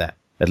relationship after that.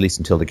 At least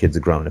until the kids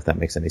are grown, if that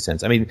makes any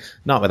sense. I mean,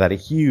 not without a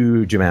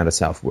huge amount of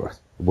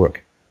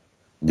self-work.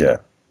 Yeah.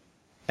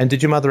 And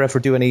did your mother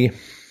ever do any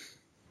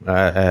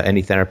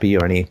therapy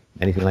or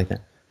anything like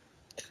that?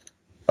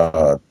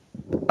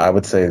 I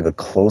would say the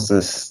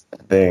closest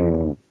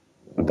thing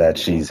that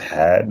she's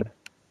had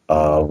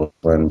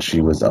when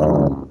she was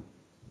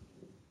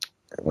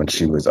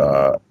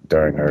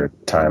during her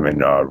time in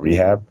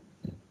rehab.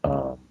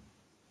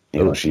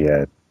 She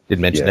had did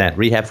mention that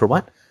rehab for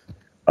what?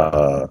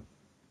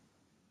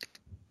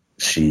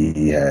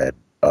 She had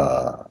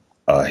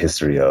a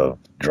history of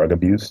drug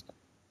abuse.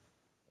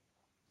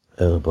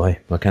 Oh boy,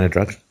 what kind of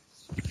drugs?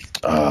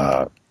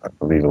 I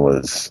believe it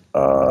was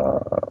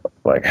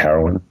like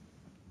heroin.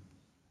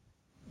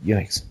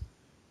 Yikes.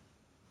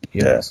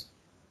 Yeah.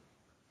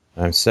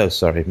 I'm so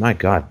sorry. My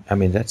God. I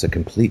mean, that's a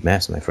complete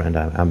mess, my friend.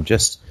 I'm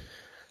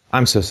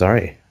so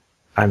sorry.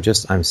 I'm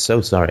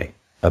so sorry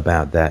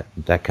about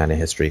that kind of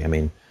history. I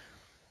mean,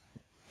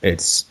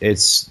 it's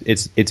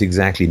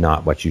exactly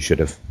not what you should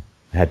have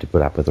had to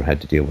put up with or had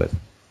to deal with.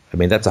 I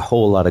mean, that's a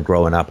whole lot of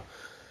growing up,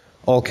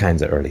 all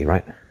kinds of early,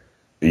 right?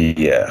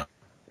 Yeah.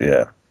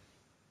 Yeah.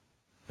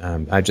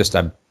 I just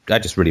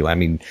really, I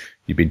mean,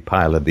 you've been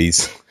piling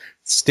these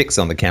sticks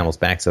on the camel's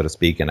back, so to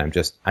speak, and I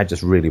just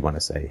really want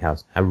to say how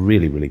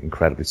really, really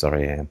incredibly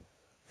sorry I am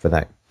for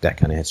that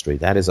kind of history.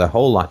 That is a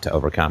whole lot to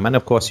overcome, and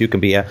of course you can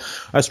be a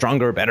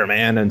stronger, better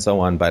man and so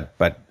on, but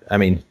I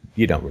mean,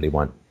 you don't really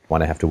want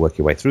to have to work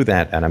your way through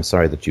that, and I'm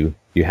sorry that you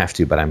have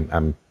to, but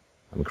I'm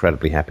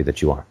incredibly happy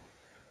that you are.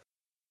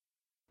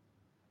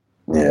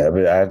 Yeah,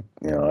 but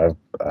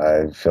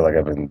I feel like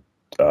I've been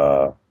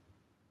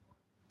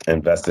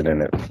invested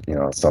in it,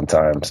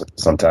 sometime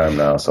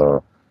now,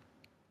 so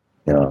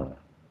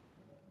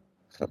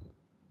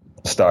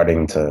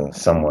starting to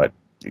somewhat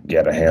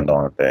get a handle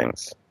on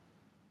things.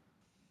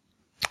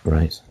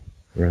 Right.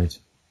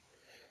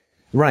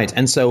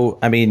 And so,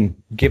 I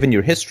mean, given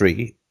your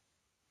history,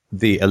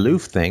 the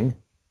aloof thing,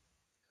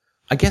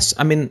 I guess,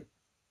 I mean,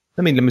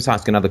 let me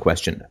ask another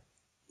question.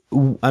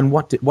 And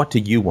what do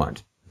you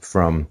want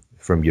from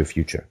your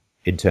future?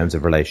 in terms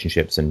of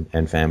relationships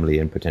and family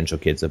and potential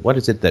kids? What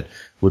is it that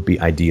would be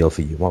ideal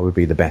for you? What would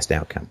be the best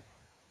outcome?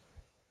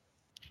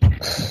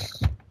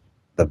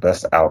 The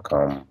best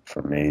outcome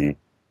for me,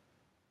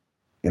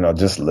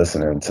 just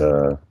listening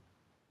to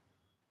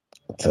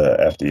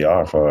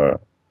FDR for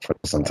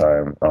some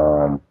time.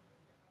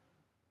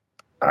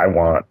 I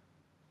want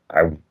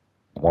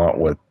what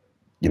what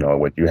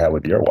you have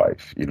with your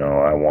wife.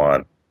 I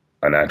want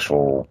an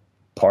actual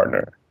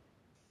partner.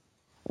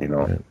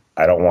 Right.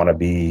 I don't want to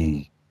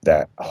be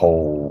that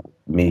whole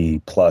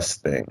me plus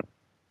thing.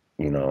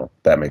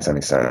 That makes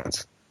any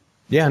sense.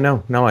 Yeah,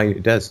 no,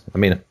 it does. I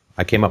mean,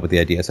 I came up with the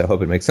idea, so I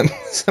hope it makes some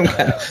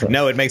kind of...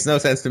 No, it makes no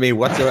sense to me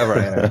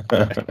whatsoever.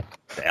 What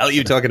the hell are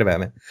you talking about,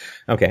 man?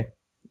 Okay.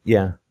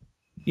 Yeah.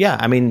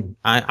 I mean,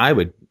 I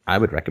would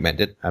recommend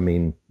it. I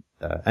mean,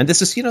 and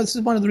this is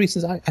one of the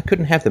reasons I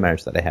couldn't have the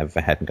marriage that I have if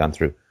I hadn't gone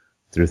through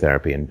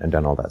therapy and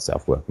done all that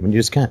self work. I mean, you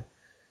just can't.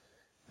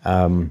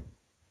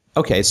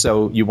 Okay,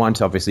 so you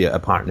want obviously a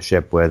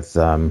partnership with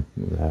an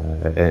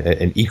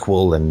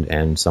equal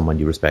and someone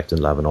you respect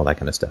and love and all that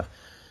kind of stuff.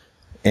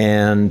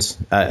 And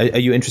are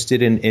you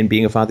interested in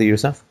being a father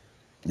yourself?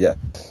 Yeah.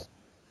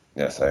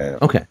 Yes, I am.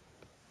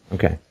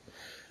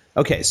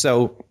 Okay.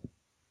 So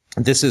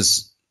this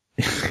is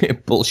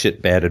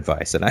bullshit bad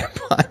advice, and I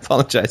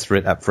apologize for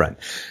it up front.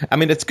 I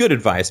mean, it's good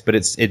advice, but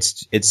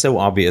it's so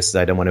obvious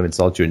that I don't want to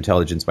insult your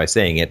intelligence by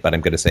saying it, but I'm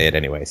going to say it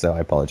anyway, so I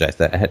apologize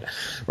that.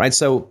 Right?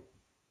 So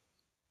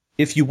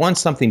if you want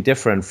something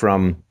different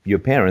from your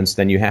parents,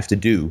 then you have to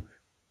do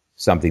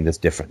something that's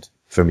different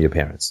from your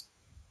parents.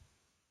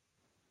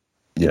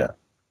 Yeah.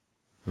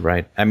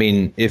 Right. I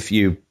mean, if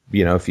you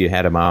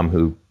had a mom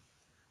who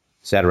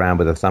sat around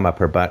with a thumb up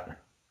her butt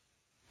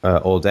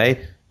all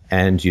day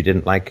and you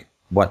didn't like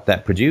what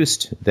that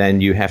produced, then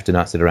you have to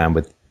not sit around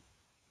with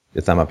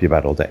the thumb up your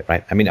butt all day,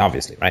 right? I mean,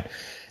 obviously, right?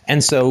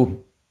 And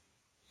so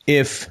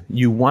if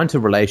you want a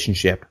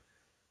relationship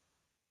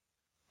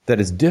that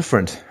is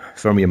different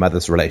from your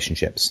mother's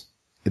relationships,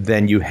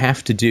 then you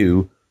have to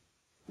do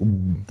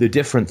the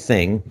different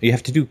thing. You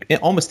have to do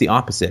almost the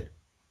opposite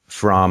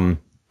from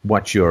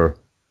what your,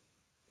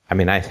 I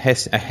mean, I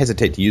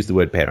hesitate to use the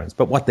word parents,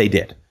 but what they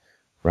did,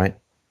 right?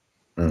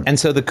 Mm. And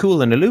so the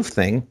cool and aloof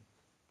thing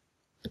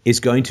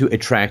is going to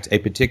attract a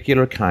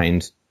particular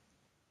kind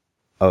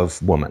of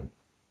woman.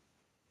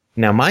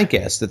 Now, my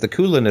guess that the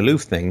cool and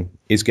aloof thing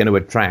is going to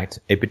attract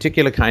a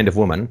particular kind of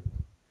woman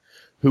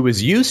who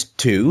is used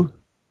to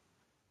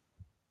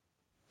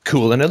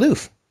cool and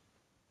aloof,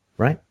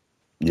 right?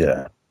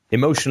 Yeah.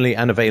 Emotionally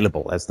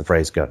unavailable, as the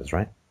phrase goes,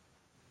 right?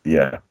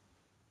 Yeah.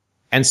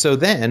 And so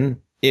then,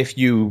 if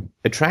you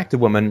attract a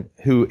woman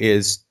who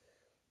is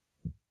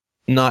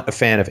not a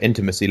fan of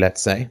intimacy,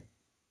 let's say,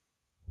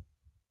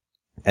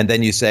 and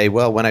then you say,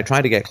 well, when I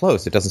try to get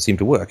close, it doesn't seem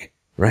to work,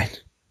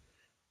 right?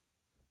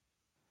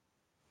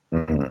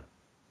 Mm-hmm.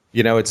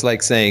 It's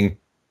like saying,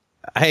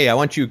 hey, I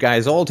want you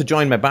guys all to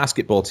join my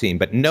basketball team,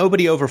 but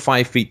nobody over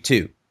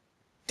 5'2".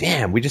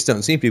 Damn, we just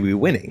don't seem to be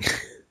winning,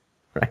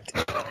 right?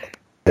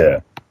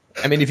 Yeah.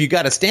 I mean, if you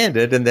got a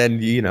standard and then,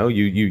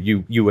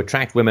 you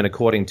attract women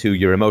according to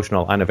your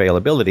emotional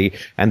unavailability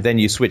and then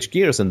you switch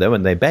gears on them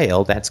and they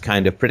bail, that's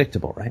kind of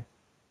predictable, right?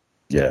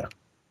 Yeah.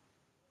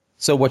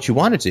 So what you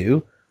want to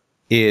do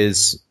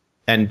is,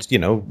 and,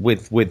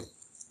 with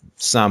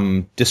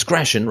some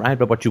discretion, right?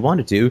 But what you want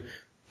to do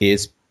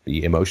is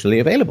be emotionally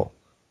available.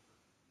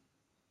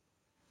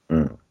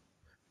 Mm.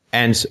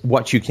 And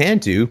what you can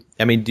do,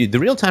 I mean, the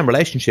real-time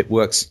relationship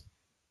works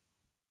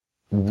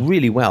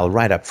really well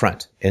right up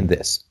front in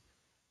this.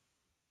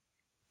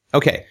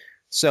 Okay,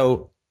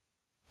 so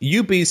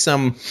you be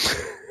some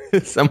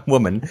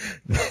woman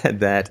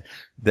that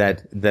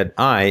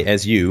I,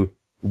 as you,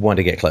 want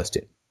to get close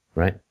to,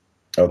 right?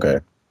 Okay.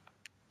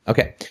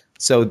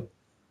 So,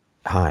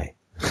 hi.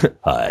 Hi,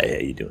 how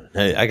you doing?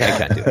 I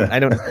can't do it. I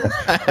don't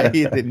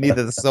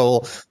neither the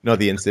soul nor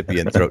the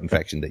incipient throat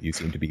infection that you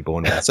seem to be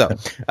born with.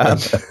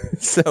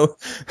 So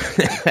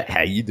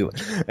how you doing?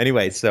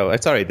 Anyway, so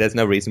sorry, there's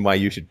no reason why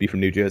you should be from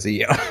New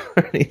Jersey or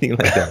anything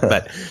like that.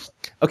 But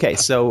okay,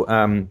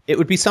 so it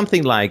would be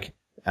something like,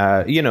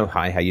 hi,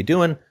 how you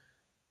doing?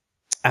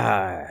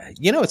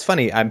 It's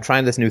funny. I'm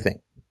trying this new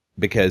thing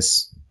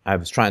because I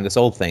was trying this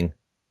old thing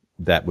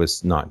that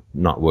was not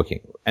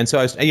working. And so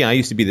I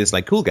used to be this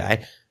like cool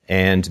guy.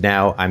 And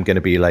now I'm going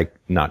to be like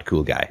not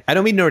cool guy. I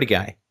don't mean nerdy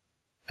guy.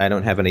 I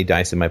don't have any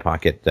dice in my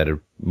pocket that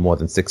are more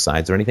than 6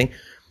 sides or anything.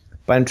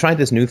 But I'm trying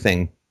this new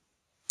thing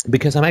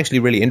because I'm actually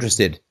really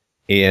interested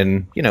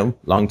in,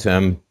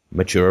 long-term,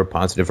 mature,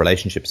 positive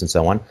relationships and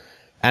so on.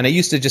 And I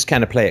used to just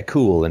kind of play it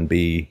cool and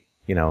be,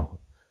 a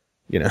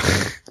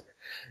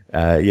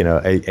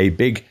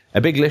big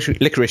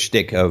licorice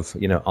stick of,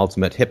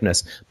 ultimate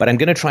hipness. But I'm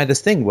going to try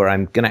this thing where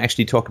I'm going to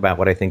actually talk about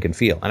what I think and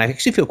feel. And I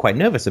actually feel quite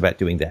nervous about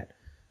doing that.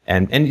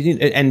 And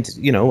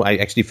I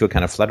actually feel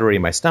kind of fluttery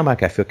in my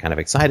stomach. I feel kind of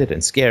excited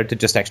and scared to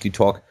just actually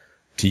talk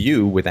to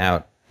you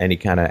without any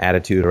kind of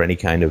attitude or any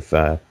kind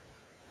of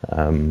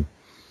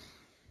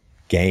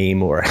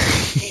game or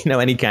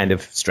any kind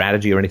of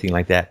strategy or anything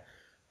like that.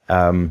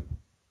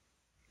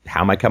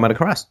 how am I coming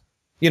across?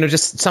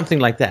 Just something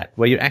like that,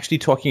 where you're actually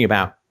talking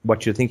about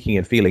what you're thinking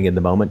and feeling in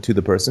the moment to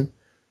the person.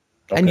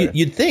 Okay. And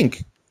you'd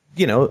think,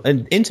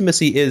 an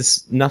intimacy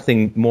is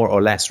nothing more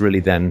or less really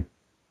than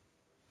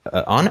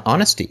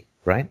honesty,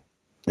 right?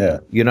 Yeah.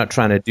 You're not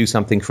trying to do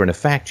something for an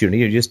effect.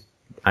 You're just,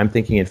 I'm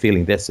thinking and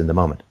feeling this in the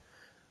moment.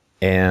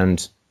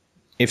 And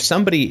if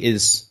somebody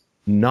is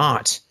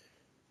not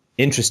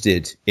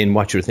interested in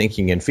what you're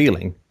thinking and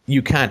feeling,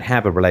 you can't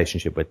have a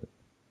relationship with them.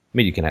 I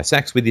mean, you can have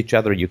sex with each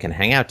other, you can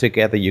hang out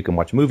together, you can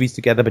watch movies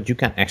together, but you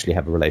can't actually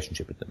have a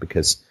relationship with them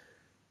because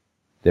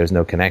there's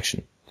no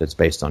connection that's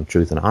based on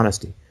truth and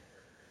honesty.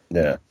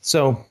 Yeah.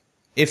 So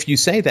if you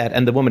say that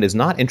and the woman is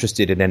not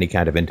interested in any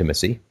kind of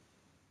intimacy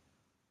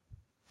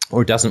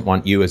or doesn't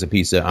want you as a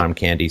piece of arm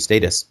candy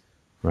status,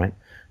 right,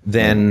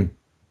 then,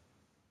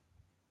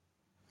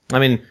 I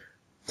mean,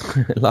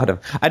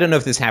 I don't know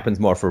if this happens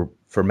more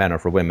for men or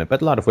for women,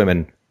 but a lot of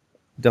women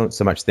don't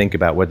so much think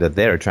about whether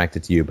they're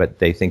attracted to you, but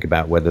they think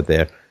about whether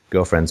their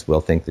girlfriends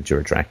will think that you're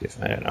attractive.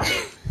 I don't know.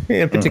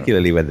 And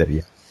particularly whether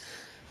you.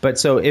 But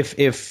so if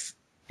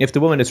the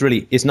woman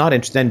is not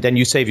interested, then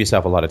you save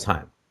yourself a lot of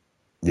time.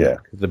 Yeah.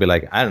 They'll be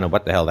like, I don't know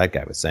what the hell that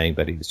guy was saying,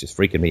 but he was just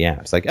freaking me out.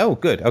 It's like, oh,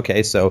 good.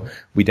 Okay, so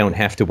we don't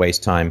have to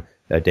waste time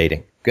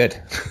dating. Good.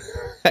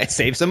 I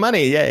saved some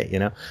money.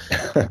 Yay,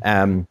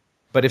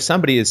 But if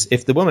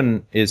the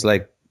woman is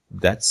like,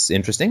 that's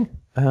interesting,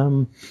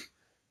 tell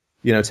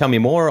me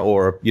more,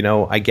 or,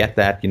 I get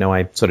that,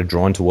 I'm sort of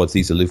drawn towards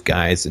these aloof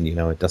guys and,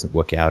 it doesn't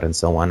work out and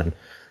so on. And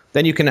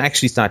then you can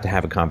actually start to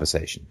have a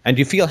conversation. And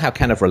you feel how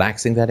kind of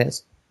relaxing that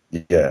is?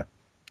 Yeah.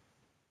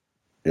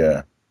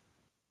 Yeah.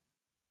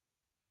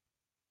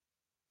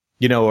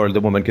 Or the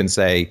woman can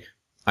say,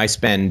 I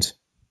spend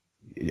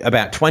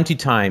about 20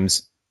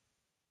 times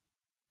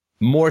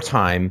more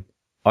time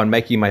on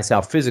making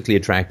myself physically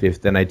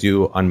attractive than I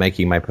do on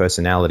making my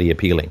personality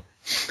appealing.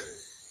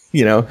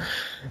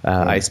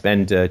 I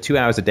spend 2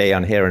 hours a day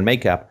on hair and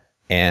makeup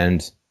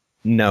and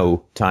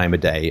no time a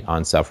day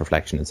on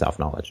self-reflection and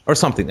self-knowledge or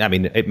something. I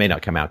mean, it may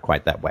not come out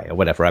quite that way or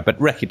whatever, right? But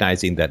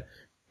recognizing that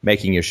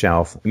making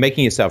yourself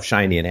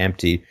shiny and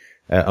empty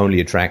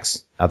only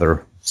attracts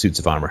other suits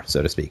of armor,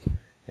 so to speak.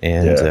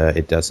 And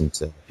it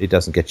doesn't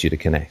get you to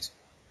connect.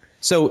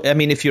 So, I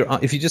mean, if you're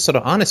just sort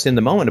of honest in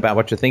the moment about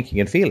what you're thinking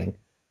and feeling,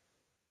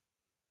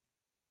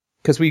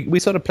 because we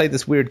sort of play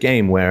this weird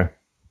game where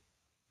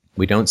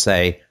we don't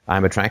say,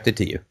 I'm attracted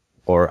to you,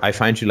 or I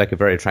find you like a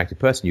very attractive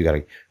person.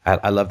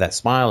 I love that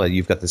smile, and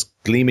you've got this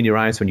gleam in your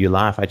eyes when you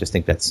laugh. I just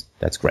think that's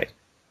great.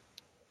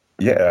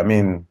 Yeah, I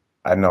mean,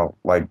 I know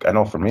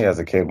for me as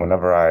a kid,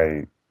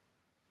 whenever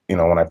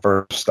when I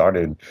first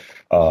started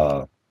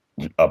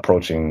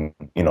approaching,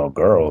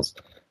 girls,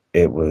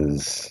 it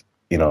was,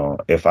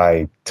 if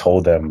I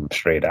told them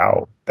straight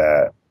out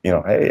that,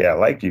 hey, I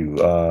like you,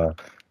 I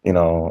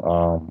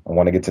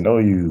want to get to know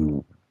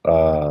you,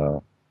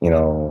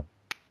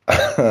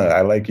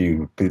 I like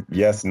you,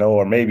 yes, no,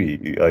 or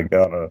maybe, like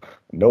on a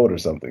note or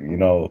something,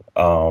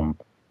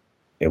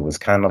 it was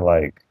kind of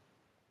like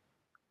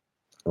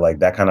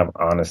that kind of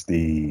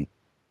honesty,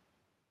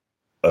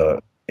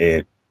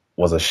 it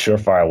was a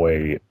surefire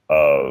way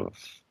of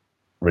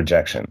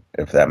rejection,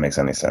 if that makes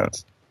any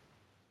sense.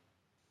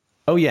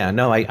 Oh yeah,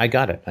 no, I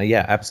got it.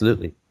 Yeah,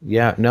 absolutely.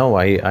 Yeah, no,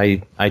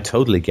 I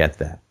totally get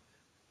that.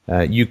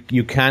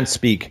 You can't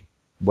speak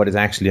what is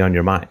actually on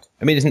your mind.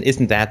 I mean,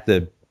 isn't that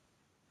the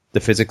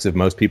physics of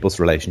most people's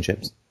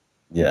relationships?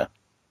 Yeah.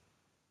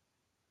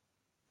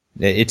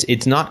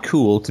 It's not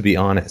cool to be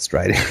honest,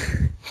 right?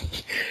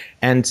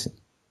 and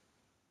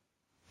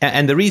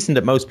the reason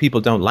that most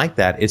people don't like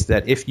that is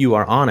that if you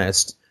are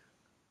honest,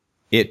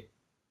 it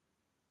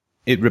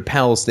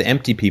repels the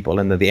empty people,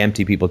 and the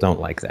empty people don't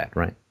like that,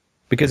 right?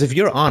 Because if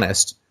you're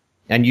honest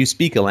and you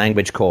speak a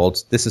language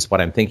called, this is what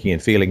I'm thinking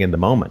and feeling in the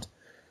moment,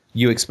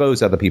 you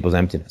expose other people's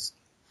emptiness,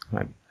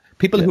 right?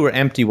 People who are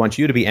empty want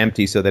you to be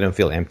empty so they don't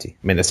feel empty.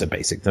 I mean, that's a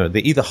basic.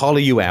 They either hollow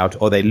you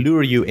out or they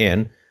lure you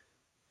in,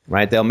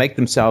 right? They'll make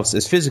themselves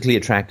as physically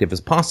attractive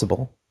as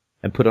possible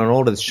and put on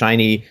all this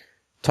shiny,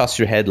 toss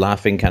your head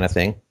laughing kind of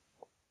thing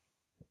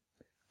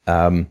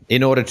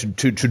in order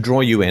to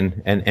draw you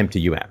in and empty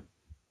you out.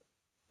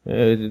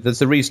 That's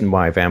the reason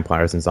why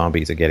vampires and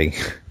zombies are getting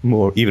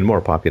even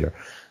more popular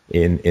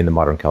in the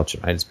modern culture,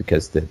 right? It's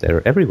because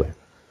they're everywhere.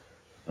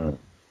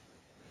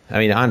 I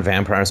mean, aren't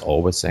vampires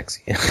always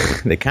sexy?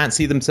 They can't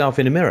see themselves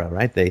in a mirror,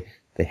 right? They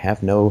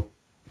have no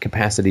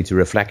capacity to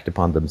reflect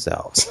upon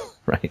themselves,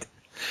 right?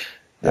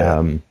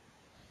 Yeah.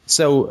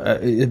 So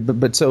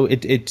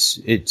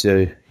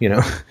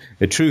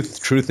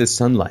truth is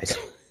sunlight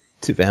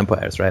to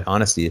vampires, right?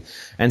 Honesty,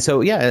 and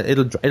so yeah,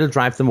 it'll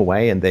drive them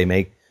away, and they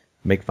make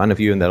fun of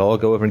you, and they'll all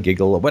go over and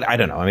giggle. But I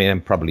don't know. I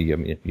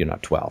mean, you're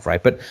not 12,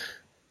 right? But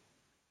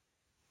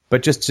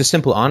just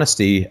simple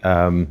honesty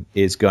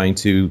is going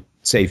to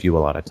save you a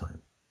lot of time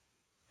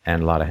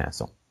and a lot of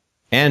hassle.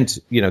 And,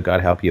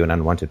 God help you, an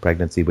unwanted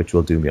pregnancy, which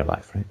will doom your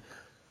life, right?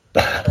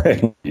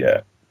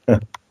 Yeah. Yeah,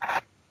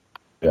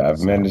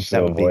 I've managed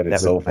to avoid it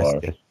so far.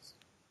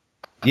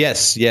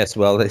 Yes.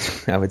 Well,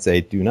 I would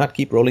say do not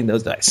keep rolling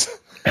those dice.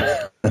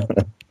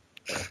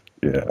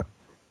 Yeah.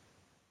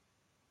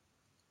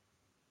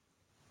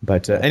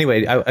 But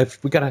anyway,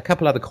 we got a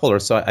couple other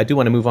callers, so I do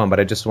want to move on. But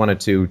I just wanted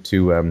to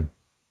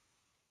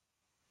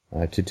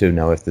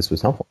know if this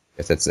was helpful. I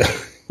guess that's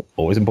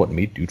always important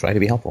to me. Do try to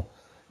be helpful.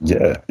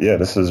 Yeah.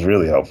 This is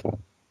really helpful.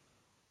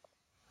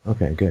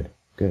 Okay, good.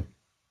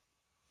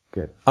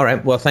 All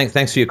right. Well,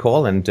 thanks for your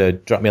call, and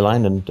drop me a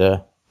line and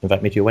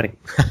invite me to your wedding,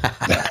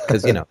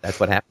 because that's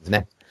what happens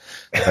next.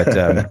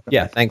 But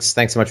yeah, thanks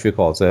so much for your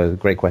call. It's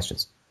great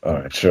questions. All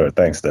right. Sure.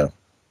 Thanks, Dale.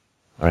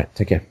 All right.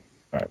 Take care.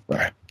 All right.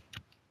 Bye.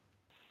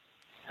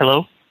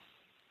 Hello?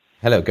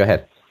 Hello. Go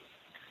ahead.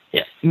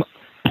 Yeah.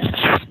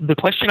 The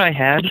question I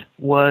had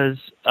was,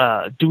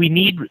 do we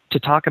need to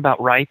talk about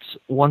rights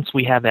once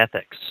we have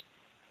ethics?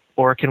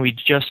 Or can we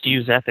just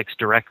use ethics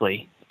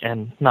directly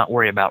and not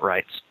worry about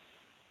rights?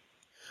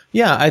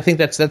 Yeah, I think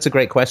that's a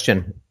great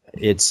question.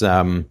 It's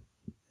rights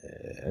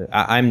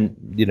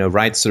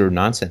are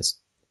nonsense.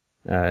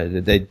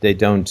 They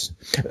don't.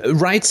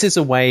 Rights is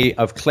a way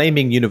of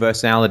claiming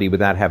universality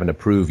without having to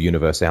prove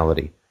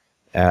universality,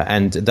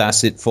 and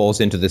thus it falls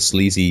into the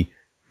sleazy,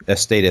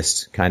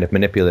 statist kind of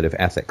manipulative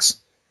ethics.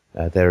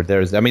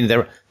 There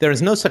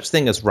is no such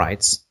thing as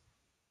rights,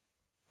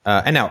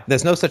 and now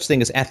there's no such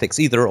thing as ethics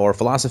either, or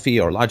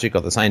philosophy, or logic,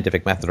 or the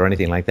scientific method, or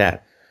anything like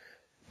that.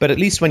 But at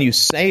least when you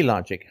say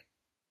logic,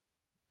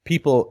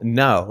 people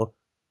know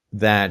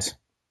that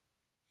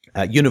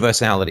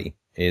universality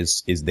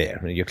is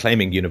there. You're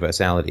claiming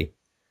universality.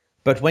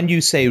 But when you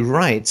say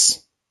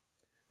rights,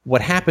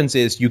 what happens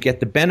is you get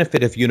the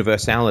benefit of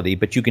universality,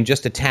 but you can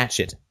just attach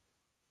it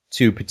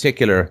to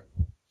particular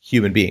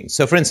human beings.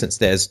 So, for instance,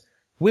 there's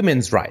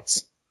women's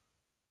rights.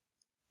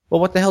 Well,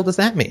 what the hell does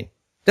that mean?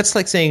 That's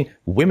like saying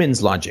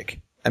women's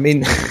logic. I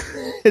mean,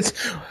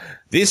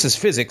 this is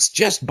physics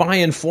just by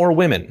and for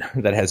women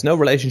that has no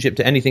relationship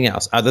to anything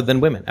else other than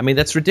women. I mean,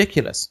 that's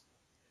ridiculous.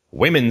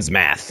 Women's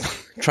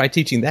math. Try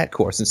teaching that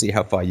course and see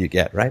how far you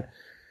get, right?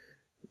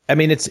 I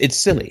mean, it's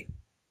silly.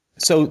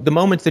 So the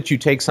moment that you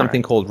take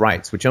something called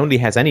rights, which only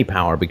has any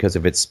power because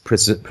of its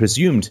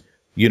presumed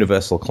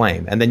universal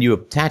claim, and then you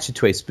attach it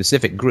to a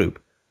specific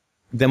group,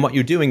 then what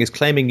you're doing is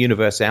claiming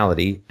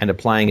universality and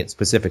applying it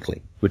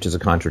specifically, which is a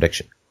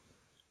contradiction.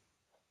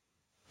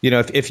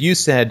 If you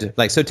said,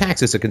 so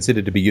taxes are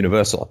considered to be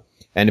universal,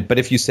 but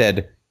if you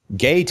said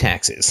gay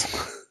taxes,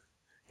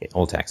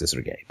 all taxes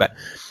are gay,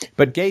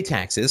 but gay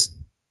taxes,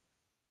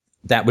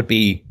 that would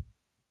be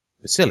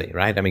silly,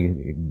 right? I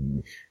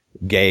mean,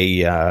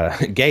 gay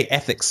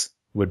ethics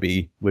would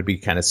be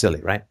kind of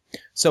silly, right?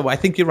 So I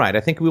think you're right.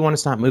 I think we want to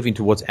start moving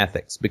towards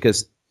ethics,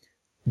 because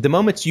the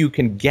moment you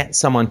can get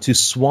someone to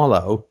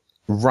swallow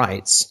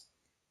rights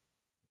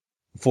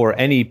for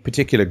any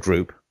particular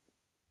group,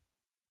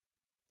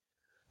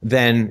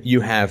 then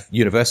you have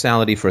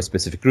universality for a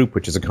specific group,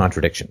 which is a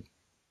contradiction.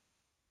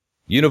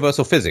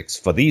 Universal physics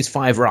for these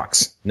 5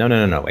 rocks. No,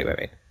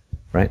 wait.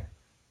 Right?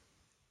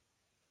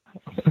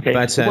 Okay.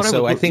 But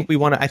I think we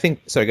want to.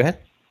 Sorry, go ahead.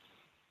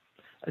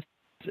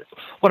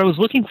 What I was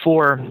looking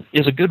for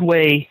is a good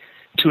way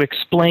to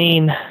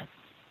explain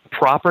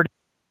property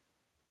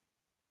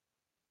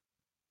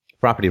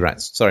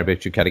rights. Sorry,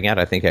 but you're cutting out.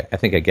 I think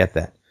I get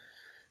that.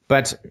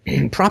 But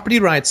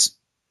property rights,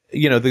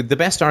 the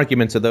best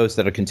arguments are those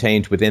that are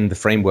contained within the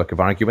framework of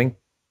arguing,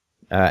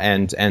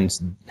 and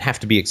have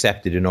to be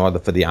accepted in order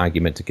for the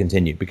argument to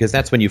continue. Because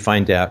that's when you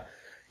find out,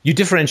 you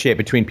differentiate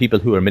between people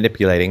who are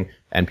manipulating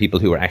and people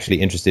who are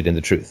actually interested in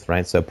the truth,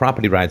 right? So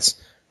property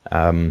rights.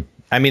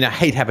 I mean, I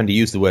hate having to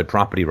use the word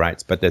property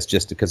rights, but that's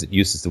just because it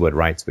uses the word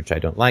rights, which I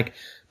don't like.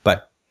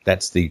 But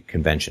that's the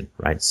convention,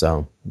 right?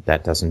 So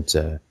that doesn't,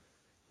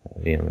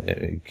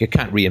 you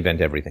can't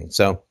reinvent everything.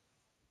 So,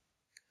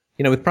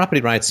 with property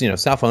rights,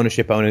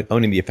 self-ownership,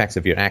 owning the effects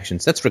of your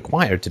actions, that's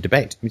required to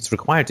debate. It's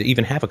required to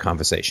even have a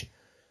conversation.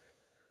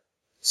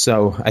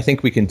 So I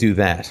think we can do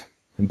that.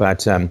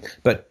 But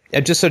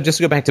just to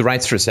go back to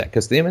rights for a sec,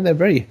 because they're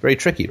very, very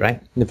tricky,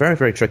 right? They're very,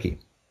 very tricky.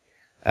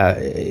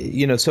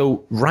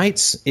 So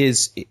rights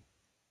is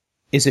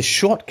a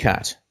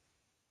shortcut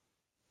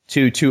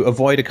to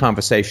avoid a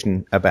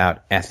conversation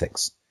about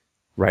ethics,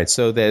 right?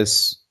 So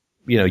there's,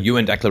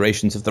 UN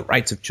declarations of the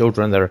rights of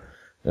children. There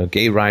are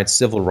gay rights,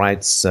 civil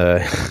rights,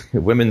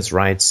 women's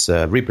rights,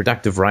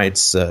 reproductive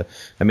rights.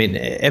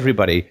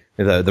 Everybody,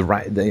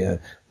 the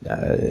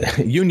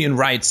union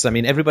rights. I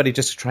mean, everybody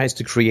just tries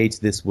to create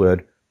this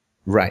word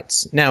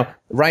rights. Now,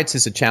 rights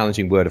is a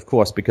challenging word, of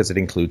course, because it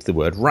includes the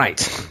word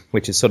right,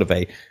 which is sort of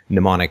a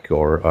mnemonic,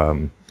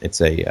 or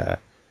it's a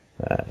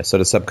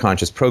sort of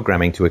subconscious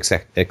programming to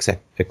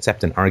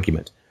accept an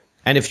argument.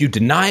 And if you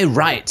deny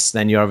rights,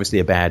 then you're obviously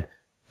a bad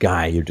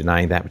guy. You're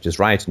denying that which is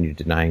right, and you're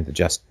denying the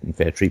just and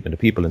fair treatment of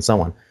people, and so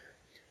on.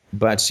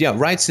 But yeah,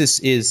 rights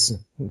is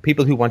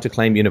people who want to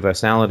claim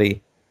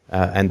universality,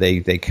 and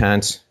they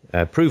can't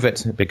prove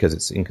it because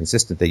it's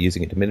inconsistent. They're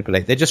using it to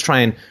manipulate. They just try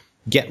and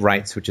get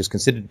rights, which is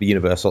considered to be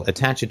universal,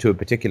 attach it to a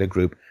particular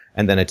group,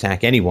 and then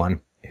attack anyone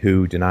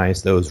who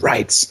denies those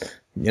rights.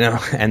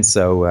 And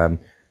so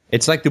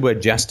it's like the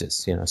word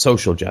justice,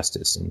 social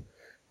justice,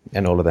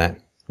 and all of that.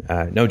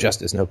 No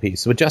justice, no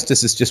peace. So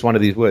justice is just one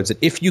of these words that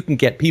if you can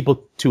get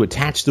people to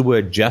attach the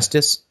word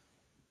justice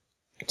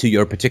to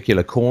your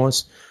particular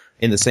cause,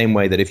 in the same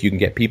way that if you can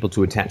get people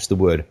to attach the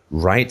word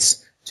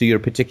rights to your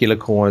particular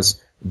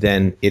cause,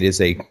 then it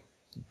is a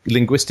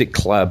linguistic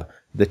club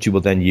that you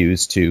will then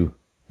use to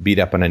beat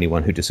up on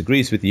anyone who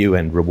disagrees with you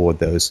and reward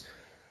those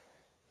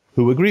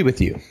who agree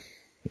with you.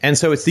 And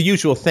so it's the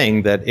usual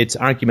thing that it's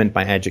argument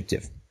by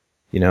adjective.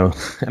 You know,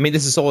 I mean,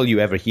 this is all you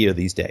ever hear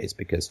these days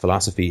because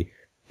philosophy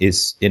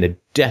is in a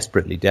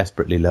desperately,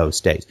 desperately low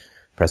state,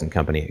 present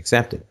company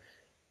accepted.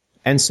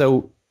 And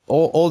so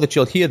all that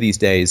you'll hear these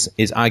days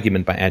is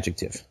argument by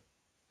adjective.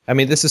 I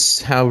mean, this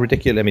is how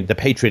ridiculous. I mean, the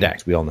Patriot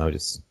Act, we all know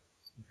this.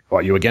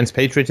 Are you against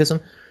patriotism?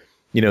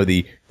 You know,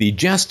 the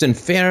just and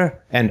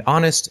fair and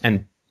honest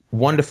and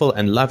wonderful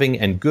and loving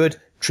and good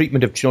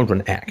treatment of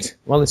children act.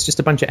 Well, it's just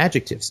a bunch of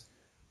adjectives.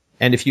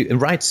 And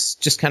right's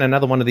just kind of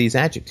another one of these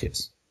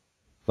adjectives,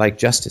 like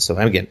justice.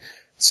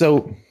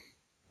 So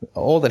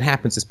all that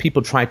happens is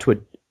people try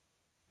to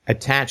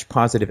attach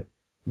positive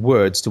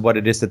words to what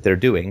it is that they're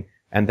doing,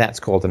 and that's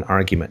called an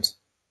argument.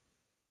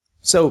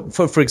 So,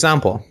 for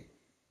example,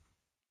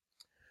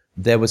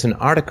 there was an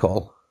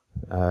article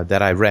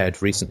that I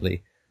read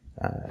recently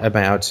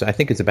about, I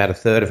think it's about a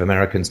third of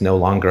Americans no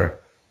longer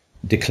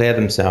declare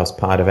themselves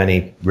part of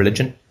any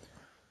religion.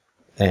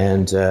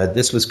 And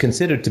this was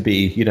considered to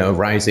be, you know,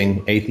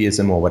 rising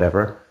atheism or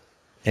whatever.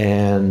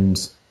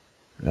 And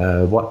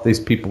what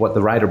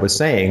the writer was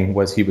saying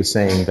was he was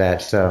saying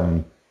that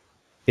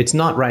it's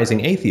not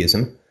rising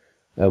atheism.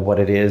 What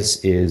it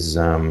is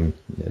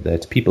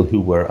that people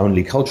who were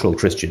only cultural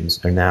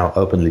Christians are now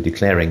openly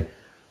declaring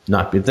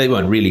they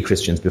weren't really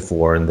Christians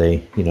before, and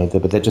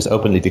but they're just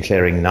openly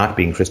declaring not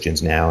being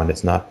Christians now, and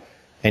it's not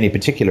any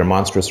particular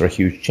monstrous or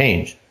huge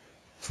change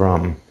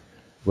from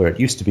where it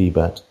used to be,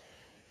 but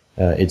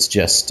it's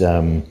just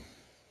a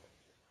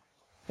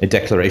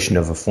declaration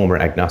of a former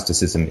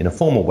agnosticism in a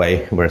formal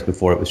way, whereas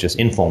before it was just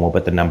informal,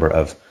 but the number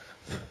of,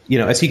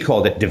 as he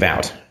called it,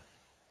 devout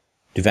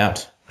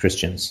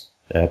Christians,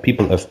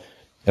 people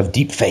of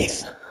deep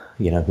faith,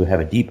 who have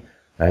a deep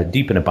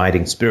and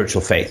abiding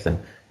spiritual faith,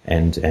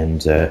 and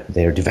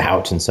they're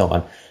devout and so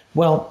on.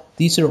 Well,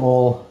 these are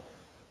all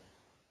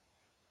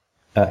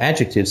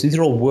adjectives. These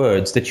are all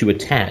words that you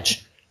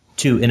attach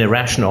to an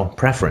irrational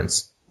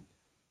preference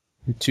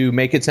to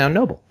make it sound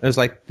noble. It was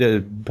like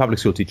the public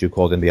school teacher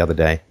called in the other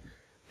day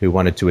who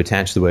wanted to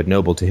attach the word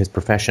noble to his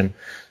profession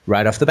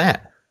right off the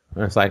bat.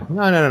 And it's like,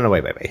 no,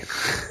 wait.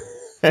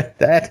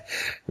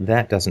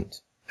 that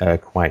doesn't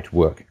quite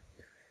work.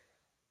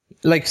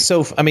 Like,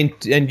 so, I mean,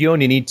 and you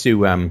only need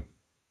to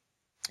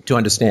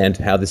understand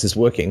how this is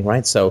working,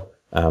 right? So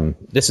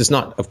this is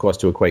not, of course,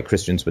 to equate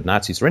Christians with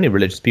Nazis or any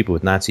religious people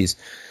with Nazis.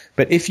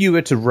 But if you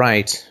were to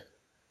write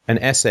an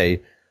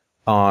essay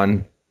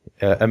on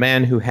a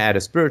man who had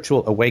a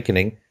spiritual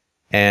awakening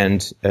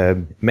and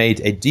made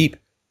a deep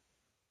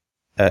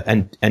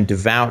and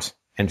devout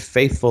and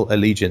faithful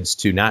allegiance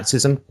to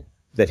Nazism,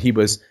 that he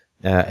was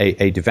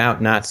a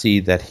devout Nazi,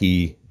 that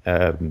he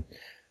was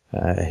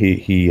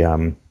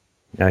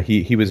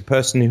a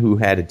person who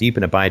had a deep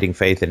and abiding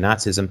faith in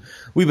Nazism,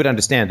 we would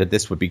understand that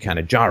this would be kind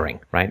of jarring,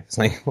 right? It's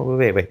like, well,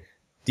 wait.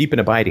 Deep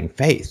and abiding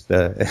faith,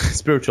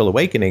 spiritual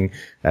awakening,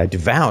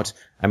 devout.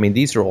 I mean,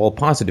 these are all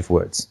positive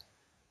words.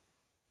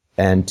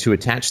 And to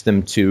attach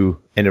them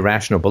to an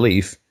irrational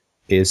belief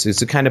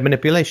is a kind of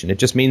manipulation. It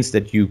just means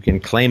that you can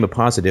claim a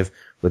positive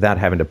without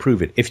having to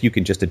prove it. If you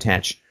can just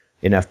attach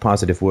enough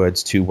positive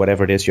words to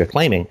whatever it is you're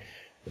claiming,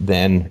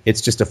 then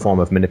it's just a form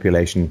of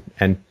manipulation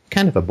and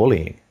kind of a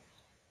bullying.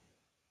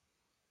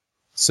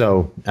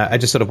 So I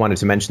just sort of wanted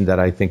to mention that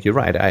I think you're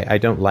right. I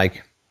don't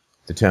like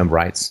the term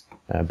rights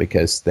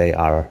because they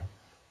are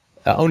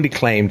only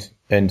claimed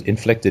and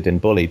inflicted and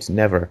bullied,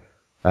 never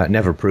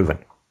proven.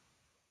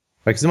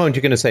 Because the moment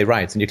you're going to say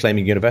rights and you're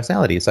claiming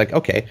universality, it's like,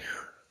 okay,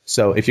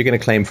 so if you're going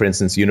to claim, for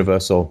instance,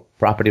 universal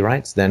property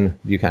rights, then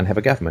you can't have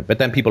a government. But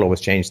then people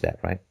always change that,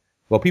 right?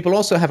 Well, people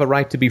also have a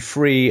right to be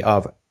free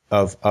of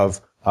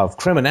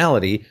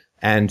criminality,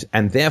 and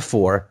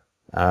therefore,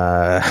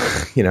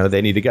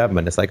 they need a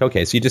government. It's like,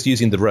 okay, so you're just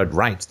using the word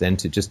right then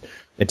to just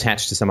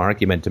attach to some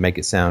argument to make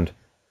it sound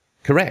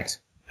correct,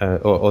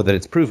 or that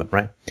it's proven,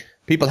 right?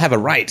 People have a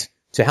right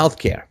to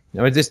healthcare.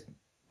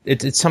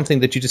 It's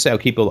something that you just say, oh,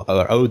 people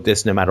are owed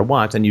this no matter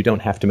what, and you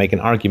don't have to make an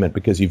argument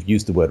because you've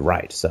used the word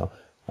right. So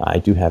I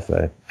do have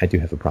a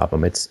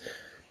problem. It's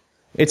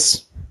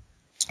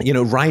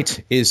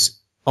right is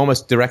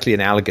almost directly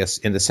analogous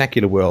in the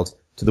secular world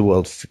to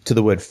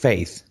the word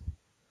faith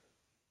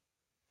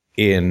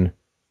in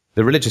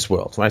the religious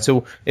world, right?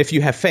 So if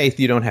you have faith,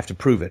 you don't have to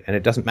prove it, and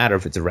it doesn't matter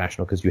if it's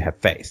irrational because you have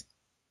faith.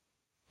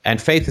 And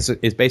faith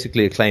is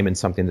basically a claim in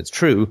something that's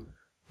true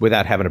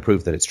without having to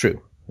prove that it's true.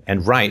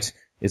 And right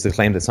is the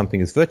claim that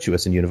something is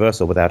virtuous and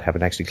universal without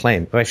having to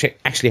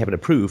actually having to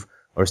prove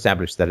or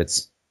establish that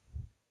it's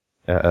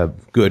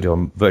good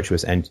or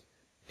virtuous and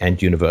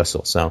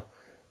universal. So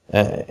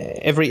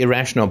every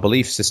irrational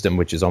belief system,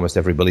 which is almost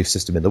every belief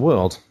system in the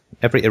world,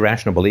 every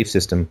irrational belief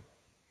system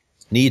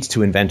needs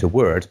to invent a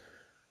word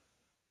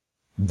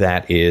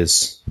that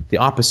is the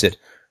opposite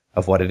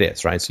of what it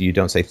is, right? So you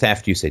don't say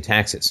theft, you say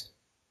taxes.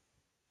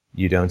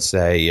 You don't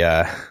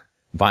say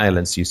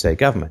violence, you say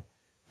government.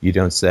 You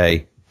don't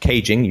say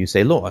caging, you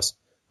say laws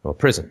or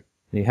prison.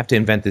 You have to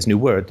invent this new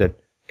word that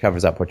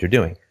covers up what you're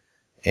doing.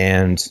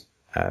 And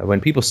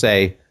when people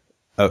say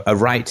a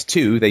right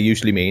to, they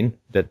usually mean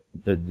that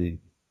the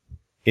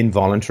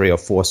involuntary or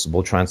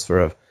forcible transfer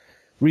of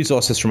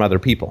resources from other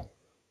people.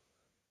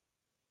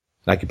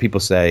 Like if people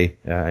say,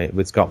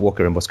 with Scott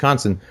Walker in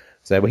Wisconsin,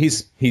 say, well,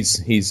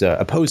 he's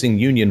opposing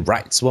union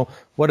rights. Well,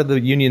 what are the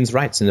union's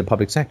rights in the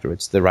public sector?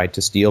 It's the right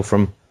to steal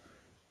from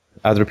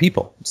other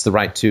people. It's the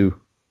right to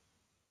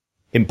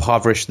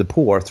impoverish the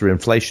poor through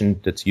inflation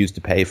that's used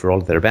to pay for all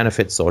of their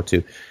benefits, or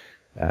to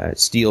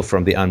steal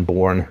from the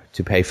unborn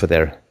to pay for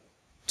their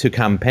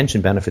to-come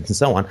pension benefits and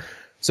so on.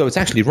 So it's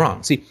actually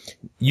wrong. See,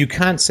 you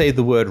can't say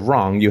the word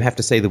wrong. You have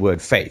to say the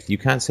word faith. You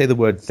can't say the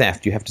word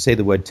theft. You have to say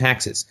the word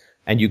taxes.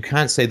 And you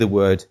can't say the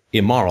word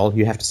immoral.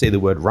 You have to say the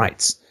word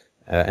rights.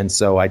 And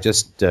so it's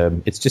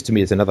just to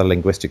me, it's another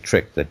linguistic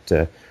trick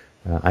that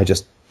I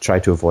just try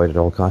to avoid at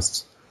all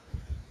costs.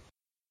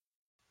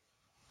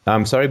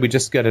 I'm sorry, we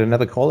just got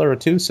another caller or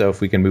two, so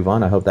if we can move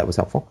on, I hope that was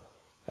helpful.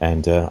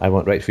 And I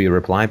won't wait for your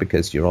reply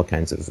because you're all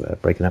kinds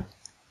of breaking up.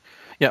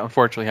 Yeah,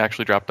 unfortunately, I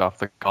actually dropped off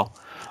the call.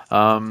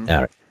 All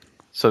right.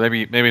 So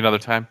maybe another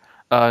time.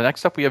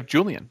 Next up, we have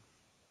Julian.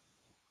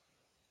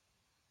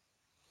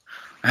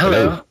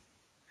 Hello.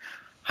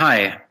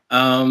 Hi.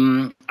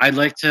 I'd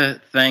like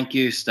to thank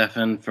you,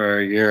 Stefan,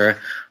 for your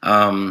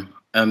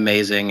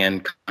amazing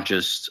and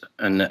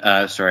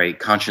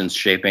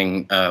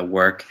conscience-shaping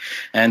work.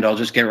 And I'll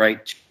just get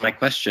right to my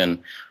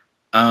question.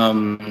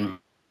 I'm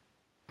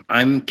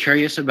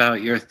curious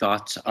about your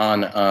thoughts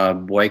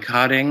on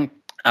boycotting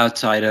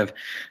outside of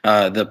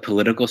the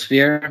political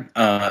sphere.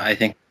 I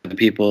think the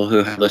people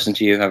who have listened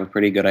to you have a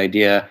pretty good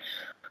idea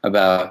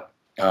about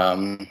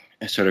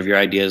sort of your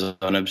ideas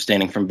on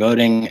abstaining from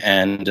voting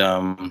and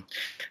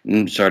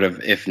sort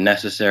of, if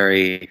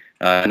necessary,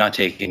 not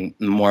taking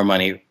more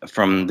money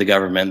from the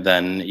government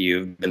than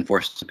you've been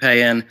forced to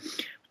pay in.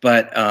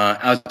 But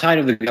outside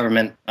of the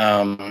government,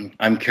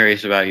 I'm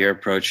curious about your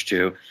approach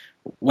to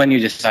when you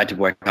decide to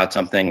boycott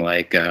something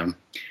like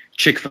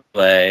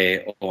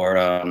Chick-fil-A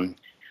or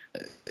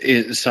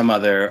some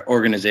other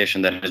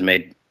organization that has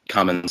made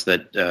comments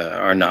that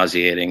are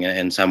nauseating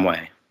in some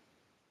way.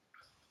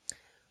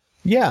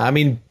 Yeah, I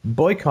mean,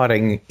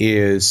 boycotting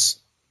is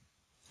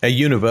a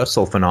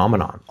universal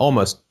phenomenon,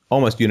 almost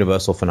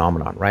universal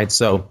phenomenon, right?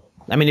 So,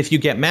 I mean, if you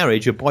get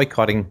married, you're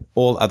boycotting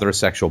all other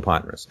sexual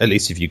partners. At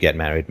least if you get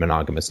married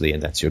monogamously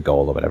and that's your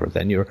goal or whatever,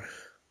 then you're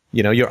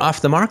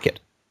off the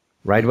market,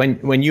 right?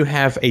 When you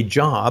have a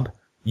job,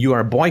 you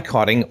are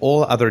boycotting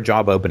all other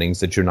job openings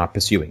that you're not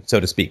pursuing,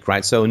 so to speak,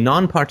 right? So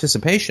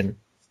non-participation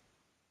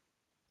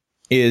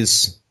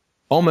is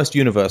almost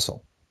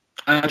universal.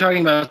 I'm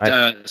talking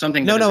about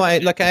something. No, I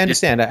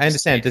understand. I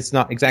understand. It's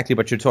not exactly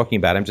what you're talking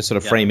about. I'm just sort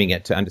of framing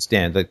it to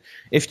understand that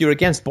if you're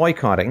against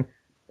boycotting,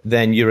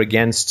 then you're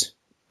against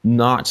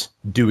not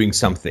doing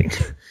something,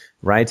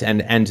 right?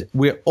 And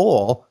we're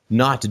all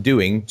not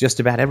doing just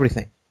about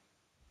everything,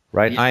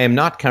 right? Yeah. I am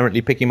not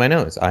currently picking my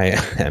nose. I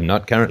am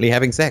not currently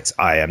having sex.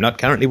 I am not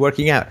currently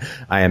working out.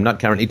 I am not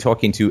currently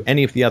talking to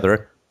any of the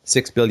other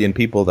 6 billion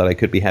people that I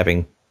could be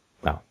having,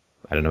 well,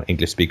 I don't know,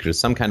 English speakers,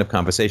 some kind of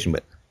conversation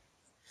with.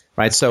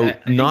 Right, so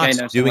not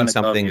doing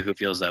something. Who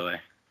feels that way?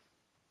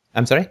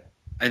 I'm sorry?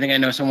 I think I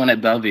know someone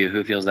at Bellevue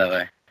who feels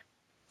that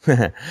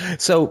way.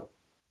 So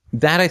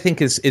that I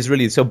think is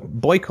really, so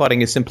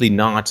boycotting is simply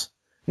not.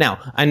 Now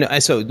I know,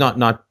 so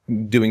not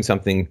doing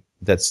something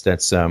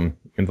that's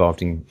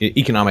involved in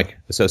economic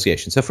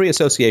association. So free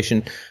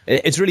association.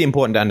 It's really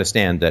important to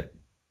understand that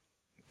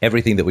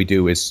everything that we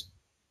do is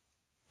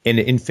an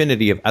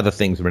infinity of other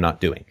things we're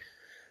not doing.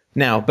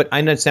 Now, but I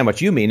understand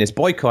what you mean is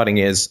boycotting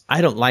is,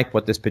 I don't like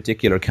what this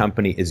particular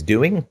company is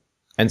doing,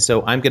 and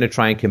so I'm going to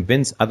try and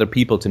convince other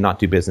people to not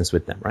do business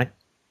with them, right?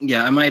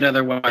 Yeah, I might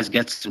otherwise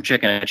get some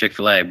chicken at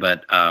Chick-fil-A,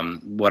 but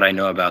what I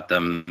know about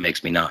them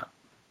makes me not.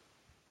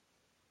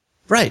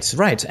 Right.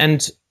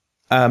 And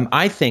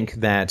I think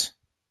that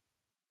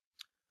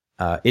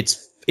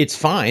it's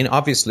fine,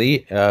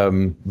 obviously,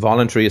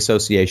 voluntary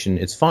association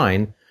is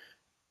fine,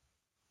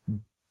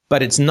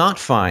 but it's not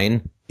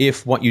fine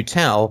if what you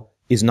tell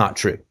is not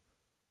true.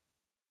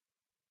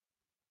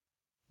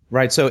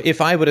 Right, so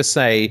if I were to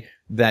say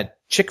that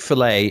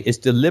Chick-fil-A is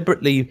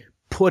deliberately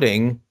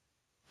putting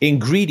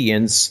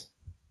ingredients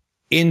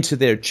into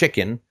their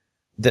chicken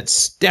that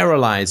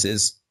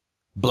sterilizes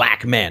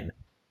black men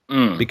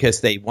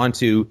because they want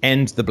to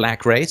end the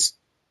black race,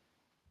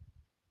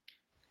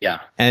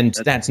 and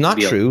that's not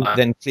true,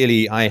 then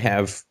clearly I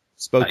have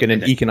spoken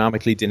an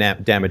economically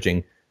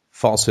damaging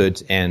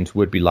falsehood and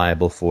would be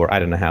liable for, I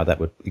don't know how that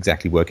would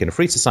exactly work in a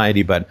free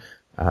society, but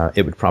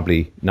it would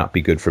probably not be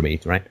good for me,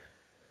 right?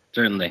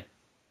 Certainly.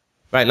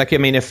 Right, like, I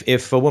mean,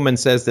 if a woman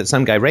says that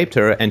some guy raped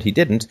her and he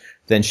didn't,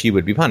 then she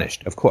would be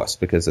punished, of course,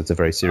 because it's a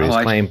very serious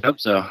claim. I hope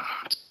so.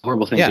 It's a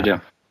horrible thing to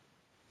do.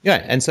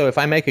 Yeah, and so if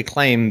I make a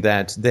claim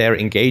that they're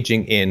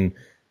engaging in,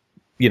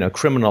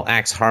 criminal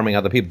acts harming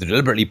other people,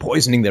 deliberately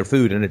poisoning their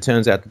food, and it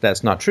turns out that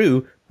that's not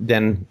true,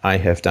 then I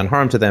have done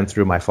harm to them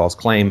through my false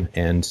claim,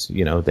 and,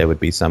 there would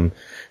be some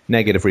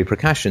negative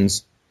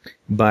repercussions.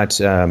 But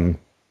so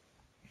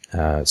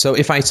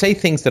if I say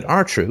things that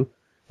are true,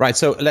 right?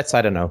 So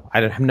I don't know.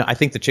 I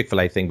think the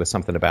Chick-fil-A thing was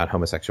something about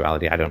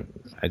homosexuality.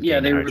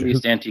 They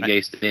released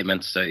anti-gay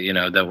statements,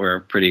 that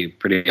were pretty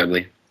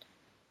ugly.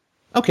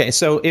 Okay,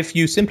 so if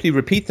you simply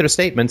repeat their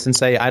statements and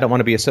say, I don't want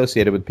to be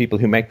associated with people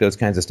who make those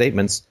kinds of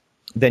statements,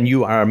 then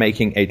you are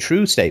making a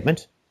true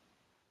statement.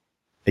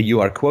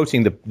 You are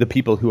quoting the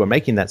people who are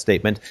making that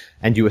statement,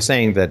 and you are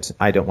saying that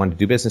I don't want to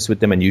do business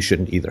with them, and you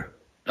shouldn't either.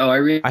 Oh, I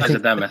realize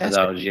that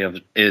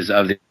methodology is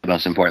of the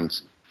utmost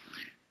importance.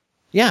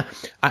 Yeah,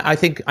 I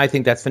think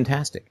that's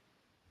fantastic.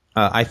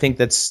 I think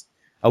that's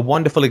a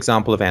wonderful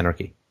example of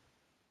anarchy.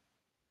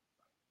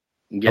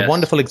 Yes. A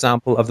wonderful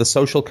example of the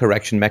social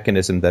correction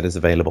mechanism that is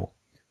available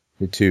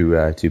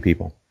to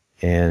people.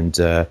 And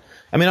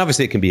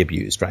obviously it can be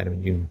abused, right? I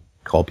mean, you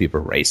call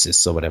people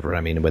racists or whatever.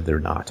 I mean, whether they're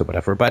not or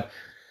whatever. But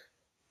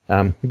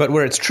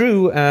where it's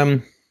true,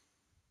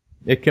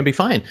 it can be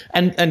fine.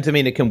 And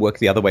it can work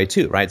the other way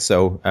too, right?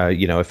 So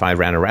if I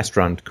ran a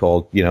restaurant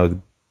called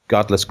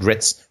Godless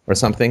Grits or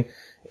something,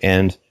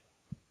 and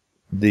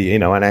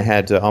and I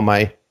had on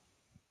my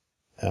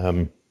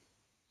on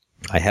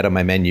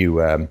my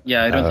menu. I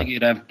don't think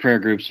you'd have prayer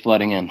groups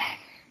flooding in.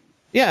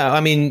 Yeah, I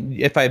mean,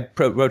 if I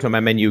wrote on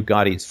my menu,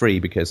 God eats free,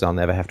 because I'll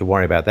never have to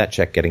worry about that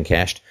check getting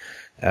cashed,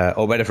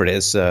 or whatever it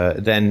is,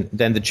 then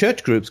the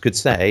church groups could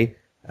say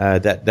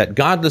that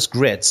Godless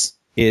Grits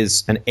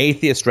is an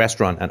atheist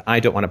restaurant and I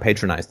don't want to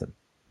patronize them.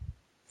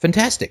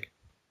 Fantastic.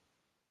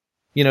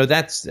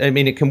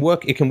 It can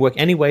work. It can work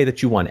any way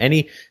that you want.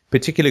 Any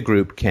particular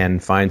group can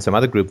find some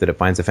other group that it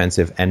finds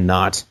offensive and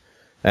not,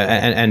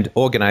 and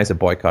organize a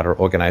boycott or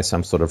organize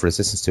some sort of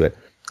resistance to it.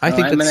 I'm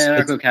an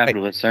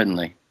anarcho-capitalist,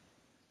 certainly.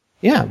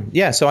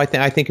 Yeah. So I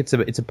think it's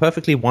a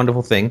perfectly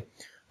wonderful thing,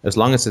 as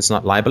long as it's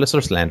not libelous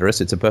or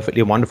slanderous. It's a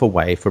perfectly wonderful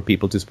way for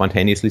people to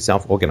spontaneously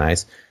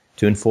self-organize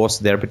to enforce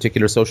their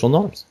particular social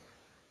norms.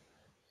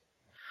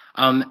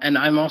 And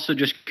I'm also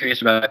just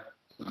curious about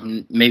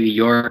maybe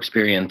your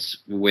experience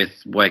with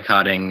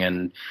boycotting,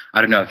 and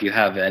I don't know if you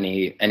have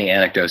any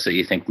anecdotes that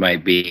you think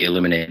might be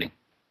illuminating.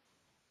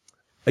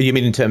 You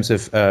mean in terms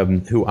of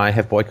who I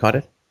have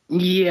boycotted?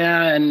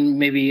 Yeah, and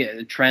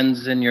maybe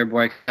trends in your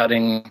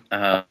boycotting,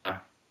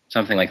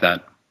 something like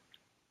that.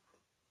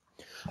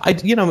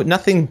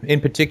 Nothing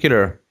in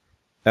particular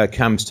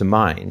comes to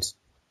mind.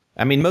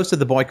 I mean, most of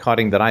the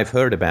boycotting that I've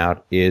heard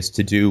about is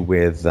to do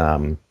with,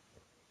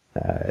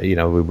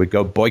 we would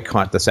go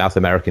boycott the South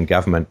African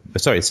government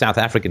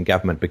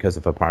because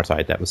of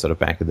apartheid. That was sort of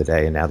back in the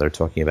day, and now they're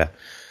talking about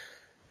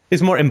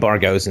there's more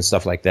embargoes and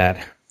stuff like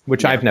that,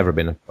 which I've never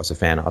been, of course, a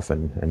fan of,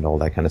 and all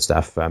that kind of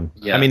stuff. I'm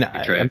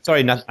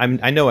sorry,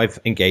 I know I've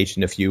engaged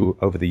in a few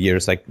over the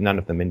years, like none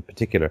of them in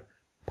particular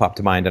popped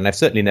to mind, and I've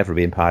certainly never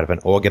been part of an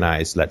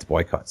organized let's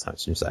boycott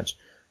such and such.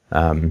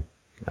 For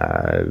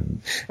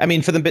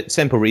the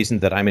simple reason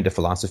that I'm into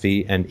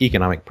philosophy, and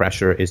economic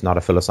pressure is not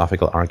a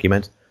philosophical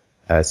argument,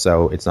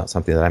 so it's not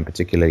something that I'm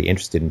particularly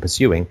interested in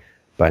pursuing.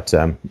 But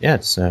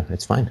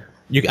it's fine.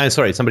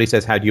 Sorry, somebody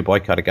says, how do you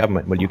boycott a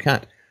government? Well, you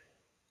can't.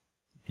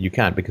 You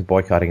can't, because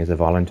boycotting is a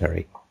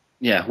voluntary.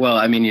 Yeah, well,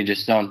 I mean, you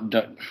just don't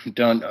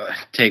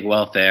take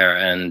welfare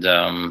and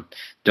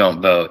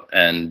don't vote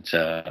and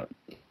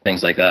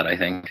things like that. I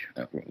think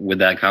would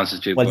that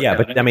constitute? Well, yeah,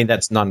 but I mean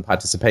that's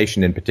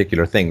non-participation in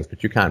particular things,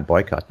 but you can't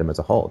boycott them as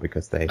a whole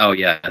because they. Oh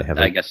yeah, they have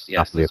I guess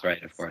yes, that's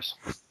right, of course.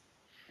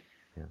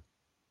 Yeah.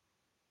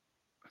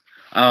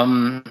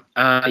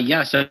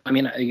 So I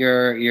mean,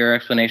 your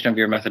explanation of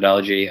your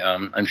methodology,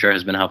 I'm sure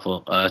has been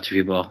helpful to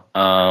people.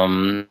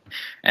 I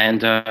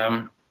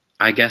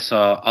guess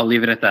I'll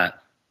leave it at that.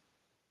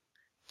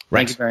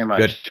 Right. Thank you very much.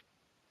 Good.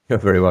 You're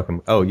very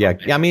welcome. Oh yeah.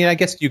 I mean, I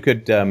guess you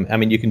could.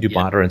 You can do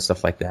barter and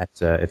stuff like that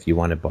if you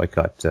want to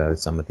boycott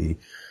some of the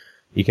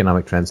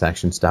economic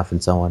transaction stuff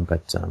and so on.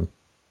 But all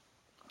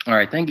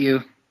right. Thank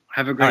you.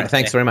 Have a great. All right.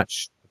 Thanks very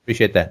much.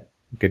 Appreciate that.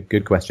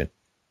 Good question.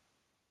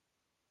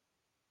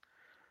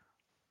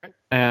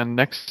 And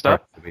next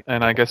up,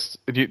 and I guess,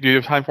 do you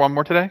have time for one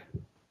more today?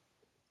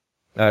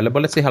 But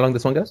let's see how long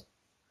this one goes.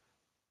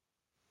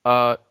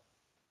 Well,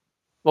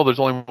 there's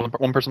only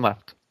one person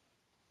left.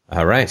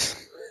 All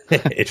right.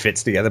 It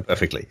fits together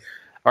perfectly.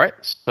 All right.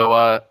 So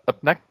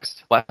up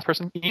next, last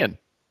person, Ian.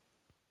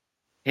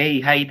 Hey,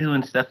 how you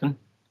doing, Stefan?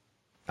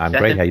 I'm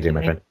great. How you doing,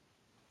 my friend?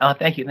 Oh,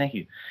 thank you.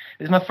 This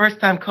is my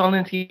first time calling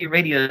into your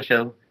radio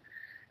show.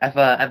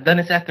 I've done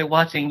this after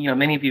watching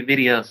many of your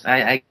videos.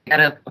 I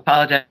gotta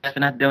apologize for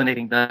not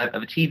donating, but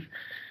I've achieved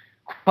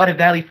quite a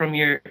value from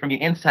your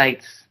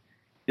insights,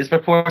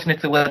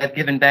 disproportionate to what I've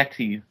given back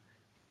to you.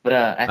 But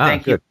I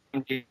thank you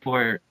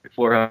for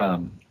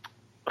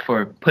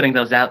putting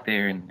those out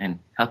there and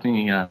helping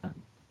me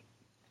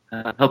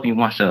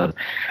watch those.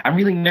 I'm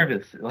really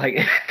nervous. Like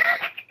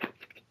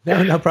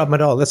No problem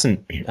at all.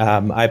 Listen,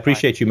 I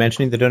appreciate you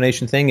mentioning the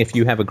donation thing. If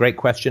you have a great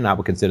question, I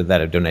will consider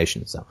that a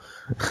donation. So,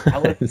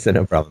 so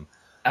no problem.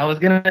 I was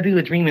going to do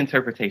a dream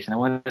interpretation. I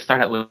wanted to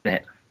start out with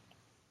that.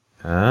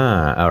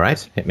 All right.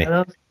 Hit me.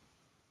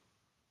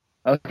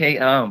 Okay,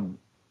 I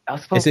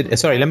was supposed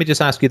Sorry, let me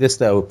just ask you this,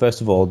 though,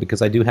 first of all,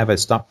 because I do have a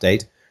stop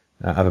date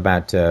of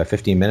about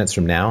 15 minutes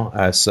from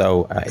now.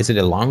 So is it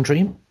a long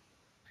dream?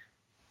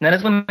 No,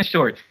 this one is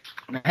short.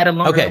 I had a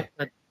long Okay. one,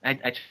 but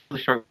I chose a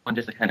short one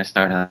just to kind of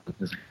start out.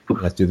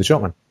 Let's do the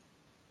short one.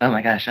 Oh,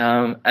 my gosh.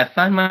 I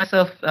find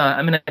myself,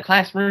 I'm in a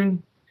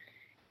classroom,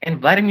 and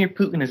Vladimir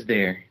Putin is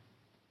there.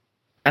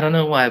 I don't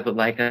know why, but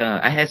like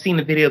I had seen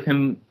a video of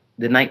him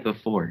the night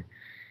before,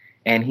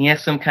 and he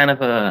has some kind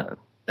of a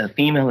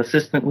female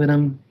assistant with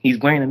him. He's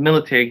wearing a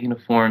military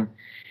uniform,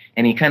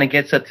 and he kind of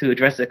gets up to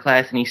address the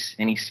class,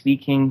 and he's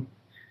speaking.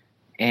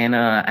 And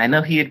I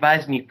know he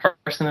advised me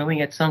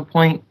personally at some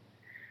point,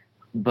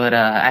 but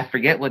I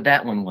forget what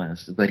that one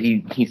was. But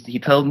he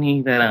told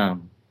me that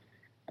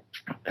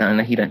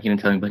no, he didn't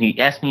tell me, but he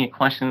asked me a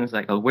question. It was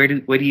like, oh, where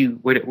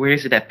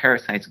is it that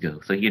parasites go?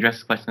 So he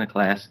addressed the question in the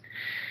class.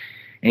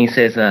 And he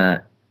says,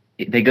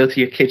 they go to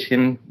your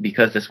kitchen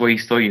because that's where you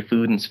store your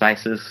food and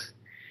spices.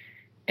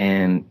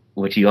 And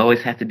what you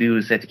always have to do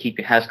is to keep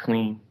your house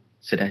clean,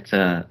 so that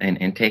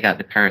and take out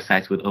the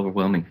parasites with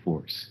overwhelming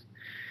force.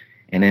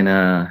 And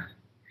then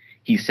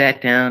he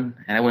sat down,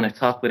 and I went to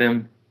talk with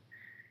him.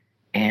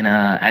 And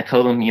I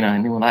told him, I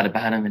knew a lot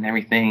about him and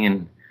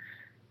everything.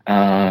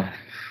 And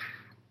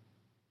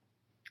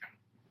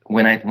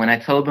when I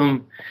told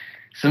him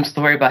some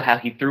story about how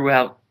he threw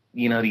out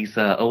these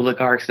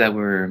oligarchs that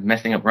were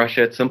messing up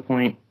Russia at some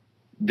point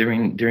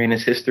during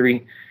his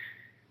history.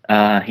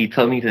 He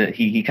told me that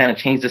he kind of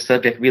changed the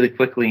subject really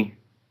quickly.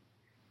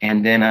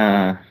 And then,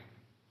 let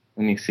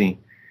me see.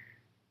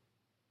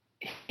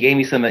 He gave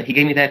me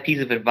that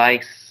piece of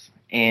advice.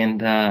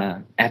 And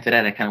after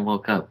that, I kind of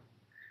woke up.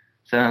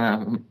 So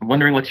I'm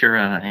wondering what your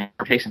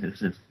interpretation of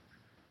this is.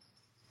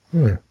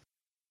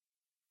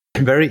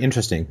 Very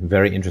interesting.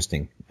 Very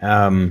interesting.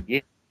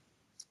 Yeah.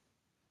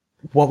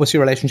 What was your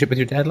relationship with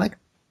your dad like?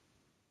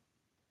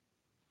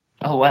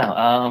 Oh,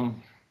 wow.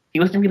 He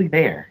wasn't really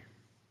there.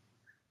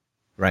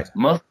 Right.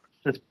 Most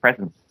of his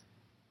presence.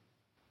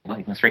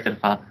 Like, went straight to the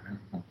father.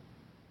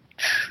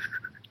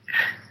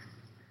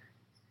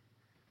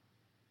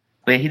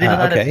 But he did a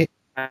lot of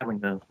traveling,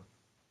 though.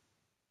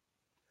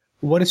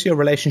 What is your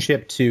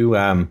relationship to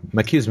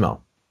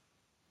Machismo?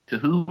 To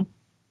who?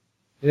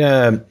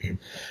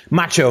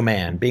 Macho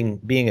man,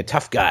 being a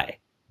tough guy.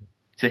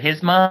 To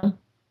his mom?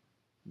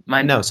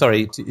 No,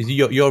 sorry,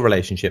 your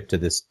relationship to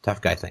this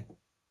tough guy thing.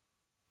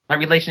 My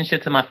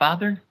relationship to my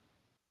father?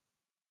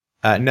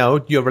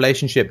 No, your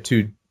relationship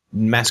to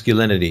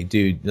masculinity,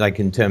 dude, like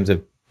in terms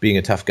of being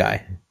a tough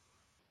guy.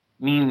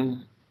 I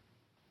mean,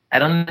 I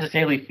don't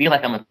necessarily feel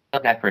like I'm a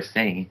tough guy per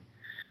se.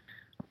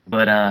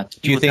 But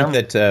do you think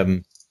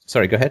that...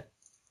 sorry, go ahead.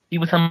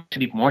 People tell me I should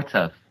be more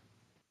tough.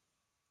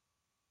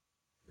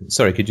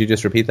 Sorry, could you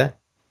just repeat that?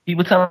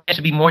 People tell me I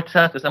should be more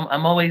tough because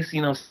I'm always,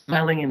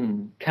 smiling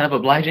and kind of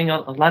obliging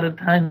a lot of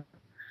the time.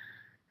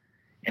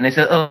 And they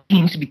say, oh,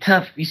 you should be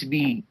tough. You should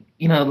be,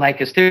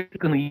 like a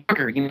stereotypical New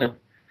Yorker,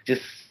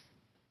 just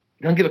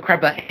don't give a crap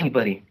about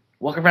anybody.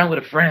 Walk around with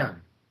a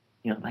frown,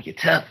 like you're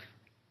tough.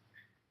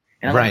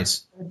 And right.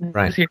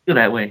 I just feel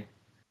that way.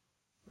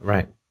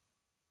 Right.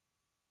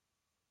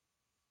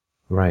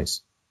 Right.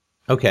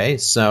 Okay,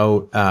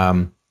 so...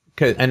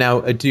 and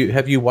now,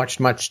 have you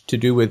watched much to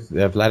do with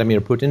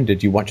Vladimir Putin?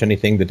 Did you watch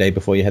anything the day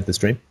before you had the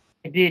stream?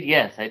 I did,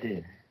 yes, I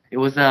did. It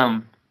was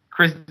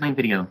Chris'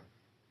 video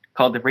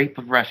called "The Rape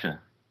of Russia."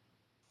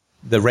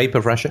 The Rape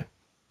of Russia?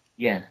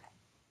 Yeah.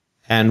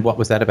 And what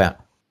was that about?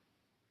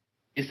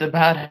 It's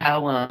about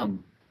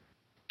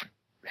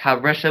how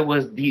Russia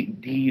was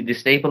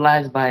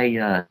destabilized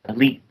by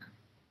elite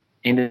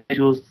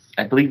individuals.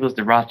 I believe it was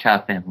the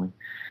Rothschild family,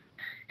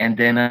 and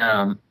then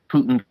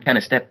Putin kind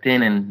of stepped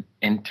in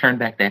and turned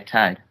back that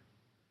tide.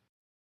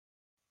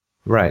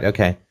 Right,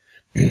 okay.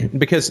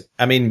 Because,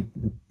 I mean,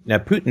 now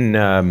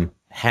Putin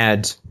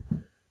had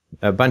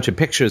a bunch of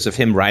pictures of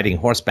him riding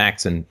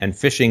horsebacks and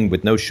fishing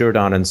with no shirt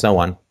on and so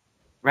on.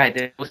 Right.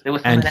 There was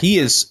and he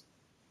is,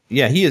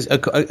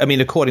 I mean,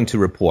 according to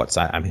reports,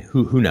 I mean,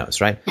 who knows,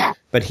 right?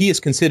 But he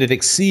is considered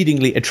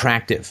exceedingly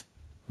attractive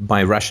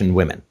by Russian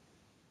women.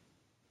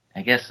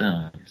 I guess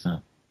so.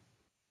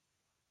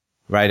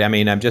 Right. I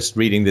mean, I'm just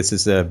reading this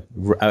as and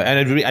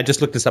I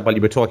just looked this up while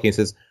you were talking. It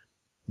says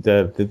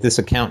this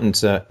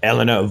accountant,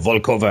 Elena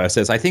Volkova,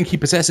 says, I think he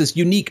possesses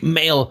unique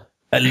male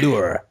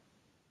allure.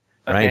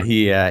 Okay. Right.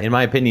 He, in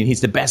my opinion,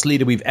 he's the best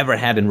leader we've ever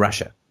had in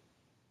Russia.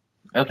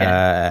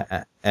 Okay.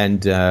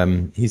 And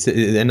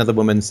another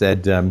woman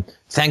said,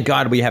 thank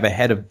God we have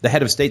the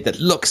head of state that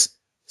looks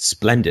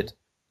splendid.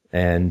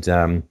 And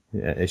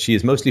she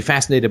is mostly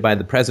fascinated by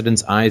the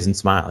president's eyes and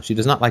smile. She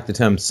does not like the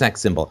term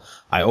sex symbol.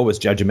 I always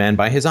judge a man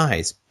by his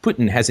eyes.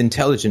 Putin has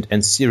intelligent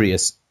and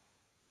serious.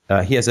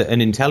 He has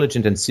an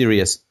intelligent and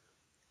serious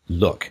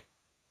look.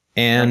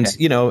 And,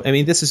 I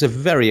mean, this is a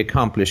very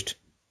accomplished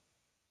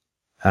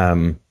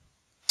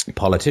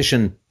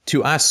politician.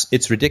 To us,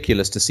 it's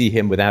ridiculous to see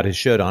him without his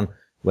shirt on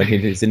when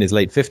he's in his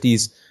late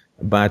 50s,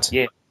 but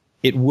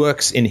it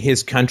works in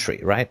his country,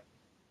 right?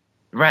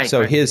 Right.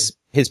 So his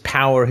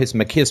power, his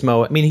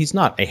machismo, I mean, he's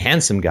not a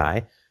handsome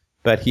guy,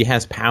 but he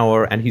has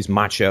power and he's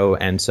macho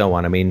and so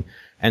on. I mean,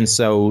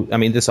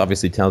 this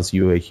obviously tells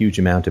you a huge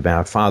amount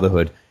about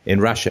fatherhood in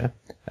Russia,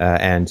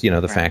 and,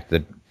 the fact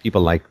that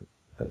people like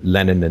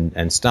Lenin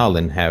and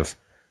Stalin have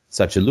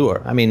such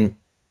allure. I mean,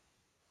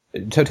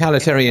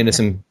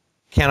 totalitarianism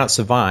cannot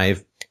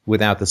survive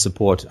without the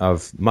support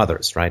of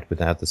mothers, right?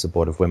 Without the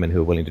support of women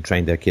who are willing to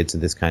train their kids in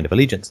this kind of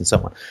allegiance and so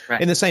on. Right.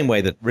 In the same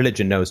way that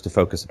religion knows to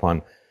focus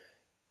upon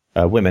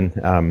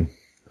women.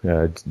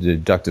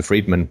 Dr.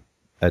 Friedman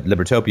at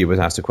Libertopia was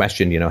asked a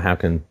question, how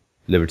can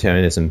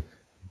libertarianism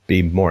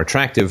be more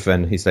attractive?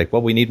 And he's like,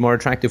 well, we need more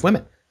attractive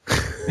women.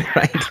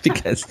 Right?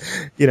 Because,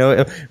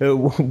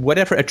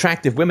 whatever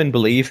attractive women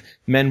believe,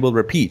 men will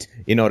repeat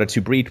in order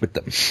to breed with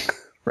them.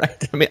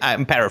 Right? I mean,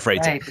 I'm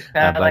paraphrasing.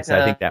 Right.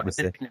 I think that was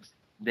it.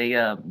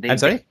 I'm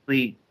sorry?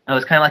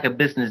 It's kind of like a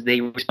business.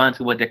 They respond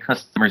to what their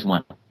customers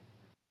want.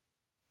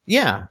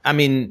 Yeah. I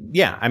mean,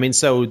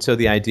 so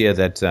the idea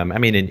that,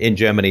 in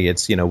Germany,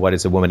 it's, what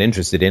is a woman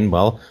interested in?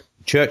 Well,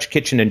 church,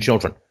 kitchen, and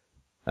children.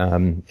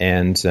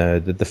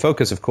 The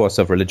focus, of course,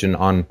 of religion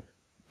on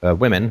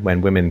women,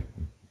 when women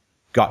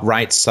got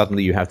rights,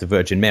 suddenly you have the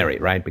Virgin Mary,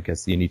 right?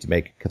 Because you need to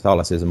make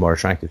Catholicism more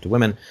attractive to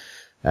women.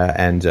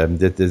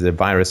 The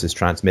virus is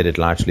transmitted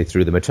largely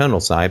through the maternal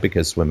side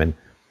because women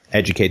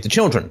educate the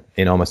children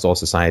in almost all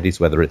societies,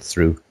 whether it's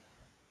through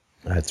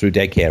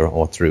daycare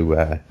or through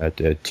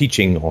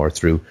teaching or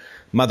through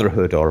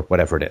motherhood or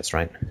whatever it is,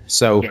 right?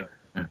 So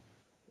the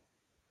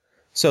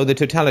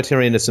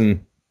totalitarianism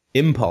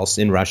impulse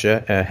in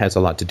Russia has a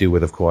lot to do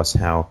with, of course,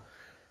 how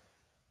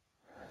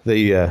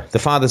the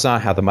fathers are,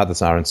 how the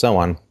mothers are, and so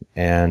on.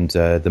 And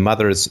the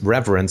mother's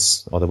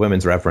reverence or the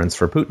women's reverence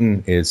for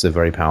Putin is a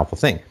very powerful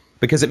thing.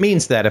 Because it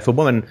means that if a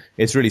woman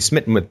is really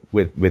smitten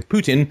with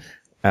Putin,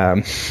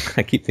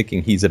 I keep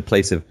thinking he's a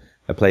plate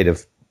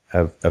of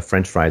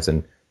French fries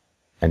and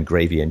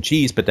gravy and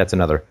cheese, but that's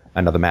another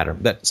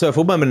matter. So if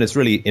a woman is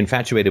really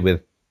infatuated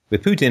with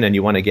Putin and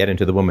you want to get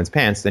into the woman's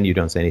pants, then you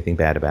don't say anything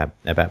bad about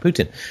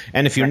Putin.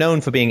 And if you're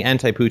known for being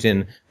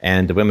anti-Putin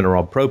and the women are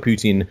all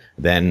pro-Putin,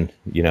 then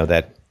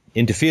that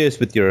interferes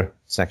with your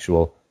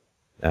sexual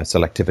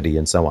selectivity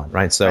and so on,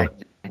 right? So,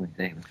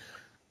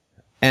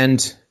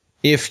 and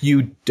if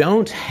you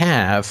don't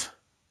have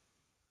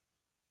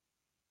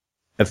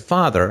a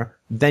father,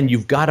 then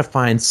you've got to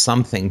find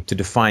something to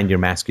define your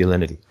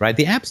masculinity, right?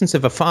 The absence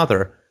of a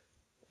father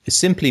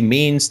simply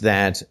means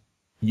that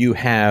you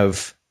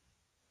have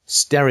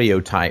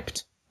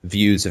stereotyped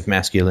views of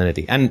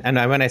masculinity. And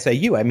when I say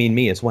you, I mean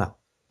me as well.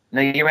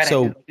 No, you're right.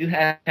 So, I do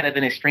have kind of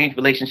an estranged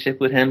relationship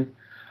with him,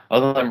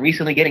 although I'm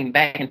recently getting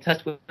back in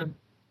touch with him.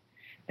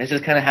 This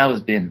is kind of how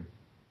it's been.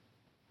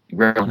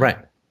 Right.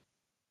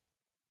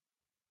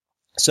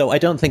 So I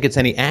don't think it's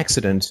any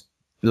accident.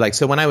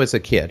 So when I was a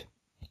kid,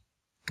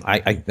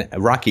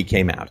 Rocky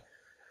came out.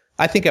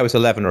 I think I was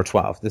 11 or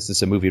 12. This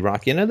is a movie,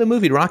 Rocky. And the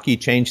movie Rocky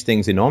changed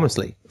things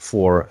enormously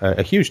for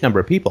a huge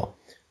number of people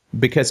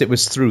because it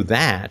was through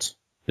that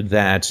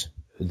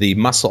the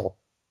muscle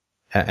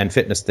and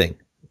fitness thing,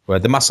 or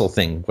the muscle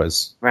thing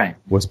was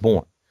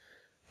born.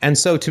 And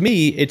so to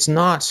me, it's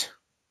not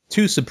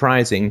too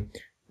surprising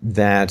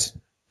that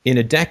in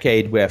a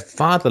decade where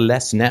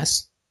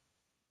fatherlessness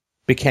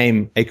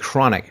became a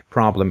chronic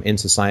problem in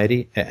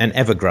society and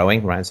ever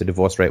growing, right? So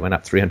divorce rate went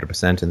up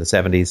 300% in the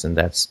 70s, and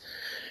that's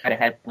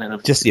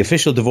just the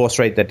official divorce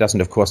rate. That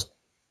doesn't, of course,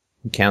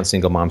 count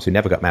single moms who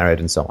never got married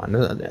and so on.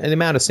 The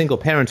amount of single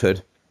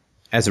parenthood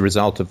as a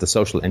result of the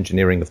social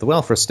engineering of the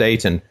welfare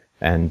state and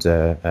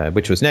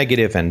which was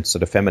negative, and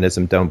sort of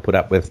feminism, don't put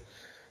up with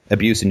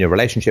abuse in your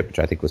relationship, which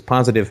I think was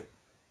positive.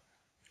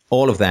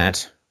 All of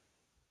that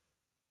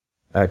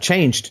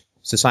changed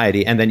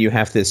society, and then you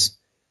have this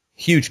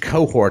huge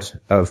cohort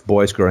of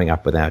boys growing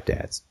up without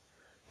dads.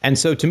 And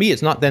so to me,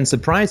 it's not then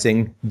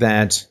surprising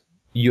that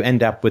you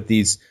end up with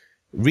these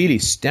really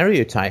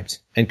stereotyped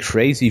and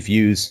crazy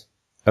views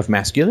of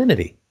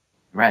masculinity.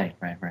 Right.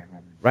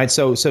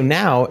 So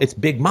now it's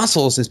big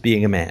muscles is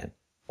being a man,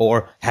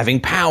 or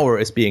having power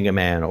is being a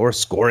man, or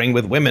scoring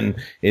with women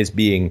is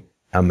being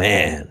a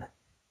man,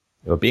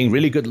 or being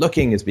really good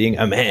looking is being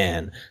a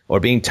man, or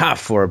being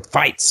tough, or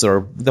fights,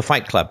 or the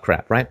Fight Club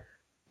crap, right?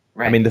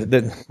 Right. I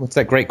mean, what's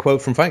that great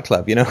quote from Fight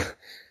Club?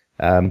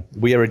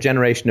 We are a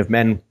generation of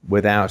men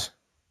without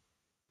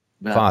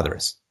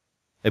fathers.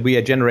 We are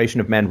a generation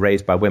of men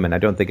raised by women. I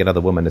don't think another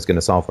woman is going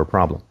to solve her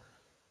problem.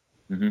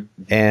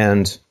 Mm-hmm.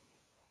 And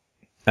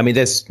I mean,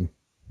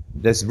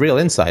 there's real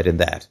insight in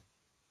that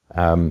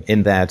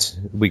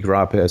we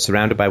grow up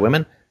surrounded by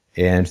women,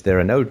 and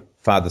there are no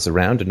fathers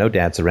around and no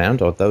dads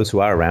around, or those who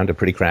are around are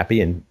pretty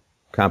crappy and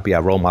can't be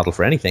our role model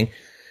for anything.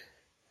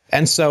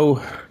 And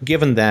so,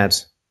 given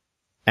that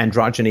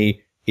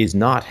androgyny is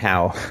not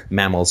how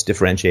mammals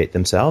differentiate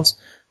themselves.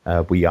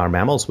 We are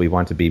mammals. We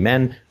want to be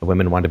men.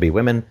 Women want to be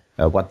women.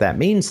 What that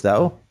means,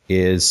 though,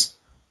 is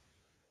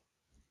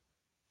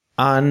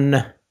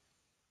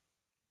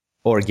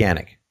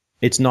unorganic.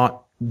 It's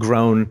not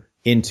grown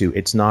into,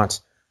 it's not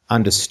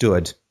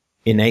understood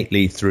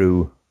innately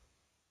through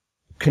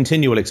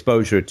continual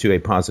exposure to a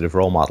positive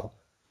role model.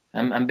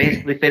 I'm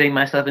basically fitting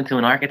myself into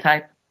an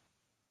archetype.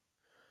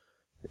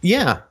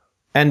 Yeah.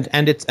 And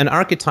it's an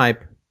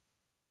archetype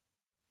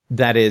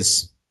that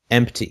is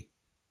empty.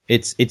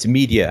 It's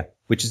media,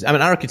 which is, I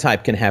mean,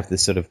 archetype can have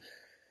this sort of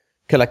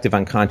collective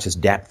unconscious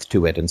depth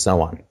to it and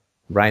so on,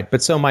 right?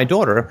 But so my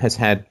daughter has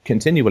had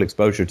continual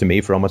exposure to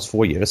me for almost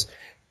 4 years.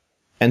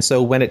 And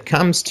so when it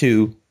comes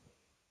to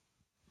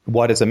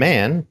what is a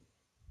man,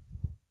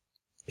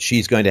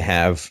 she's going to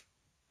have,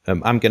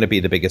 I'm going to be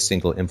the biggest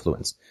single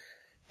influence.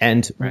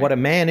 And what a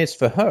man is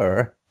for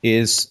her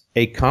is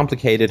a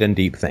complicated and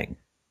deep thing.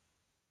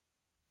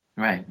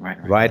 Right.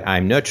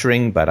 I'm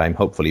nurturing, but I'm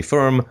hopefully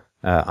firm.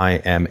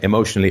 I am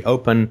emotionally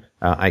open.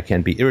 I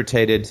can be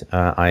irritated.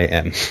 I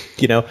am,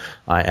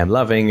 I am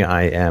loving.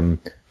 I am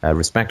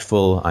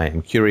respectful. I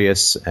am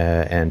curious,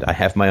 and I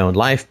have my own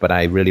life, but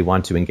I really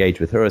want to engage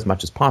with her as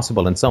much as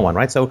possible, and so on.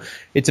 Right. So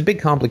it's a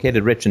big,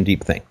 complicated, rich, and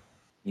deep thing.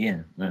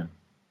 Yeah.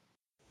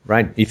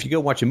 Right. If you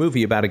go watch a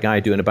movie about a guy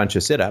doing a bunch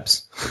of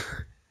sit-ups,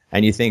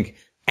 and you think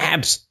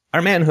abs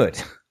are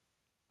manhood.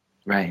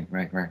 Right.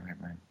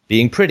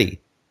 Being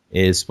pretty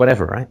is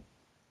whatever, right?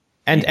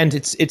 And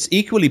it's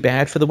equally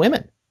bad for the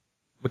women,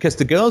 because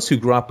the girls who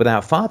grew up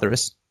without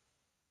fathers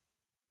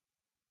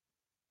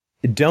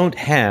don't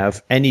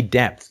have any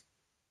depth,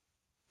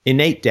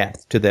 innate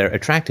depth to their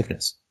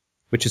attractiveness,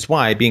 which is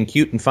why being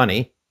cute and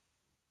funny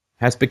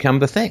has become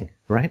the thing,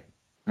 right?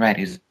 Right,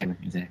 exactly.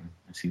 I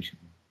see what you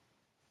mean.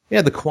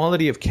 Yeah, the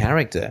quality of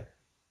character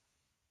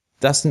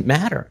doesn't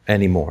matter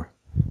anymore.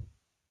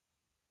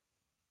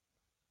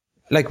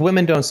 Like,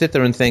 women don't sit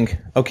there and think,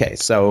 okay,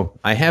 so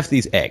I have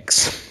these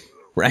eggs,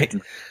 right?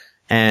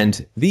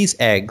 And these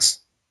eggs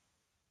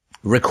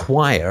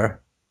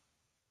require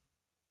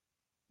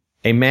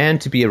a man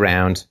to be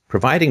around,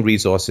 providing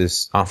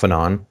resources off and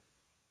on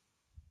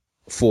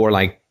for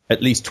like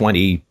at least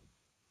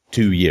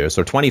 22 years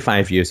or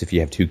 25 years if you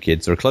have 2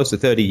 kids, or close to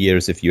 30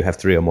 years if you have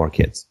 3 or more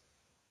kids.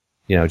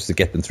 Just to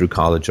get them through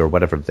college or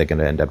whatever they're going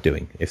to end up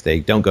doing. If they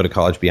don't go to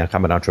college,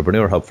 become an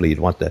entrepreneur, hopefully you'd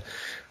want the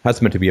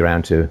husband to be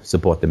around to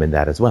support them in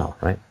that as well,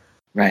 right?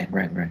 Right.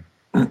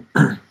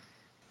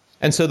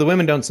 And so the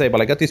women don't say,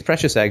 well, I got these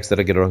precious eggs that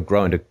are going to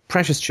grow into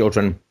precious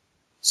children,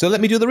 so let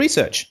me do the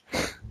research.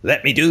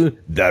 Let me do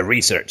the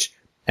research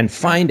and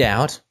find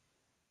out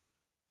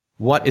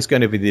what is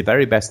going to be the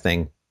very best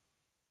thing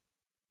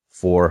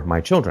for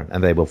my children.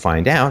 And they will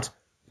find out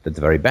that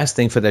the very best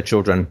thing for their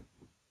children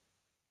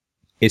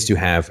is to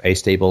have a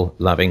stable,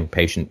 loving,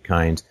 patient,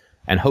 kind,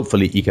 and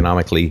hopefully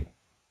economically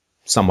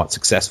somewhat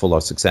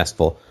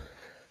successful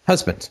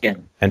husband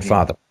and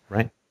father,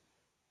 right?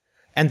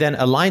 And then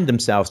align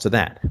themselves to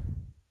that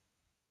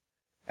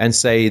and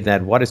say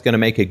that what is going to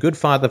make a good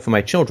father for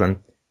my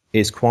children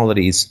is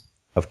qualities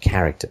of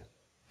character,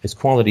 is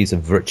qualities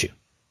of virtue,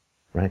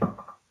 right?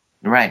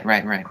 Right.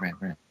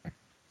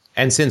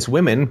 And since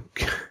women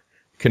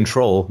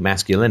control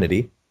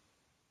masculinity,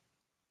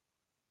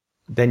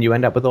 then you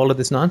end up with all of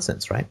this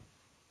nonsense, right?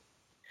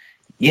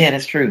 Yeah,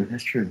 that's true.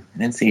 I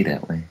didn't see it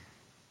that way.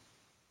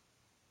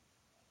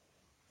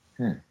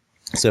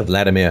 So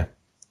Vladimir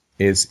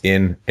is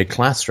in a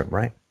classroom,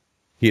 right?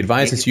 He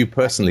advises you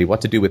personally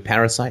what to do with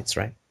parasites,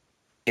 right?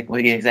 Well,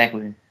 yeah,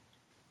 exactly.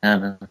 I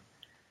don't know.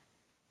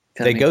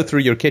 They go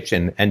through your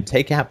kitchen and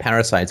take out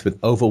parasites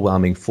with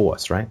overwhelming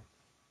force, right?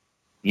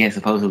 Yeah,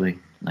 supposedly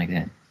like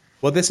that.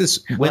 Well, this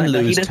is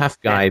win-lose,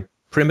 tough guy,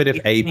 primitive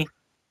ape.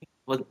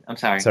 Well, I'm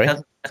sorry. Sorry?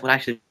 That's what I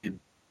should do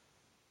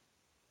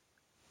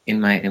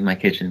in my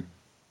kitchen.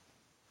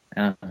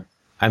 I don't know.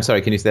 I'm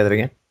sorry, can you say that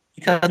again?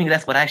 He tells me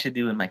that's what I should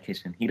do in my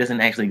kitchen. He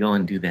doesn't actually go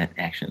and do that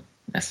action.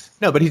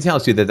 No, but he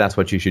tells you that that's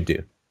what you should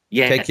do.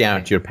 Yeah, take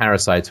out your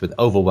parasites with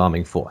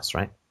overwhelming force,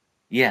 right?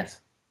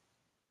 Yes.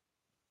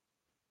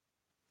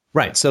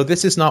 Right, so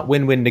this is not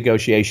win-win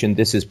negotiation.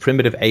 This is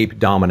primitive ape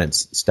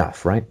dominance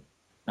stuff, right?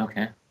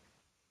 Okay.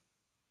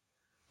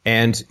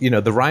 And,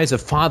 the rise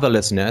of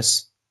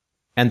fatherlessness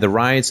and the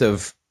rise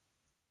of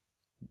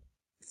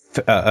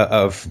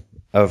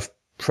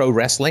pro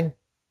wrestling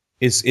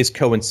is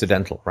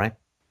coincidental, right?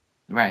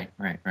 Right.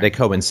 They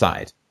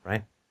coincide,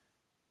 right?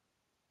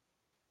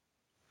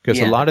 Because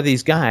a lot of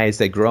these guys,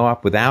 they grow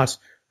up without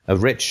a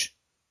rich,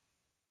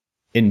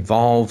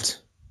 involved,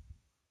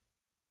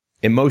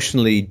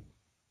 emotionally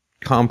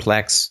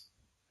complex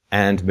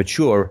and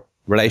mature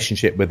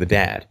relationship with the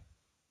dad.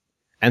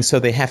 And so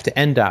they have to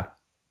end up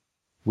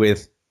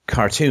with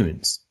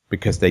cartoons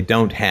because they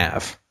don't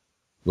have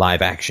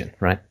live action,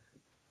 right?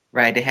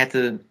 Right. They had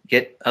to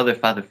get other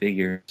father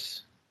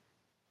figures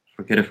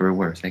for good or for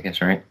worse, I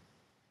guess, right?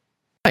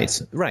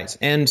 Right.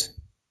 And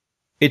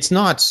it's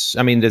not,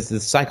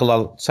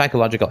 the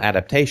psychological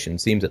adaptation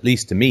seems, at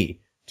least to me,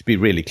 to be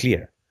really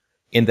clear.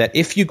 In that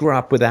if you grow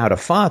up without a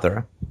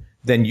father,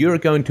 then you're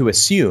going to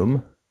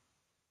assume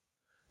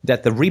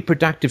that the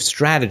reproductive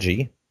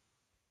strategy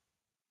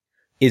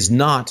is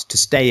not to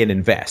stay and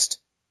invest.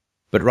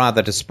 but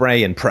rather to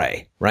spray and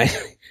pray,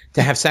 right?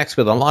 To have sex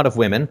with a lot of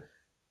women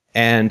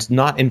and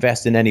not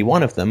invest in any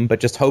one of them, but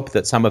just hope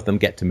that some of them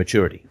get to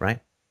maturity, right?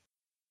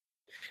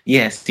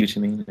 Yeah, I see what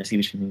you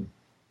mean.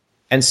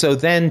 And so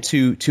then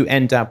to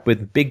end up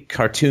with big,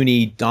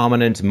 cartoony,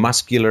 dominant,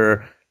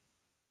 muscular,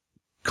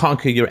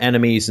 conquer your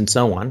enemies and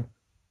so on,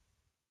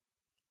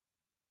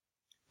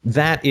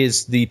 that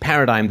is the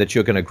paradigm that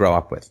you're going to grow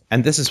up with.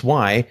 And this is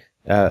why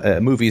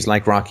movies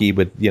like Rocky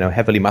with,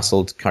 heavily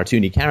muscled,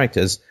 cartoony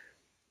characters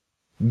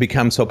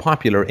become so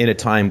popular in a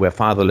time where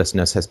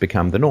fatherlessness has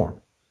become the norm.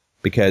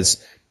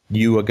 Because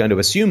you are going to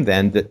assume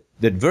then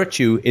that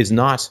virtue is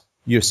not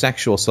your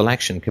sexual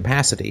selection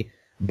capacity,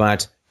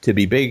 but to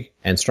be big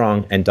and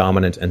strong and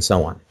dominant and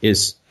so on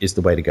is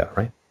the way to go,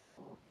 right?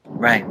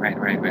 Right.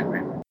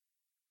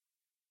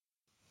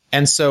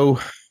 And so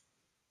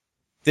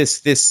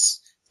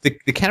the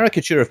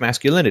caricature of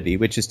masculinity,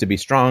 which is to be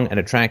strong and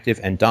attractive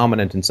and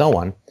dominant and so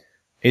on,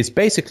 is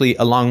basically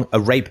along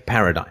a rape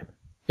paradigm.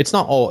 It's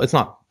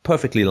not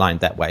perfectly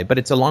lined that way, but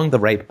it's along the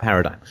rape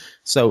paradigm.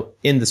 So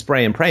in the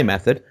spray and pray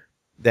method,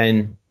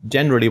 then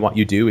generally what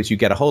you do is you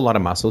get a whole lot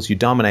of muscles, you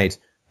dominate,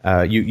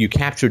 you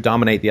capture,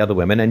 dominate the other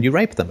women, and you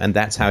rape them. And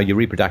that's how your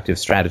reproductive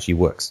strategy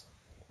works.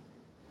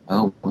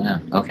 Oh,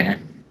 wow. Okay.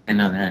 I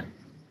know that.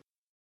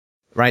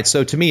 Right.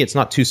 So to me, it's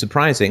not too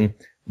surprising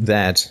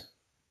that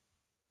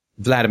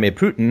Vladimir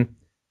Putin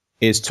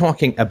is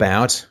talking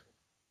about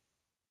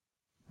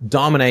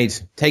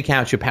dominate, take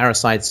out your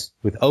parasites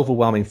with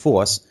overwhelming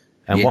force.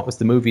 And Yeah. what was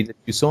the movie that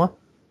you saw?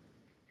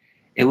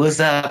 It was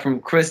from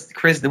Chris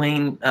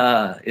Duane.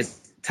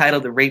 It's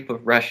titled "The Rape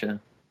of Russia,"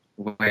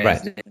 where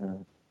Right.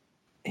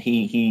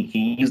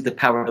 he used the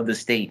power of the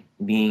state,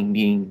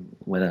 being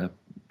what a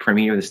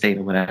premier of the state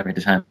or whatever at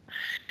the time,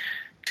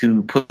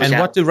 to push. And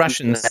out what do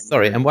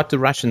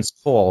Russians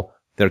call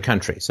their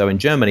country? So in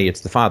Germany,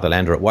 it's the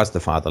fatherland, or it was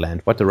the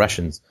fatherland. What do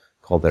Russians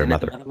call their Isn't it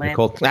the mother?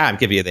 motherland? I'm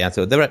giving you the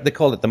answer. They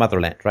call it the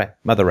motherland, right?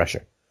 Mother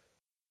Russia.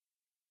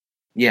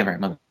 Yeah, right.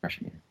 Mother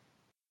Russia. Yeah.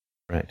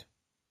 Right.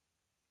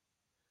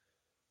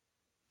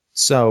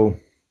 So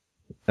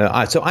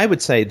I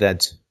would say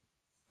that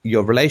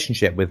your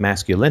relationship with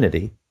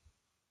masculinity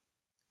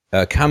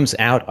comes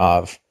out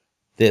of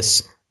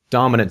this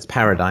dominance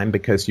paradigm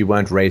because you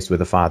weren't raised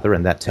with a father,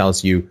 and that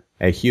tells you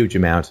a huge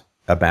amount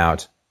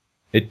about,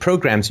 it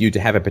programs you to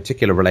have a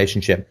particular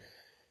relationship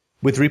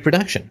with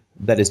reproduction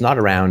that is not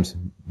around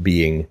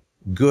being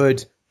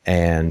good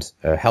and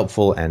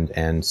helpful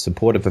and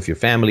supportive of your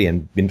family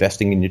and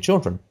investing in your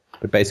children,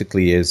 but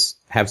basically is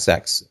have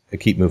sex,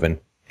 keep moving,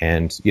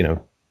 and,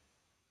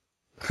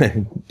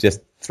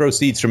 just throw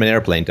seeds from an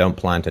airplane, don't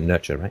plant and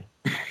nurture, right?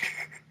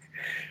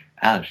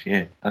 Ouch.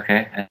 Yeah.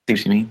 Okay. I see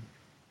what you mean.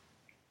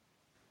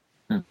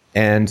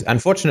 And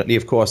unfortunately,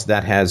 of course,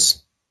 that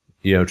has,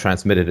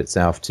 transmitted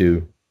itself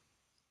to,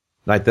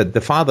 like the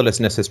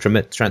fatherlessness has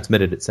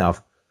transmitted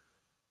itself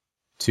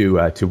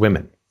to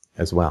women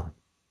as well.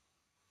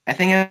 I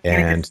think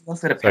And- it's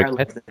also the sorry,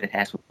 parallels that it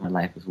has with my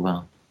life as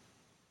well.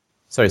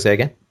 Sorry, say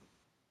again?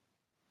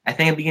 I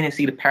think I'm beginning to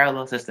see the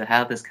parallels as to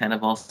how this kind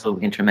of also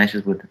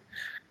intermeshes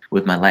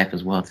with my life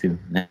as well too.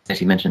 As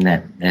you mentioned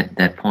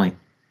that point.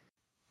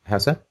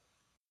 How's that?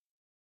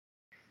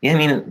 Yeah, I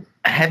mean,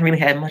 I haven't really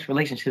had much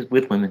relationships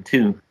with women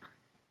too,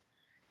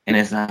 and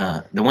it's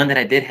the one that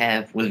I did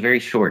have was very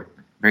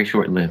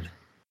short-lived.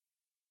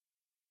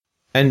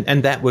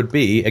 And that would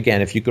be,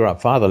 again, if you grew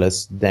up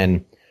fatherless,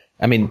 then,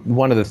 I mean,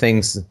 one of the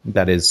things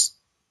that is,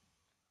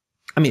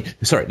 let me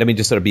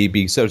just sort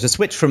of so to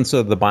switch from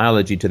sort of the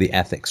biology to the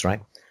ethics, right?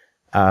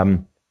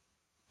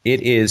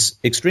 It is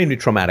extremely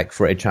traumatic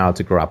for a child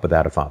to grow up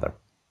without a father.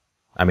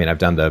 I mean, I've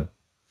done the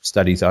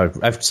studies,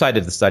 I've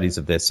cited the studies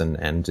of this,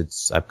 and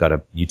I've got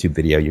a YouTube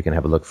video, you can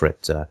have a look for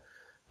it,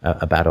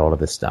 about all of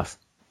this stuff.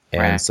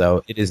 And Right.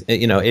 so it is,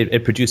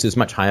 it produces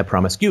much higher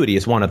promiscuity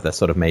as one of the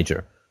sort of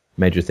major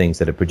things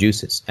that it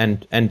produces.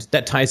 And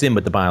that ties in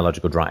with the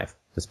biological drive,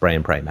 the spray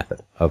and pray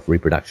method of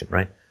reproduction,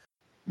 right?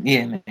 Yeah,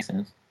 it makes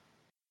sense.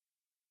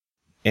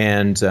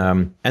 And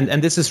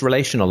this is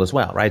relational as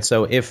well, right?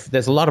 So if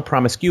there's a lot of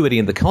promiscuity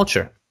in the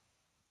culture,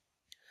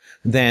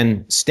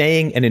 then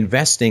staying and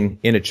investing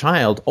in a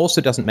child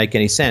also doesn't make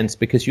any sense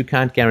because you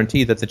can't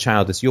guarantee that the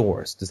child is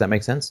yours. Does that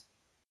make sense?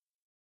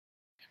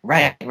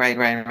 Right.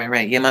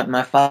 Yeah,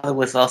 my father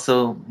was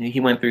also, he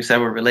went through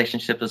several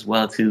relationships as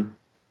well too.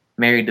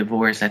 Married,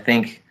 divorced. I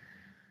think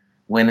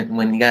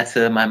when he got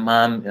to my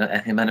mom,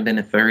 it might have been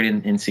the third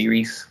in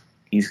series.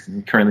 He's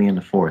currently in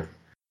the fourth.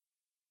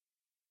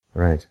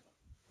 Right.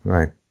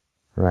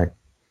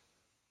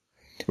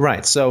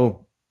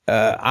 So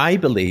I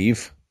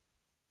believe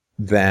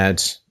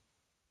that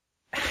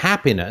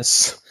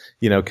happiness,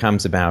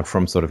 comes about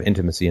from sort of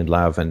intimacy and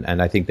love,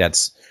 and I think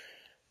that's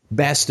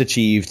best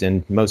achieved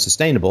and most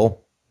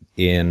sustainable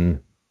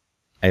in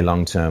a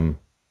long-term,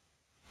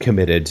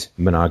 committed,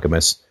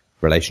 monogamous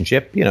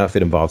relationship. If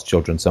it involves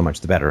children, so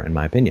much the better, in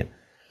my opinion.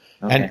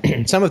 Okay.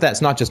 And some of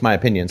that's not just my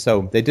opinion.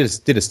 So they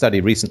did a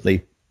study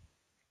recently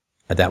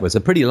that was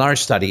a pretty large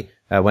study,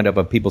 went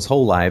over people's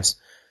whole lives,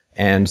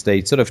 And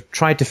they sort of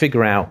tried to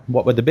figure out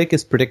what were the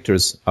biggest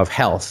predictors of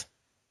health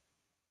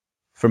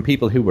from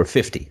people who were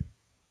 50.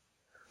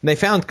 And they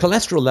found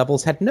cholesterol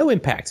levels had no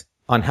impact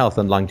on health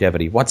and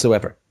longevity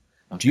whatsoever.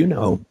 Do you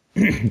know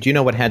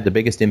what had the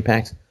biggest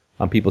impact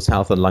on people's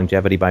health and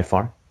longevity by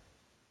far?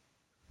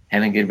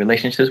 Having good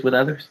relationships with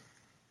others?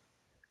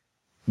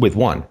 With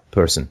one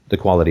person, the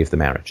quality of the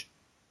marriage.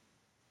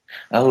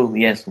 Oh,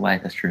 yes,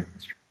 wife, that's true.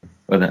 That's true.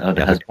 Or the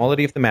husband. The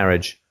quality of the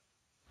marriage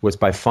was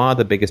by far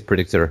the biggest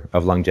predictor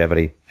of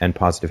longevity and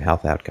positive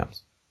health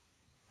outcomes.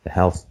 The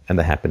health and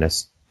the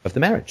happiness of the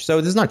marriage.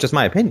 So this is not just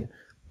my opinion.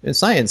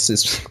 Science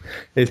is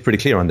pretty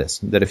clear on this,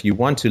 that if you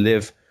want to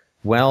live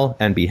well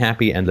and be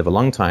happy and live a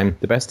long time,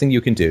 the best thing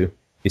you can do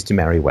is to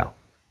marry well.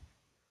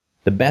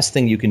 The best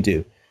thing you can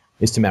do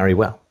is to marry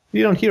well.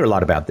 You don't hear a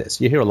lot about this.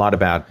 You hear a lot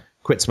about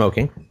quit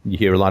smoking. You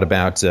hear a lot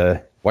about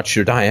what's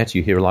your diet.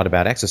 You hear a lot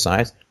about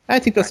exercise. I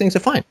think those things are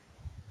fine.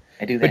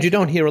 I do that. But you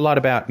don't hear a lot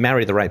about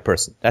marry the right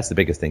person. That's the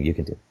biggest thing you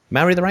can do.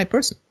 Marry the right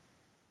person.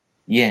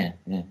 Yeah.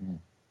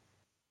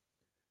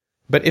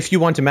 But if you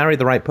want to marry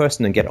the right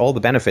person and get all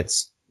the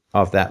benefits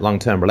of that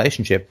long-term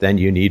relationship, then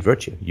you need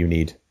virtue. You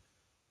need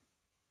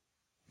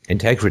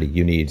integrity.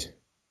 You need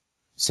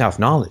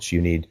self-knowledge.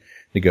 You need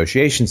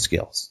negotiation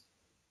skills,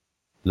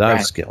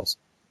 love skills.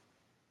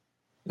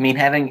 I mean,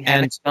 having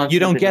you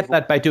don't get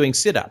that by doing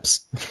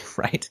sit-ups,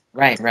 right?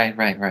 Right.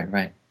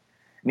 I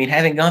mean,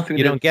 having gone through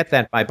you don't get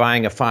that by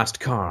buying a fast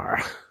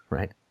car,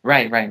 right?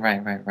 Right.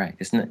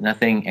 It's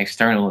nothing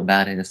external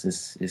about it.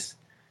 It's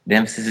the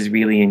emphasis is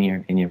really in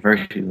your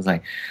virtue. It's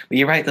like, but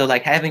you're right though.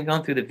 Like having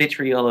gone through the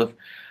vitriol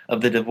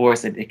of the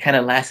divorce, it kind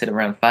of lasted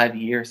around 5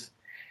 years.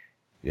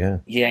 Yeah.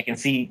 Yeah, I can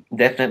see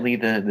definitely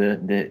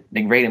the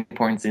great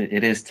importance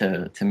it is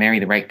to marry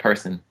the right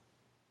person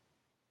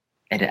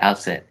at the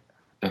outset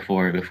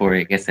before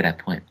it gets to that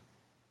point.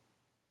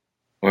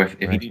 Or if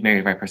you do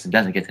marry the right person, it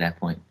doesn't get to that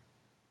point.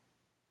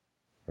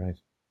 Right.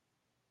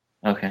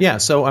 Okay. Yeah.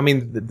 So, I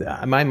mean,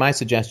 my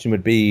suggestion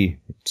would be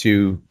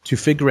to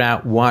figure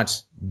out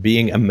what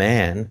being a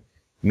man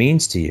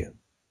means to you.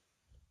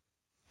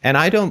 And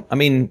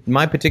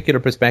my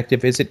particular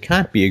perspective is it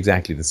can't be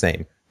exactly the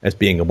same as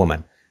being a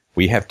woman.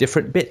 We have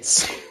different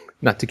bits,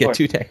 not to get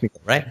too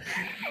technical, right?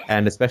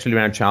 And especially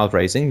around child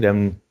raising,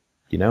 then,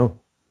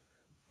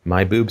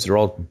 my boobs are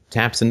all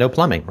taps and no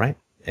plumbing, right?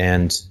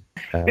 And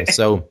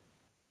so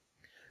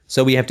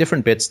we have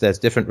different bits. There's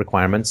different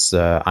requirements.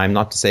 I'm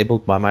not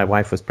disabled while my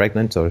wife was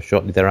pregnant or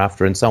shortly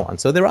thereafter and so on.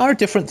 So there are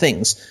different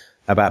things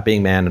about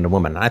being man and a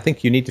woman. I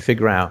think you need to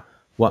figure out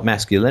what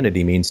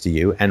masculinity means to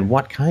you and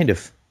what kind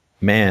of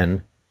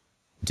man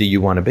do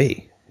you want to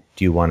be.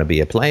 Do you want to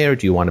be a player?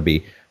 Do you want to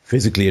be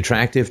physically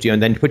attractive?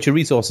 And then put your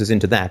resources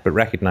into that, but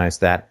recognize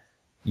that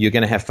you're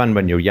going to have fun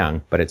when you're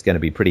young, but it's going to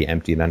be pretty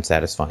empty and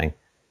unsatisfying,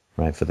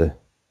 right, for the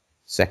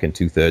second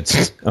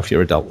 2/3 of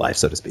your adult life,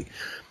 so to speak.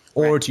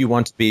 Or do you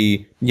want to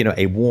be,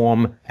 a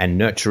warm and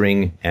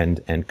nurturing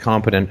and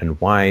competent and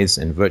wise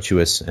and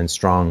virtuous and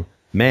strong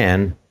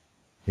man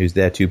who's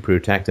there to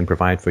protect and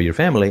provide for your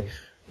family?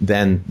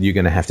 Then you're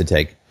going to have to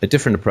take a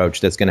different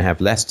approach that's going to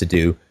have less to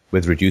do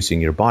with reducing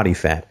your body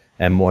fat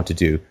and more to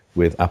do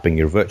with upping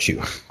your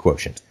virtue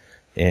quotient.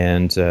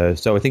 And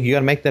so I think you got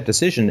to make that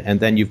decision,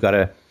 and then you've got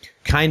to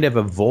kind of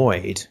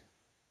avoid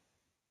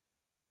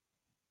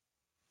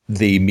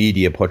the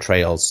media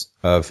portrayals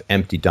of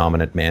empty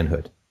dominant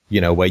manhood,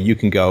 where you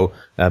can go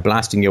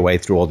blasting your way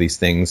through all these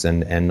things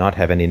and not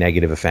have any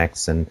negative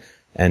effects. And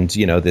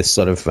this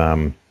sort of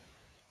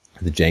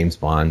the James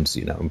Bond,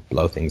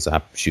 blow things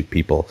up, shoot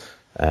people,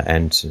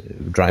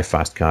 and drive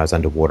fast cars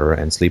underwater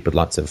and sleep with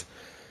lots of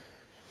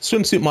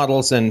swimsuit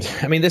models. And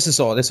I mean, this is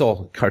all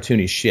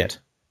cartoony shit.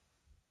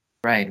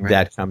 Right.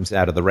 That comes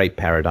out of the rape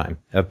paradigm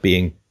of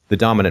being the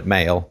dominant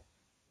male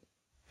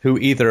who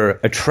either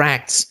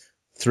attracts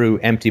through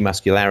empty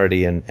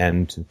muscularity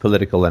and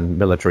political and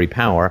military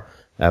power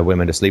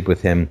women to sleep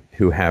with him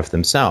who have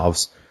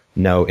themselves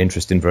no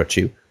interest in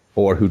virtue,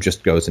 or who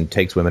just goes and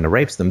takes women and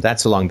rapes them.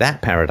 That's along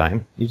that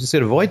paradigm. You just got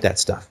to avoid that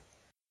stuff.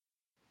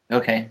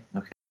 Okay.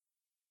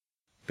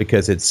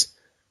 Because it's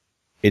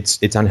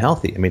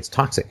unhealthy. I mean, it's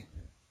toxic.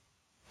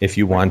 If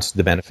you want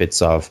the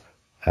benefits of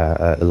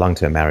a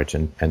long-term marriage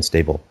and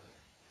stable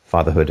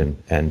fatherhood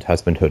and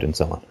husbandhood and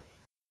so on.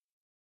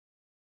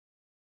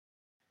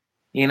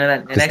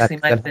 That actually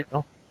might have been.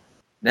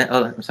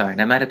 I'm sorry.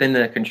 That might have been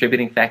the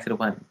contributing factor to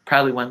why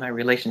my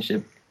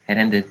relationship had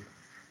ended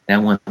that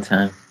one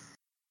time.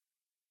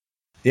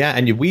 Yeah,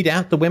 and you weed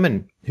out the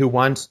women who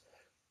want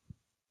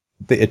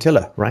the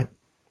Attila, right?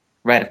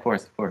 Right, of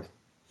course.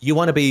 You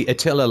want to be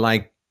Attila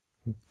like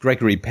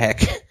Gregory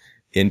Peck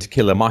in To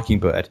Kill a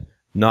Mockingbird,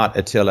 not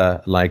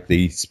Attila like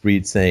the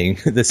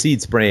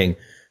seed-spraying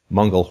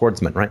Mongol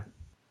hordeman, right?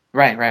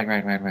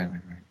 Right.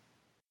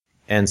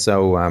 And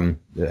so,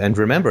 and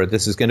remember,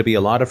 this is going to be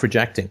a lot of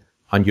rejecting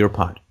on your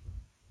part.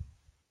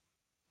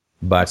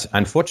 But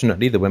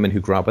unfortunately, the women who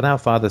grow up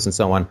without fathers and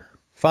so on,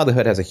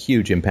 fatherhood has a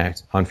huge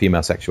impact on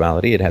female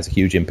sexuality. It has a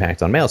huge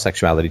impact on male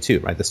sexuality too,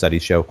 right? The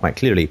studies show quite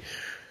clearly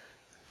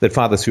that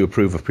fathers who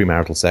approve of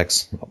premarital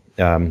sex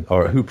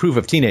or who approve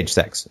of teenage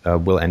sex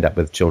will end up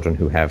with children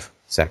who have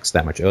sex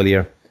that much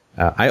earlier.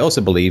 I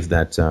also believe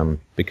that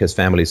because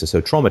families are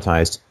so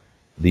traumatized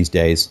these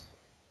days,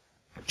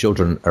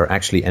 children are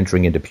actually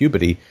entering into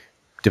puberty,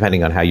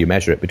 depending on how you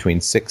measure it, between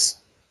 6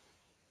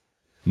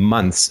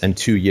 months and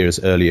 2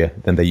 years earlier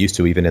than they used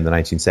to even in the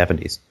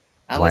 1970s.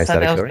 I always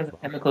thought that was because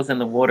of chemicals in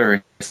the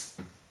water.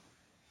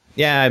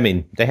 Yeah, I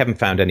mean, they haven't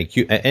found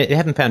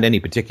any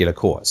particular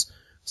cause.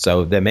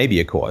 So there may be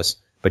a cause,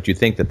 but you'd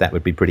think that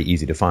would be pretty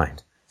easy to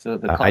find. So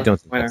the cause I don't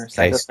think that's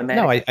the case.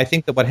 No, I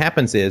think that what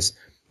happens is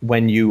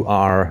when you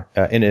are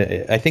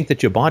I think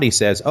that your body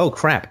says, oh,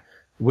 crap,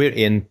 we're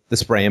in the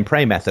spray and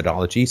pray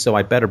methodology, so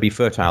I better be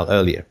fertile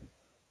earlier.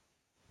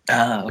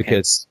 Okay.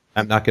 Because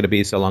I'm not going to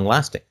be so long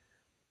lasting.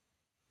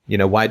 You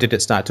know, why did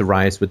it start to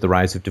rise with the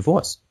rise of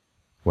divorce?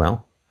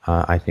 Well,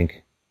 I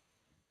think,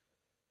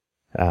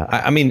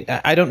 I mean,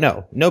 I don't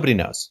know. Nobody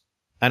knows.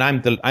 And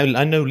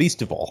I know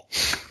least of all,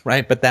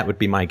 right? But that would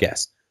be my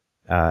guess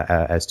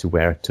as to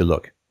where to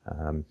look.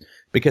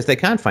 Because they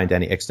can't find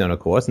any external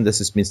cause, and this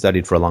has been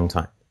studied for a long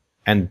time.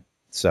 And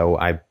so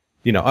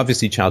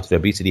obviously childhood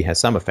obesity has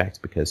some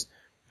effect because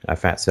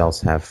fat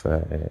cells have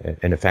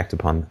an effect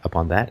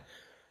upon that.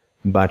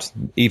 But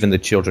even the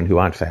children who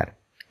aren't fat,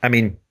 I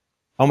mean,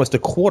 almost a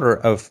quarter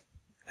of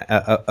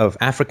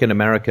African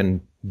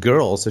American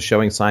girls are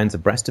showing signs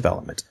of breast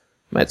development.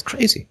 I mean, it's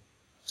crazy.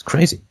 It's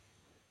crazy.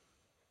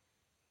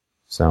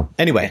 So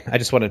anyway, I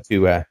just wanted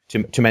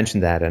to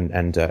mention that,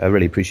 and I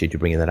really appreciate you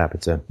bringing that up.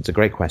 It's a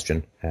great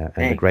question and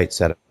a great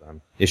set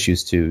of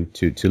issues to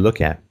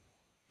look at.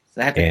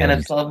 So I have to kind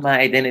of solve my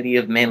identity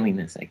of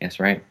manliness, I guess,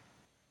 right?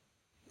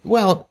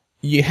 Well,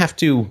 you have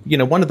to,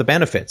 one of the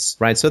benefits,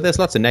 right? So there's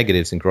lots of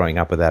negatives in growing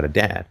up without a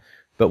dad,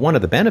 but one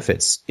of the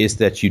benefits is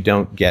that you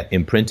don't get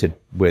imprinted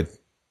with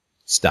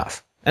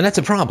stuff, and that's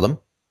a problem.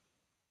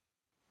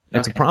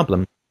 That's a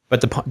problem.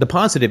 But the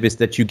positive is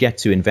that you get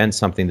to invent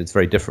something that's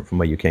very different from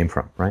where you came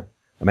from, right?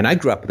 I mean, I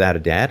grew up without a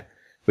dad,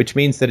 which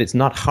means that it's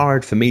not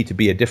hard for me to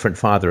be a different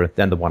father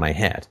than the one I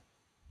had.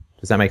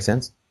 Does that make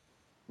sense?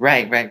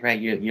 Right.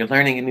 You're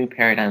learning a new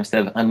paradigm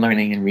instead of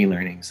unlearning and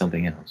relearning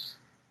something else.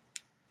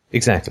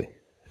 Exactly.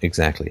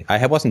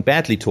 I wasn't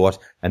badly taught,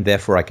 and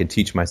therefore I can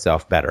teach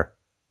myself better.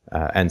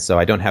 And so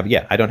I don't have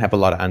a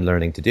lot of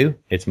unlearning to do.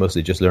 It's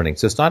mostly just learning.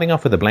 So starting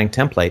off with a blank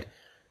template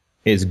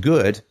is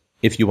good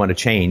if you want to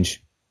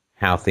change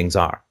how things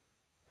are.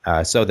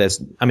 So there's,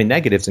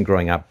 negatives in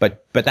growing up,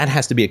 but that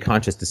has to be a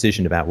conscious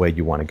decision about where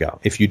you want to go.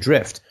 If you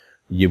drift,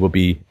 you will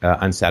be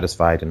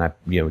unsatisfied and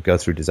go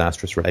through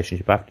disastrous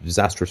relationship after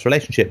disastrous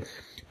relationship,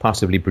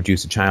 possibly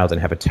produce a child and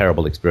have a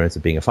terrible experience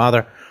of being a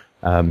father.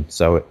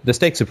 So the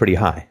stakes are pretty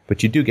high,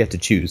 but you do get to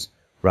choose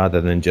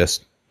rather than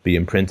just be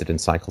imprinted and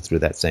cycle through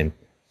that same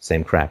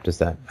crap.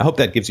 I hope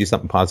that gives you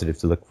something positive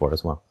to look for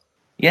as well.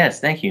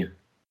 Yes, thank you.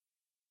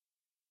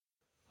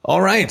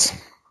 All right.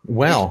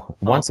 Well,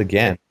 once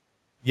again,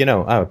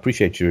 I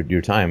appreciate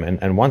your time.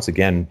 And once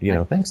again,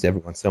 thanks to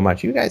everyone so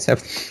much. You guys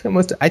have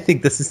I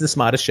think this is the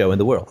smartest show in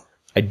the world.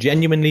 I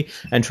genuinely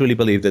and truly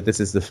believe that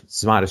this is the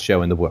smartest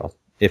show in the world.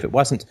 If it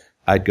wasn't,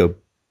 I'd go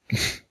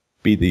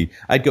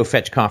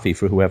fetch coffee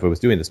for whoever was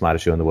doing the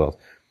smartest show in the world.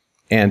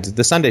 And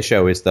the Sunday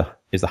show is the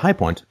high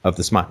point of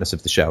the smartness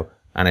of the show.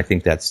 And I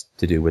think that's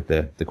to do with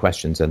the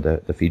questions and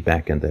the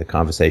feedback and the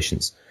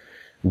conversations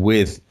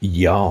with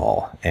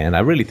y'all. And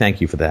I really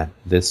thank you for that.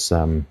 This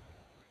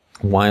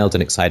wild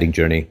and exciting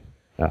journey.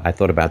 I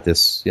thought about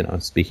this,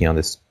 speaking on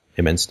this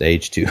immense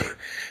stage to,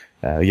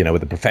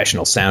 with a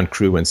professional sound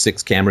crew and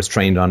 6 cameras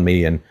trained on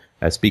me and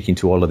speaking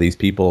to all of these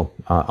people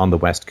on the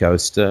West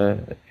Coast.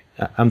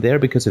 I'm there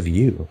because of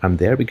you. I'm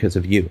there because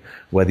of you.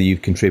 Whether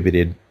you've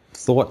contributed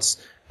thoughts,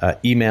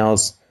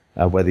 emails,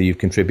 whether you've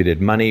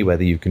contributed money,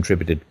 whether you've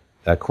contributed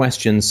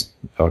questions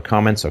or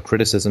comments or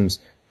criticisms,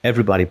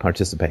 everybody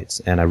participates,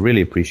 and I really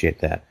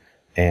appreciate that.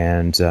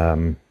 And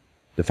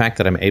the fact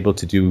that I'm able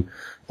to do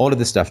all of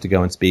this stuff to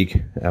go and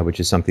speak, which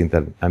is something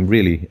that I'm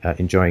really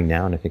enjoying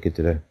now, and I think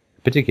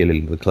particularly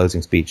the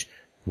closing speech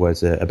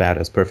was about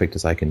as perfect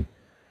as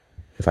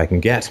if I can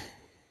get.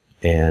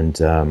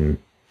 And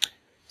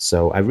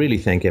so I really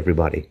thank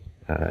everybody.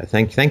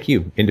 Thank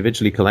you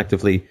individually,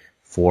 collectively,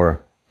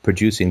 for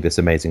producing this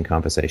amazing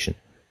conversation.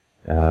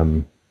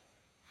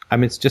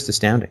 It's just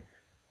astounding.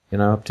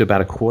 Up to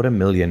about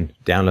 250,000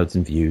 downloads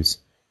and views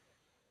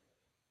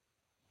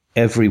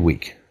every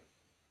week.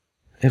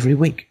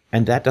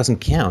 And that doesn't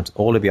count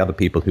all of the other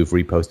people who've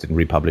reposted and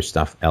republished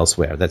stuff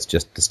elsewhere. That's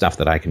just the stuff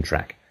that I can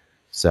track.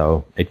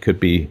 So it could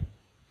be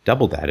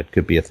double that. It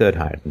could be a third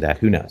higher than that.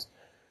 Who knows?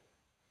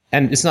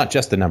 And it's not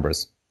just the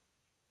numbers,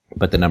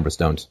 but the numbers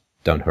don't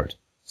hurt.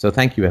 So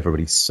thank you,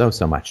 everybody, so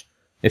much.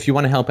 If you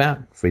want to help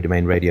out,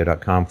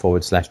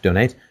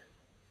 freedomainradio.com/donate.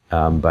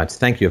 But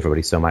thank you,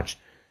 everybody, so much.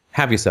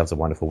 Have yourselves a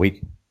wonderful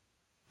week.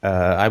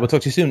 I will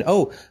talk to you soon.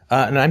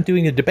 And I'm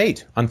doing a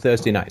debate on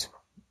Thursday night.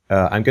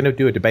 I'm going to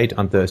do a debate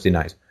on Thursday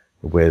night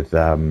with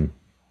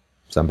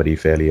somebody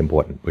fairly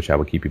important, which I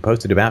will keep you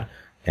posted about.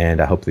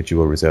 And I hope that you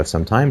will reserve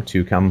some time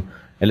to come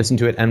and listen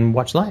to it and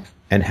watch live.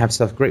 And have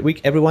yourself a great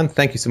week, everyone.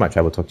 Thank you so much.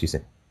 I will talk to you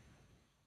soon.